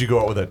 Did you go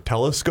out with a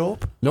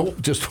telescope?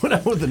 Nope, just went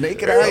out with the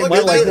naked Hey, eye. look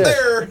went at like that this.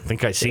 there. I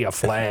think I see a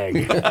flag.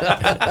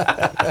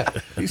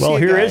 You see Well, a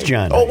here guy? is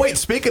John. Oh, wait,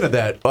 speaking of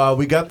that,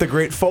 we got the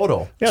great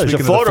photo. Yeah, there's a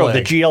Speaking photo of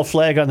the flag. GL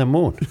flag on the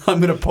moon. I'm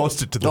going to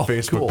post it to the Oh,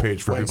 Facebook cool.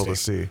 page for people to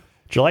see.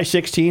 July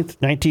 16th,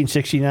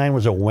 1969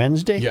 was a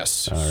Wednesday.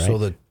 Yes. All right. So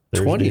the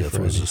Thursday, 20th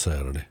was Friday. a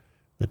Saturday.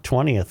 The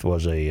 20th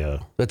was a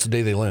That's the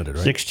day they landed,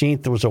 right?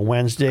 16th was a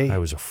Wednesday. I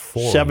was a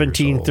 4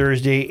 17 years old.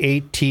 Thursday,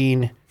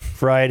 18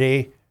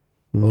 Friday,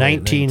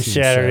 19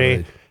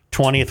 Saturday,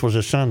 20th was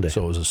a Sunday.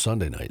 So it was a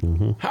Sunday night.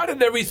 How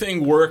did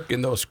everything work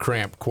in those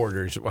cramped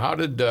quarters? How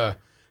did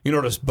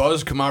does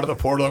Buzz come out of the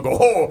portal and go,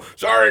 "Oh,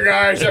 sorry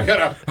guys, I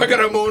got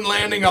a moon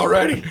landing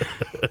already"?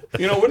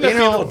 Wouldn't that be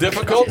a little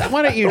difficult?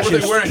 Why don't you Were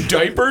just they wearing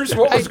diapers?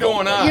 What was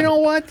going on? You know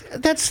what?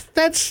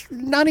 That's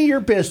none of your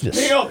business.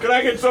 Neil, can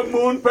I get some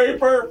moon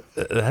paper?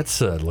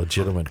 That's a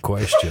legitimate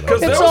question.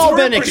 Because It's those all were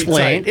been pretty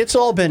explained. tight. It's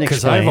all been Because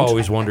explained. I've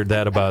always wondered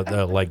that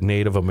about like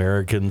Native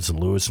Americans and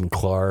Lewis and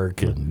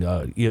Clark and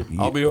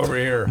I'll be over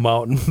here.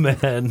 mountain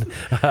men.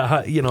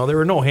 There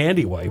were no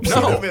handy wipes.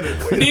 No,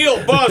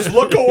 Neil, Buzz,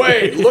 look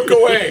away, look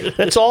away.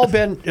 It's all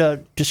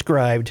been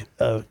described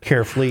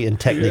carefully and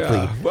technically.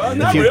 Yeah. Well, if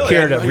not you really.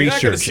 care to You're not going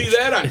to research see it.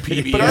 that on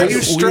PBS. But are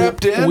you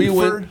strapped in? We for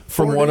went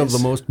from 4 one of days?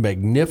 the most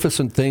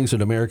magnificent things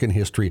in American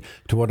history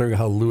to wondering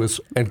how Lewis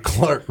and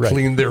Clark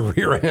cleaned their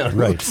rear end.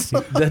 Right. That's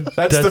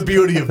the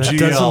beauty of That GL.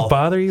 doesn't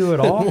bother you at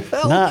all?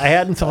 No, I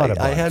hadn't thought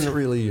about I it. hadn't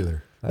really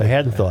either. I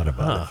hadn't thought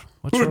about it.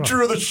 What's Who wrong?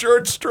 drew the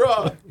short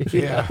straw?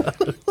 Yeah.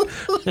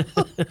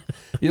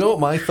 You know what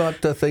my thought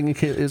thing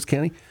is,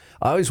 Kenny?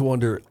 I always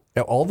wonder,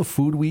 all the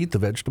food we eat, the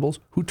vegetables,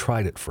 who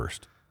tried it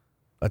first?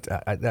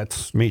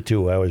 That's Me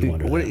too. I always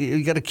wonder. What, that.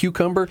 you got a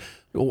cucumber?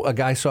 A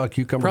guy saw a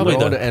cucumber Probably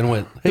growing the- and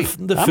went, "Hey,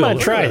 I'm going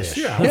to try this.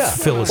 Yeah. Yeah.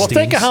 Philistines. Well,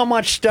 think of how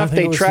much stuff think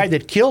they it was tried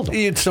that killed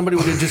them. somebody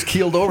would have just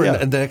keeled over." Yeah.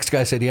 And the next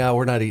guy said, "Yeah,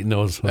 we're not eating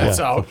those." That's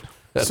out.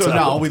 So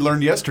now we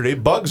learned yesterday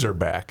bugs are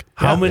back.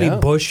 How many Yeah.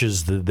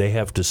 bushes did they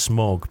have to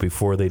smoke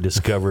before they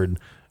discovered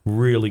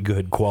really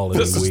good quality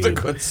This is weed? the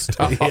good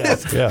stuff.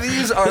 Yeah.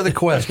 These are the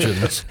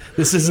questions.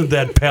 This isn't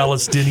that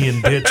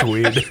Palestinian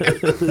ditchweed.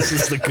 This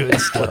is the good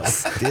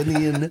stuff.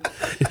 Palestinian.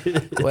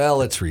 Well,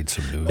 let's read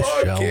some news,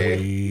 shall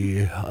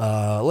we?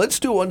 Let's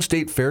do one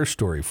state fair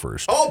story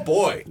first. Oh,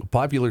 boy.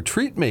 Popular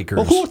treat makers.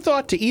 Well, who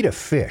thought to eat a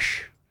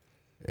fish?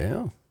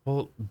 Yeah,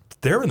 Well,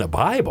 they're in the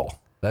Bible.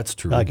 that's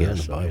true. I They're in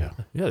guess the so, Bible.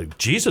 Yeah,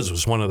 Jesus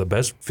was one of the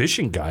best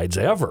fishing guides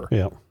ever.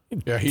 Yeah.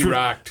 Yeah, he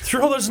rocked.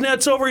 Throw those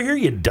nets over here,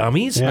 you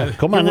dummies. Yeah,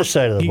 come on this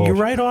side of the boat. You're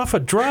right off a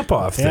drop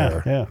off Yeah,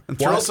 there. yeah. And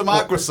throw some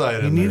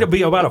aquacide You in need there. to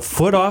be about a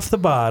foot off the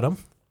bottom.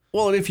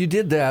 Well, and if you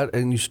did that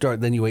and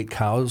then you ate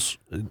cows,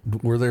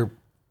 were there?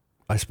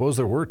 I suppose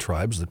there were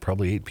tribes that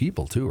probably ate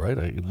people too, right?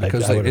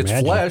 Because I would it's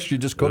imagine. flesh, you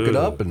just cook it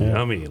up and.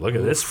 Yummy. Look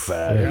at this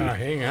fat. Yeah,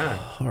 hang on.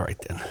 All right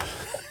then.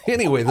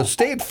 Anyway, the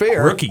state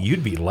fair. Rookie,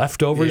 you'd be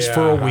leftovers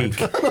for a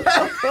week.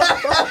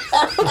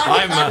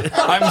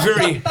 I'm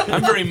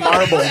very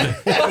marbled.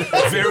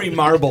 Very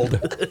marbled.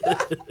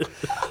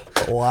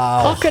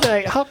 Wow.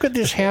 How could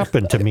this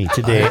happen to me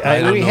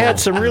today? We had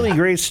some really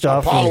great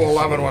stuff. Apollo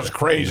 11 was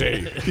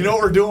crazy. You know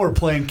what we're doing? We're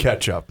playing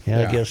catch up.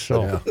 Yeah, I guess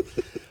so.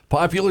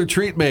 Popular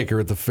treat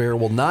maker at the fair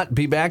will not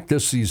be back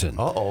this season.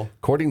 Uh-oh.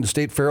 According to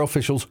state fair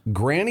officials,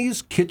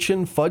 Granny's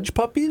Kitchen Fudge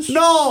Puppies?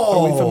 No!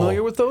 Are we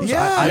familiar with those?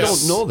 I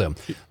Yes. don't know them.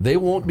 They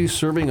won't be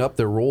serving up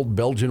their rolled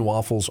Belgian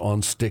waffles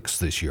on sticks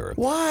this year.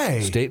 Why?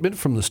 Statement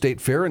from the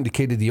state fair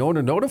indicated the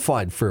owner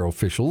notified fair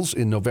officials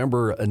in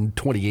November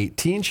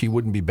 2018 she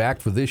wouldn't be back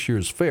for this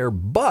year's fair,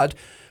 but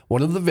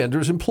one of the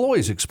vendor's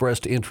employees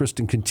expressed interest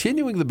in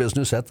continuing the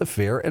business at the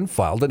fair and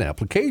filed an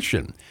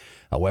application.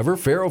 However,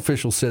 fair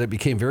officials said it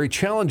became very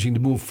challenging to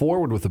move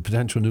forward with a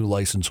potential new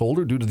license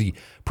holder due to the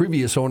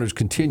previous owner's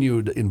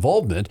continued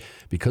involvement.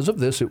 Because of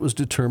this, it was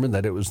determined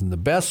that it was in the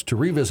best to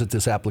revisit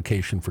this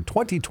application for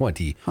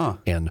 2020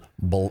 and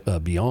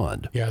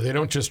beyond. Yeah, they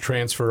don't just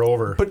transfer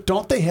over. But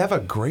don't they have a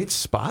great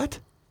spot?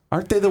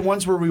 Aren't they the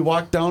ones where we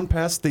walk down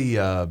past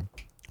the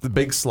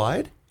big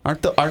slide?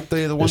 Aren't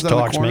they the ones This on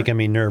the talk's corner? making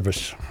me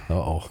nervous.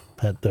 Uh-oh.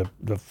 That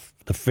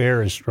the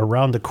fair is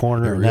around the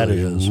corner, It and that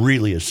really is is.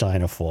 really a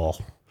sign of fall.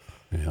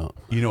 Yeah.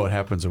 You know what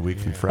happens a week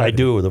from Friday. I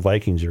do. The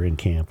Vikings are in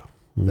camp.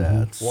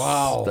 That's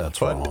Wow. That's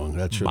But- wrong.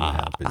 That shouldn't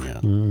happen yet.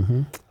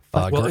 Mm-hmm.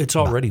 Well, it's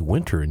already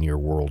winter in your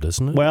world,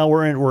 isn't it? Well,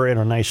 we're in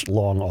a nice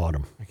long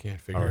autumn. I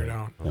can't figure it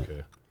out.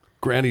 Okay.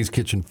 Granny's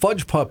Kitchen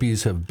Fudge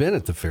Puppies have been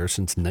at the fair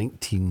since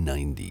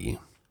 1990.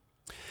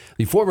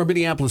 The former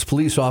Minneapolis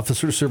police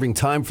officer serving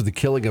time for the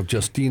killing of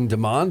Justine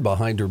Demond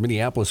behind her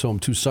Minneapolis home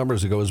 2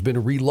 summers ago has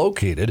been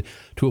relocated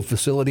to a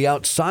facility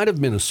outside of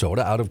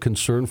Minnesota out of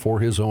concern for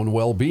his own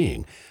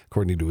well-being.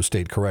 according to a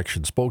state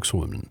correction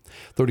spokeswoman.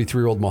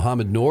 33-year-old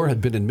Mohammed Noor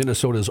had been in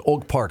Minnesota's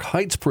Oak Park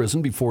Heights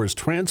prison before his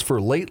transfer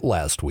late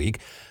last week.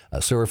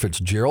 Sarah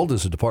Fitzgerald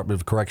is a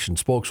Department of Correction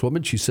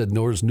spokeswoman. She said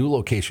Noor's new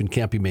location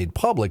can't be made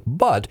public,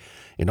 but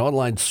an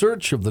online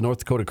search of the North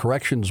Dakota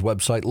Corrections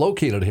website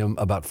located him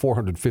about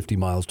 450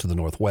 miles to the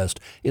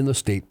northwest in the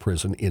state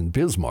prison in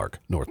Bismarck,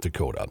 North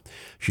Dakota.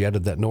 She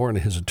added that Noor and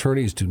his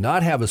attorneys do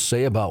not have a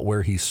say about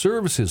where he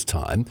serves his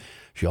time.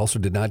 She also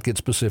did not get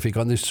specific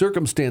on the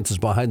circumstances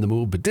behind the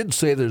move, but did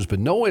say there's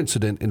been no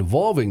incident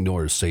involving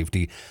Noor's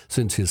safety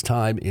since his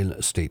time in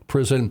state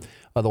prison.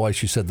 Otherwise,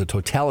 she said the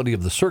totality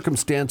of the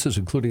circumstances,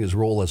 including his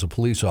role as a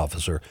police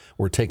officer,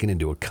 were taken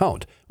into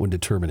account when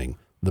determining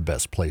the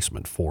best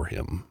placement for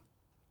him.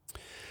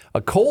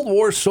 A Cold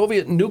War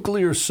Soviet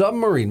nuclear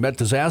submarine met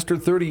disaster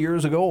 30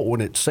 years ago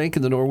when it sank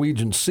in the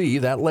Norwegian Sea.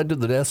 That led to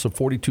the deaths of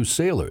 42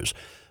 sailors.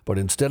 But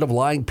instead of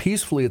lying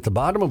peacefully at the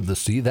bottom of the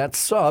sea, that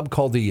sub,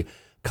 called the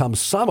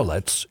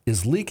Komsomolets,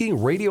 is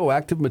leaking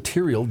radioactive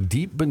material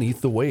deep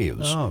beneath the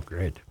waves. Oh,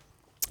 great.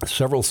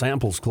 Several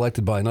samples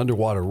collected by an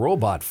underwater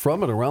robot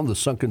from and around the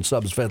sunken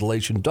sub's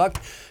ventilation duct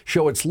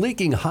show it's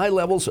leaking high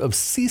levels of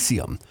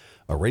cesium,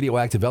 a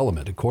radioactive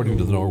element, according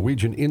to the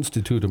Norwegian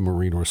Institute of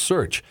Marine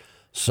Research.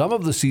 Some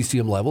of the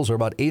cesium levels are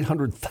about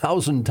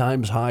 800,000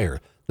 times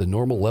higher than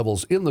normal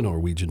levels in the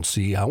Norwegian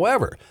Sea.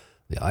 However,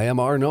 the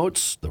IMR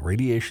notes the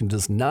radiation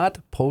does not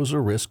pose a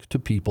risk to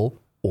people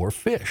or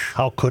fish.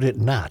 How could it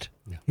not?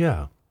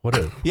 Yeah. What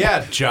is?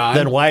 Yeah, John.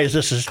 Then why is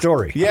this a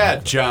story? Yeah,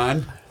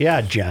 John. Yeah,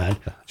 John.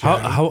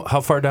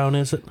 How far down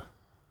is it?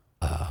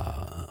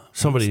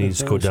 Somebody needs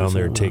to go down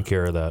there and take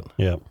care of that.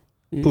 Yeah.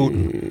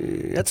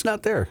 Putin. That's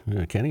not there,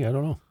 Kenny. I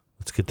don't know.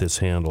 Let's get this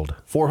handled.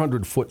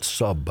 400-foot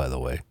sub, by the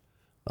way.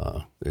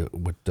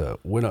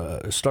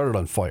 It started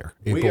on fire.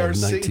 We April are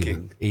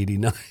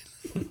 1989.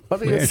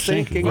 What are you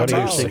thinking What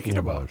about? are you thinking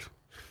about?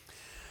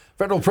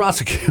 Federal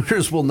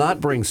prosecutors will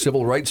not bring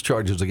civil rights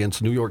charges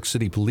against a New York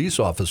City police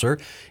officer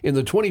in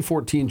the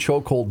 2014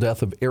 chokehold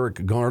death of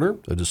Eric Garner,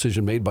 a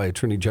decision made by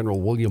Attorney General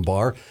William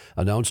Barr,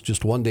 announced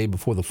just one day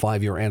before the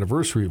 5-year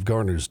anniversary of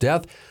Garner's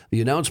death.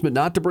 The announcement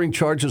not to bring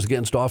charges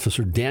against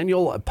Officer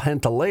Daniel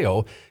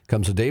Pantaleo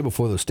comes a day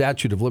before the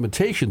statute of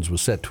limitations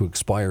was set to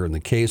expire in the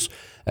case.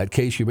 That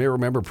case, you may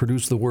remember,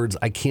 produced the words,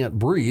 "I can't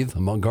breathe,"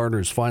 among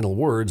Garner's final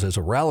words as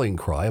a rallying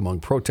cry among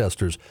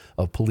protesters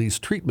of police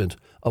treatment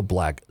of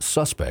black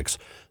suspects.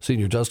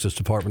 Senior Justice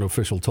Department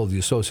official told the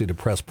Associated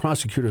Press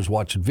prosecutors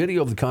watched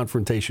video of the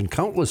confrontation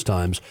countless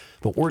times,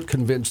 but weren't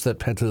convinced that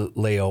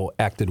Pantaleo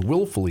acted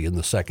willfully in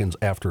the seconds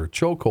after a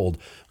chokehold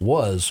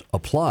was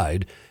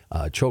applied.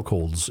 The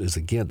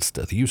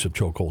use of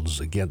chokeholds is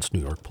against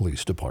New York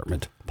Police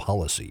Department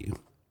policy.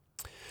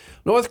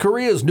 North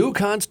Korea's new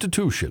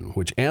constitution,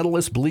 which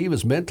analysts believe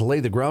is meant to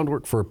lay the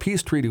groundwork for a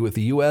peace treaty with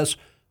the U.S.,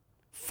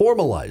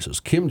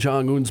 formalizes Kim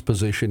Jong-un's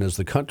position as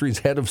the country's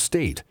head of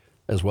state,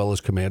 as well as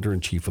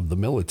commander-in-chief of the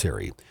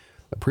military.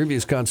 The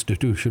previous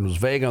constitution was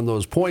vague on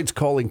those points,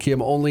 calling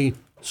Kim only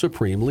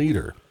supreme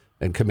leader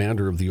and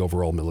commander of the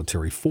overall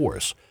military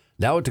force.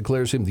 Now it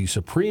declares him the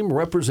supreme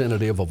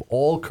representative of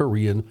all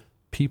Korean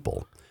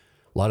people.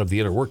 A lot of the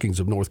inner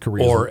workings of North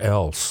Korea. Or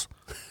else.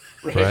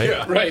 Right?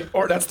 Yeah, right.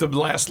 Or that's the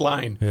last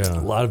line. Yeah. A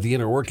lot of the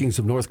inner workings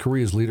of North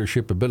Korea's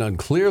leadership have been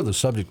unclear, the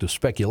subject of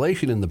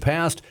speculation in the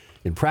past.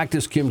 In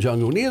practice, Kim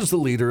Jong-un is the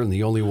leader and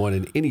the only one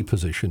in any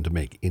position to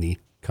make any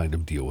kind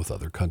of deal with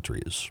other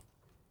countries.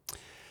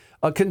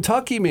 A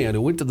Kentucky man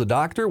who went to the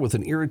doctor with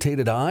an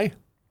irritated eye.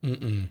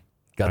 I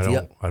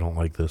don't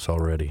like this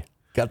already.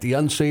 Got the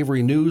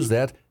unsavory news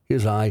that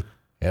his eye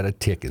had a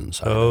tick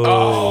inside.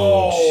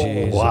 Oh,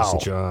 Jesus, wow.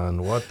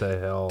 John, what the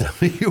hell?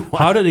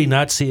 How did he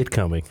not see it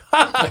coming?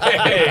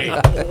 Hey,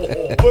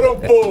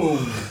 boom.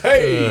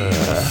 Hey.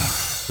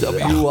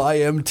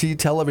 WIMT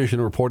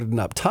television reported an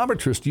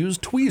optometrist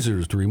used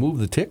tweezers to remove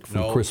the tick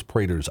from Chris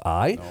Prater's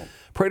eye.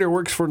 Prater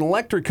works for an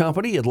electric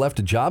company. He had left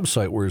a job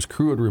site where his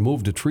crew had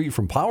removed a tree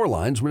from power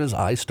lines when his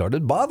eye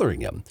started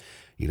bothering him.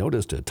 He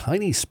noticed a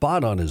tiny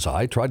spot on his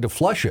eye, tried to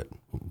flush it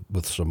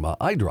with some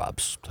eye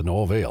drops to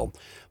no avail.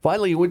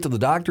 Finally, he went to the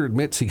doctor,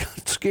 admits he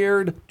got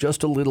scared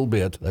just a little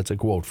bit, that's a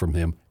quote from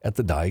him, at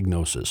the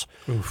diagnosis.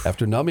 Oof.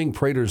 After numbing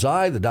Prater's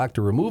eye, the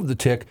doctor removed the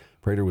tick.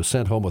 Prater was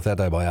sent home with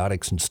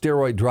antibiotics and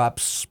steroid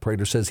drops.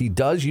 Prater says he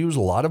does use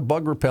a lot of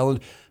bug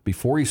repellent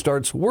before he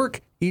starts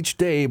work each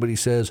day, but he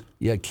says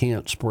you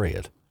can't spray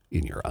it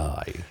in your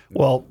eye.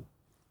 Well,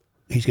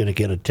 he's going to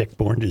get a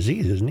tick-borne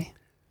disease, isn't he?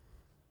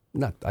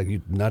 Not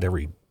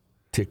every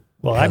tick.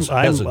 Well, has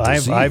a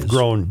disease. I've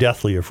grown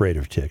deathly afraid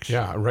of ticks.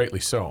 Yeah, rightly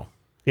so.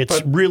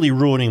 It's really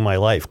ruining my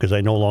life because I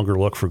no longer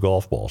look for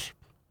golf balls.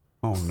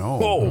 Oh, no.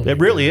 Oh, it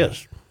really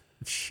is.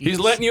 He's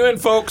letting you in,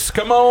 folks.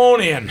 Come on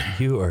in.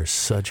 You are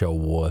such a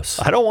wuss.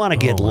 I don't want to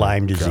get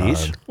Lyme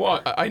disease.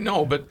 Well, I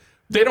know, but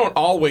They don't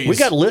always. We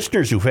got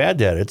listeners who've had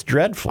that. It's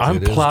dreadful. I'm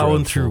It is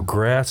plowing dreadful. through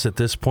grass at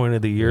this point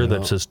of the year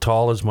that's as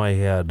tall as my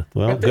head.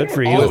 Well, But they good don't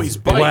for you. always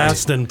bite.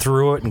 Blasting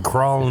through it and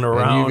crawling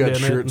around And you got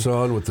in shirts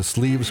on with the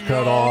sleeves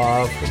cut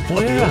off.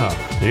 it. Yeah.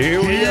 Here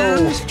we go.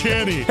 Here's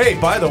Kenny. Hey,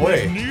 by the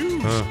way,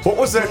 what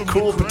was that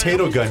cool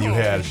potato gun you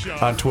had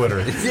on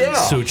Twitter?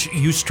 Such,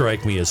 you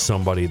strike me as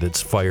somebody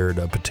that's fired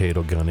a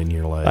potato gun in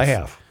your life. I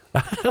have.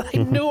 I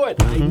knew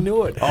it. I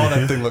knew it. Oh,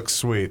 that thing looks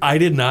sweet. I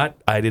did not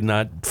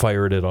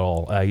fire it at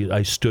all.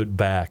 I stood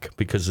back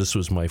because this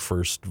was my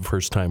first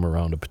time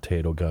around a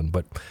potato gun.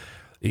 But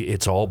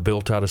it's all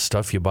built out of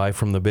stuff you buy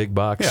from the big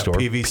box store.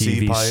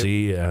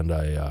 PVC and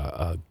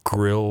a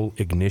grill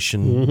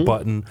ignition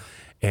button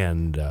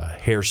and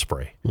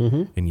hairspray.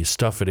 And you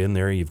stuff it in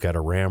there. You've got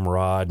a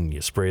ramrod and you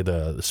spray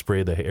the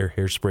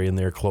hairspray in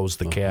there. Close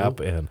the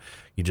cap and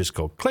you just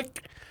go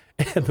click.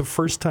 And the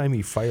first time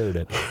he fired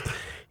it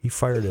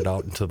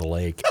out into the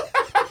lake.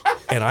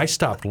 And I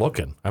stopped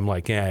looking. I'm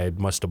like, it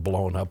must have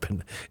blown up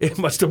in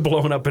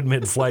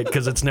mid-flight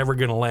because it's never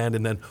going to land.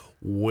 And then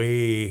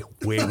way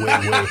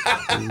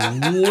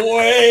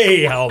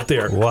out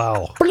there.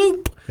 Wow.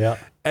 Bloop. Yeah.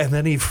 And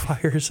then he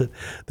fires it.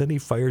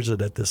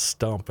 At this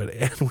stump,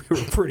 and we were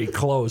pretty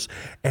close.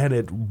 And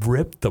it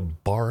ripped the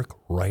bark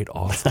right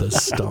off the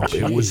stump.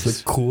 It was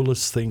the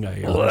coolest thing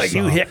I ever saw.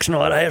 You hicks know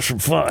how to have some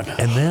fun.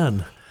 And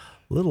then,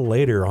 a little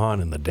later on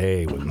in the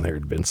day, when there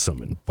had been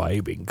some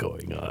imbibing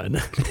going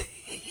on,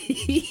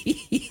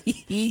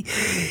 he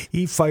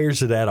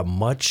fires it at a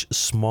much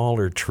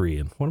smaller tree.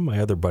 And one of my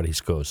other buddies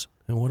goes,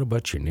 "And what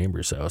about your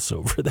neighbor's house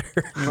over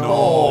there?"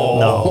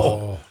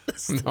 No.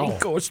 He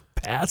goes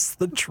past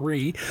the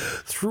tree,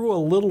 through a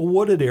little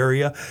wooded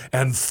area,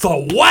 and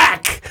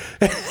thwack!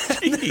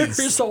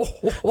 There's a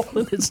hole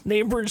in his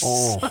neighbor's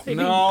siding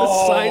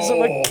the size of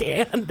a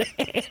canned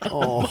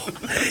ham.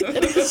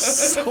 It is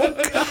so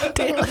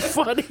goddamn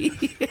funny.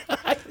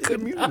 I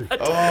could not.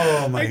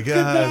 Oh my I God!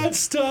 could not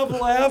stop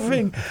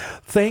laughing.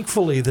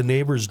 Thankfully, the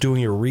neighbor's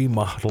doing a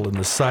remodel and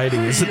the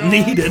siding isn't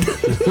needed.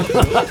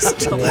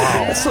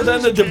 Wow. So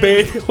then the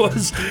debate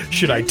was,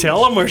 should I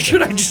tell him or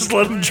should I just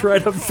let him try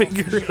to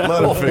figure it out?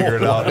 Let him figure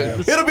it out.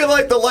 It'll be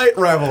like the light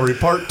rivalry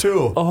part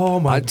 2. Oh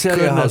my I tell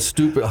you goodness.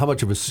 how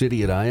much of a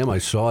idiot I am. I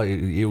saw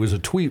it was a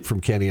tweet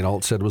from Kenny, and all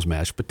it said was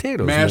mashed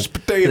potatoes. Mashed And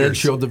then potatoes. it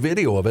showed the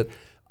video of it.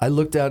 I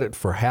looked at it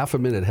for half a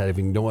minute,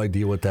 having no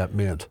idea what that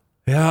meant.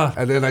 Yeah.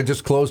 And then I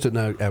just closed it,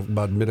 and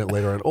about a minute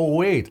later,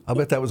 wait, I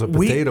bet that was a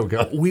potato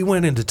gun. We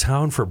went into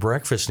town for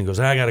breakfast, and he goes,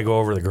 I got to go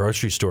over to the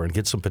grocery store and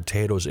get some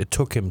potatoes. It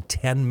took him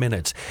 10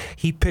 minutes.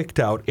 He picked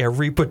out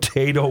every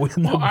potato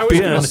in the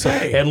bin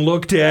and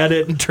looked at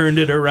it and turned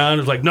it around.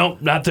 And was like, no,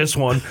 not this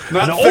one.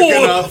 Not And, thick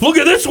enough. Look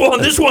at this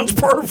one. This one's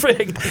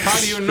perfect. How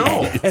do you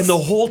know? And the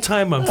whole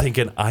time I'm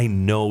thinking, I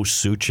know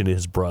Such and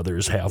his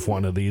brothers have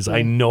one of these.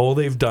 I know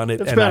they've done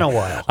it. It's been a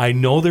while. I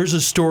know there's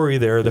a story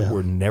there that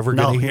we're never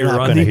going to hear you're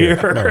not on gonna the hear air.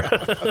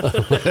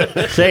 it.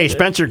 No. Say,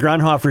 Spencer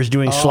Grunhofer's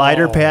doing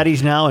slider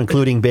patties now,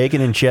 including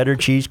bacon and cheddar,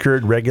 cheese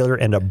curd, regular,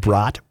 and a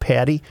brat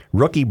patty.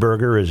 Rookie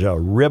Burger is a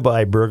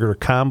ribeye burger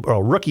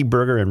Rookie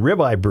Burger and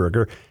ribeye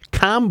burger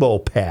combo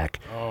pack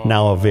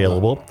now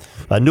available.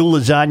 A new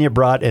lasagna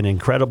brat and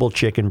incredible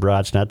chicken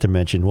brats, not to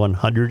mention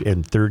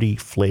 130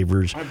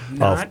 flavors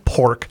of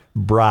pork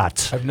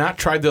brats. I've not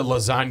tried the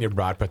lasagna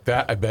brat, but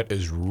that I bet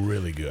is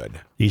really good.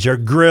 These are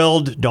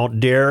grilled. Don't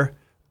dare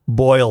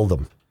boil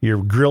them. Your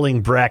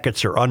grilling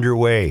brackets are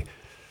underway.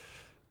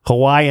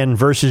 Hawaiian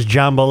versus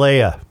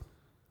jambalaya.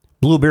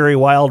 Blueberry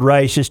wild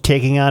rice is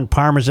taking on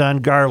Parmesan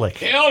garlic.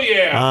 Hell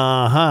yeah!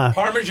 Uh-huh.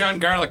 Parmesan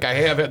garlic. I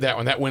have had that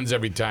one. That wins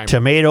every time.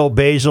 Tomato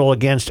basil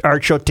against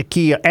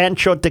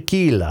ancho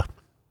tequila.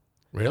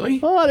 Really?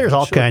 Oh, there's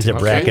all kinds of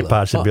bracket Okay.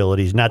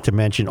 possibilities, not to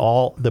mention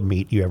all the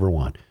meat you ever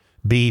want.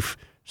 Beef,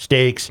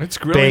 steaks, It's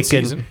grilling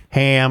bacon, season.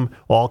 ham,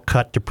 all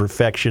cut to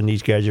perfection.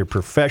 These guys are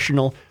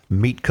professional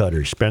meat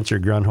cutters. Spencer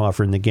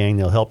Grunhofer and the gang,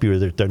 they'll help you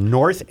at the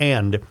north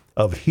end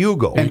of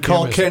Hugo. And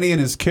call Kenny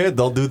and his kid.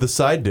 They'll do the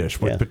side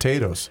dish with Yeah.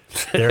 potatoes.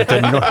 They're at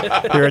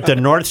the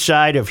north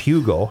side of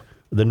Hugo,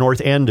 the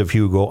north end of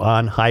Hugo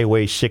on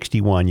Highway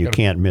 61. You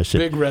can't miss it.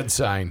 Big red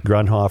sign.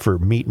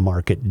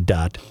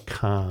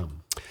 GrunhoferMeatMarket.com.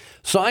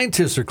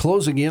 Scientists are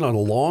closing in on a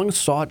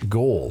long-sought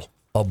goal,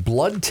 a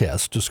blood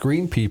test to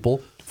screen people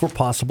for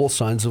possible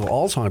signs of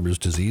Alzheimer's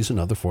disease and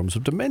other forms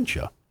of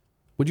dementia.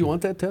 Would you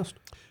want that test?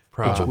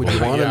 Probably. Would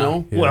you want to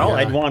know? Well,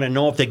 I'd want to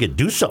know if they could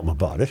do something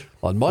about it.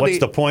 On Monday, What's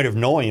the point of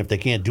knowing if they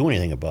can't do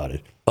anything about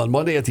it? On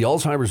Monday at the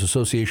Alzheimer's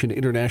Association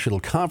International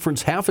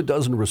Conference, half a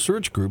dozen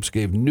research groups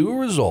gave new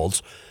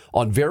results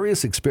on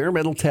various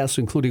experimental tests,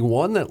 including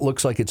one that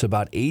looks like it's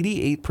about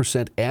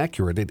 88%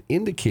 accurate at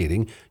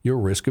indicating your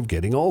risk of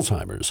getting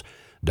Alzheimer's.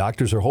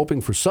 Doctors are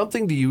hoping for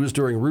something to use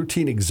during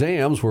routine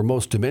exams where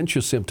most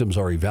dementia symptoms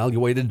are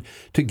evaluated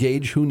to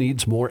gauge who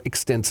needs more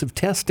extensive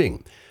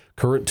testing.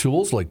 Current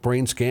tools like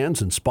brain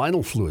scans and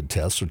spinal fluid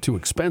tests are too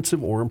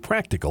expensive or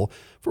impractical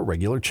for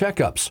regular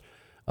checkups.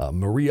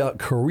 Maria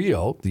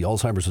Carrillo, the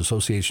Alzheimer's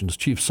Association's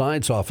chief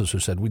science officer,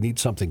 said we need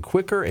something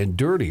quicker and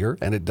dirtier,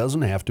 and it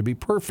doesn't have to be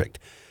perfect.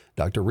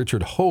 Dr.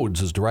 Richard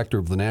Hodes is director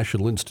of the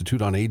National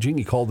Institute on Aging.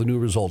 He called the new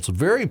results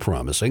very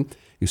promising.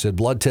 He said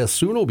blood tests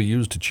soon will be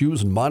used to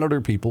choose and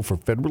monitor people for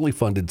federally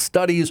funded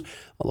studies,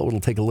 although it'll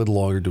take a little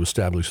longer to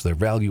establish their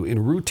value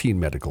in routine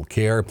medical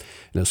care.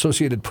 An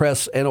Associated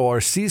Press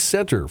NORC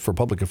Center for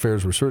Public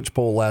Affairs research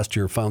poll last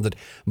year found that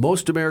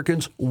most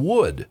Americans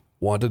would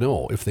want to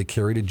know if they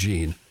carried a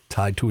gene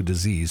tied to a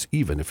disease,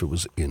 even if it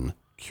was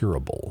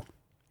incurable.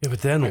 Yeah,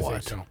 but then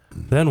what? So.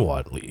 Then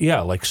what?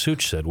 Yeah, like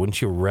Such said,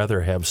 wouldn't you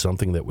rather have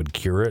something that would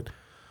cure it?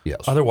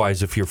 Yes.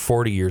 Otherwise, if you're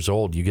 40 years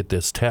old, you get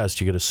this test,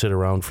 you got to sit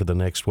around for the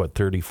next,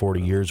 30,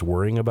 40 years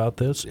worrying about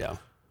this? Yeah.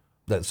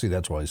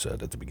 That's why I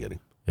said at the beginning.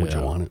 Would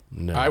you want it?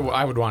 No.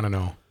 I would want to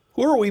know.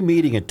 Who are we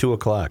meeting at 2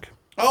 o'clock?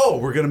 Oh,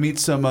 we're going to meet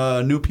some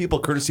new people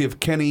courtesy of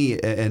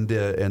Kenny and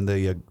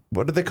the,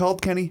 what are they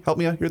called, Kenny? Help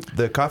me out here.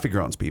 The Coffee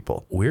Grounds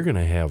people. We're going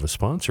to have a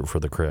sponsor for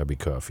the Krabby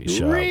Coffee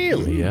Shop.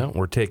 Really? Yeah,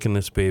 we're taking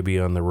this baby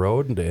on the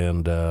road,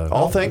 and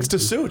all thanks to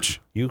Such.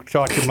 You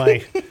talk to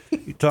my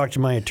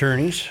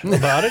attorneys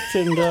about it,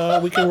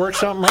 and we can work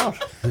something out.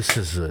 it's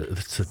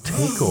a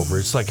takeover.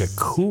 It's like a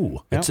coup.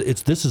 Yeah.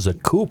 This is a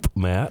coup,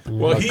 Matt.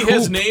 Well, A he coup.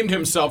 has named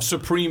himself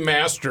Supreme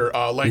Master,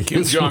 like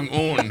Kim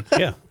Jong-un.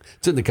 Yeah.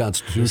 It's in the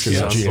Constitution. This is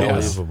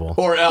Yes. unbelievable.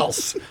 Or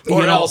else.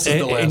 Or else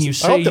is the last. And you I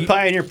say hope the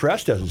Pioneer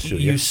Press doesn't sue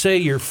you. you say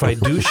your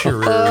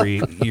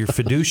fiduciary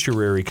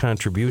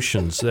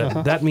contributions.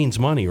 That means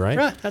money, right?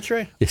 Yeah, that's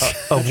right.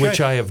 Of which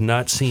I have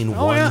not seen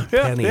one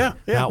penny. Yeah.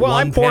 Not Well,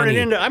 one I'm pouring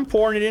penny. I'm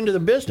pouring it into the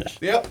business.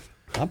 Yep.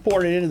 I'm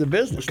pouring it into the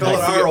business. Call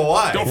it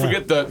ROI. Don't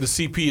forget the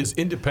CP is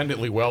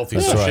independently wealthy,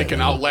 so right. she can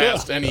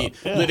outlast any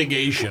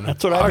litigation.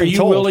 That's what I've Are been you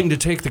told. willing to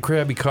take the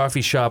Krabby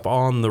Coffee Shop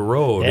on the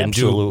road?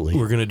 Absolutely.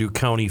 We're going to do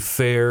county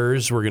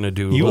fairs. We're going to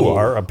do You little,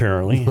 are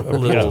apparently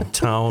little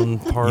town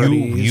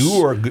parties.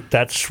 You are.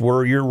 That's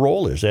where your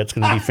role is. That's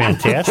going to be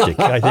fantastic.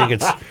 I think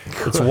it's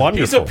wonderful.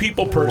 He's a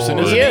people person,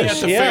 isn't He he? is,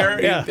 At the yeah,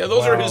 fair, yeah.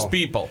 those are his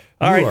people.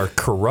 You All right. are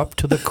corrupt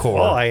to the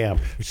core. Oh, I am.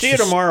 See you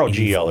tomorrow,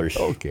 GLers.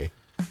 Okay.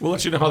 We'll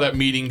let you know how that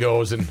meeting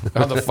goes and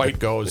how the fight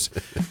goes.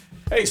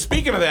 Hey,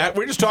 speaking of that,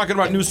 we're just talking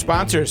about new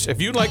sponsors. If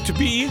you'd like to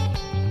be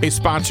a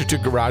sponsor to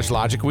Garage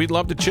Logic, we'd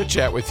love to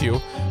chit-chat with you,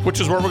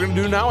 which is what we're going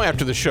to do now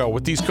after the show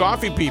with these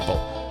coffee people.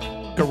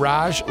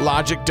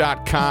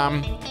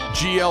 GarageLogic.com,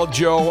 GL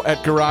Joe at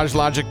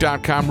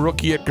GarageLogic.com,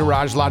 Rookie at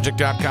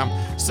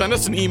GarageLogic.com. Send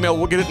us an email.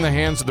 We'll get it in the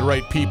hands of the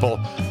right people.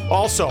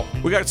 Also,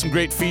 we got some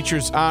great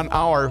features on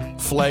our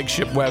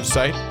flagship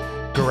website,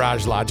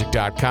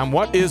 GarageLogic.com.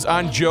 What is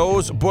on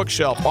Joe's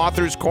bookshelf?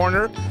 Author's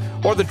Corner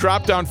or the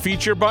drop-down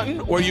feature button,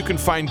 where you can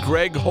find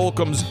Greg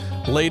Holcomb's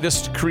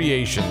latest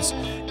creations.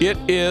 It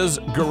is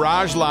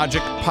Garage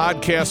Logic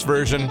podcast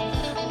version.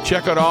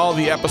 Check out all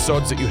the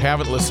episodes that you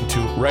haven't listened to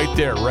right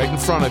there, right in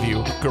front of you,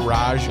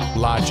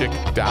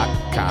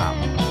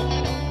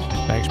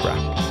 GarageLogic.com. Thanks,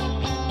 Brian.